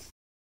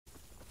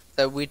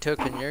that we took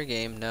in your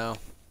game. No.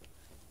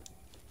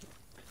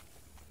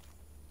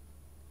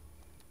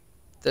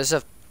 There's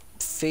a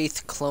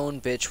Faith clone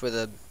bitch with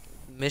a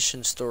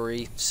mission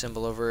story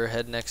symbol over her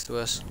head next to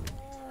us.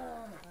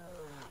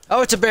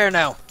 Oh, it's a bear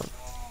now!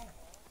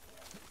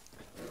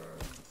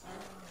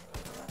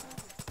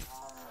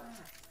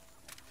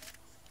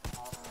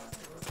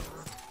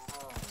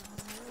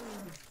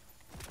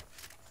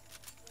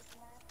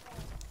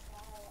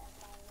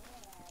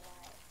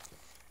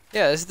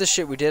 Yeah, this is the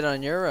shit we did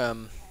on your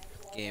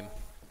game.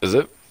 Is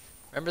it?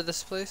 Remember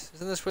this place?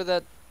 Isn't this where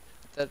that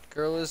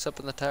girl is up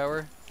in the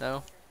tower?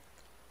 No?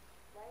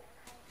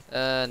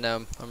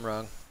 No, I'm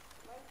wrong.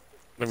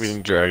 I'm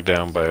being dragged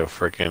down by a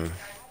freaking.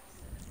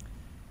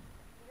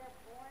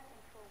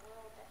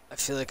 I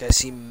feel like I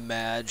see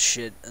mad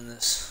shit in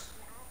this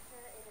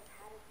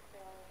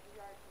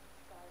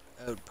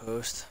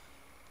outpost.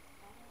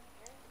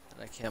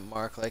 And I can't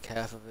mark like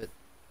half of it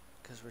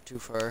because we're too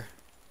far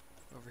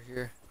over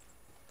here.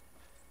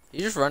 Are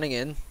you just running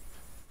in?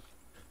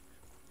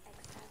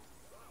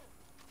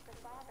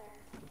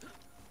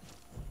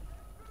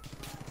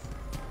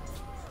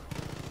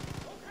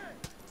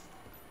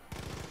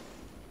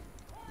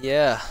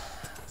 Yeah.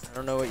 I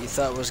don't know what you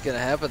thought was gonna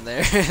happen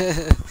there.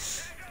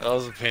 I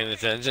wasn't paying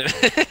attention.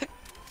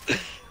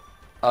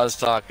 I was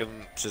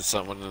talking to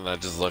someone and I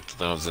just looked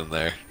and I was in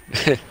there.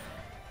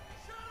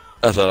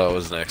 I thought I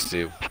was next to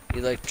you.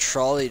 You like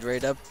trolleyed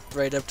right up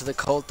to the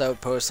cult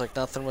outpost like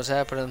nothing was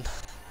happening.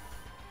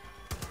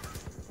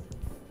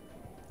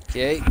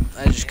 Okay,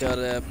 I just got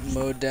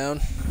mowed down.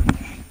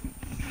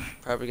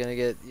 Probably gonna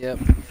get, yep.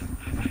 This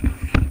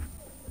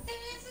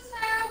is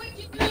how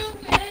we do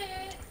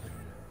it.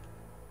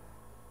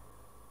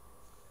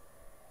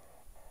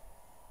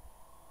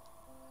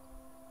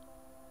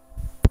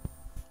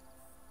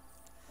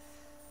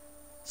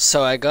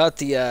 So I got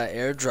the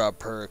airdrop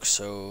perk,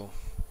 so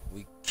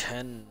we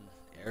can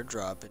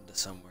airdrop into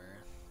somewhere.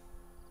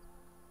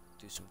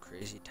 Do some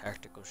crazy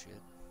tactical shit.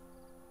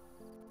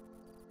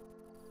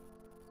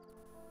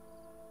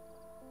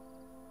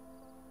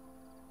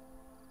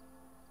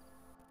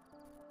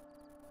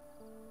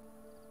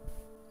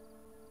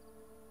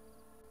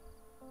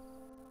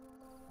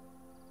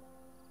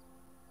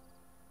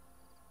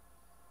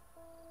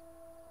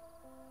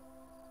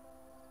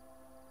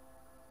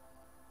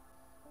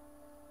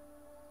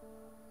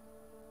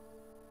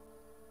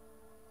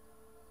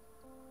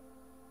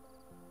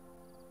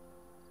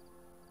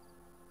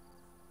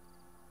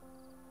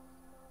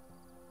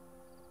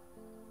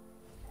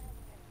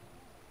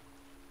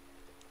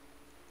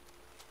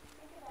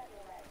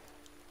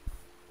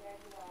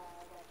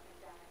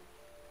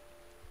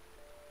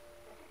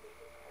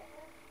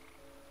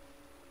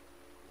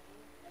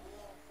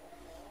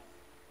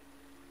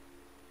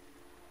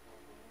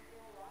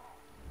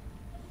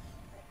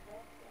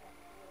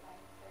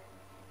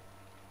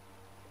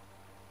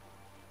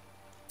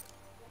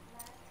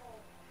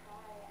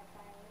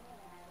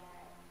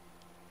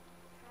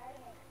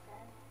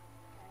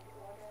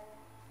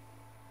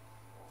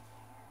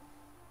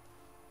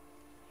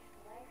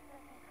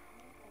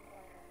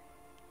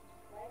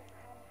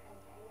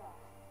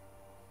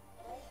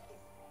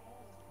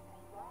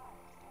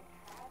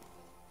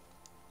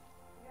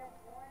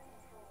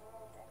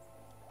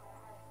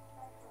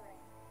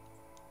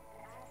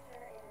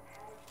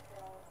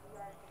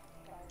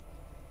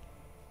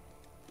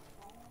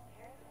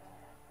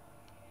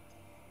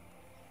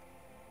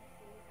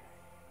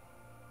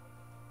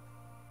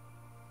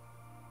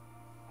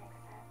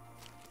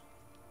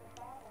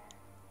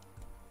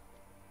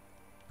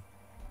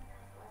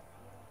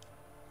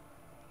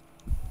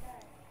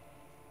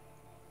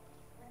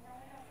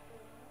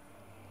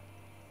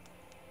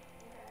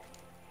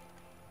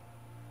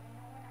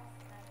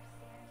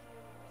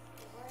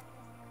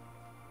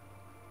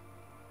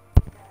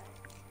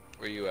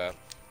 Where you at?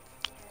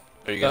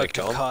 Are you gonna About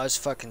kill to him? cause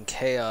fucking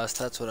chaos,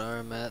 that's what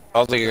I'm at. I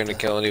don't think you're gonna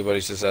kill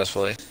anybody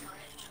successfully.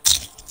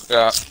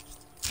 Yeah.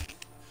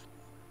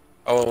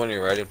 Oh, when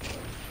you're ready.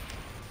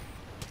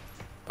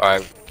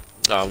 Alright.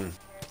 I'm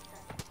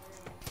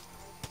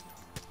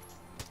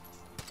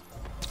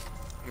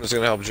just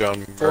gonna help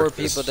John Four mark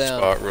this people down.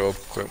 spot real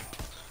quick.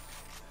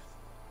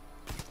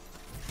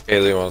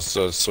 Haley wants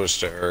to switch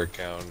to her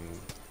account and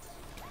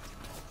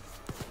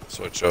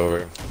switch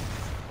over.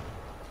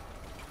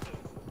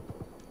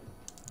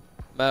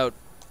 I'm out.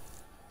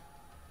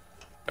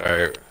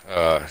 Alright,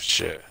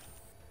 shit.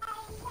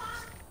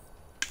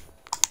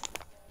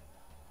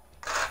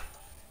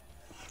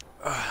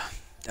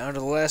 Down to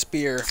the last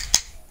beer.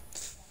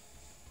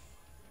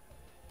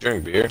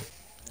 Drink beer?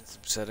 It's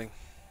upsetting.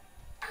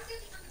 I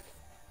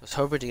was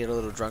hoping to get a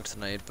little drunk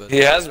tonight, but... He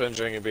has been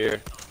drinking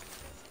beer.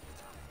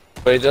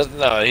 But he doesn't,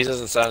 no, he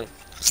doesn't sound...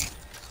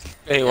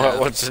 Anyone Yeah.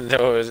 wants to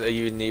know, are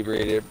you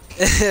inebriated?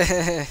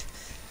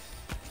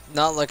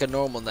 Not like a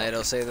normal night,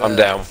 I'll say that. I'm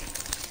down.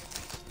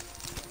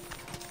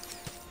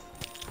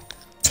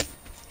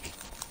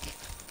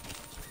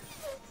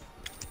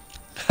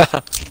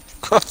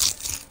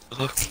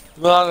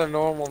 Not a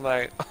normal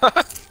night.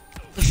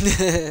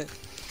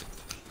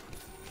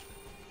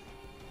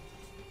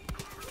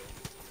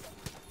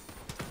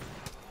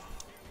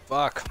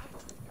 Fuck.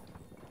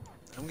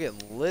 I'm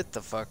getting lit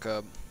the fuck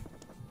up.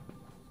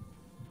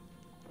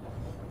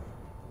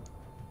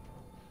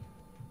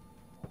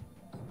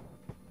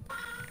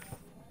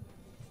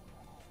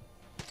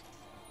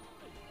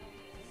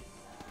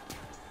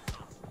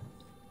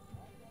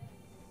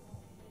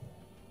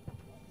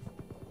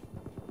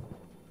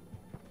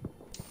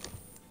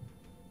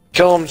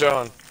 Kill him,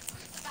 John.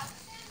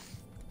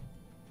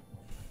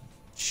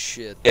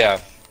 Shit. Yeah.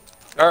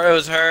 Or it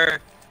was her.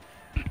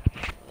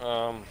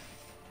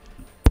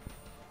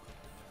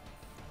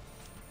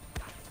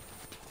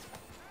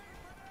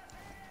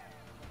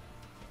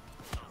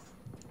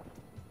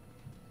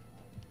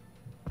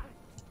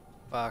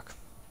 Fuck.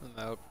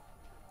 I'm out.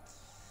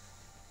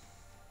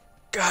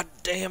 God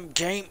damn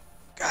game.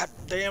 God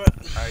damn it.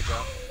 Alright,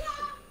 John.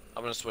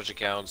 I'm gonna switch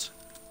accounts.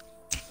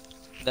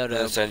 No, I'm no.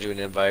 gonna send you an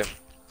invite.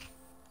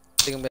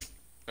 I think I'm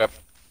Yep.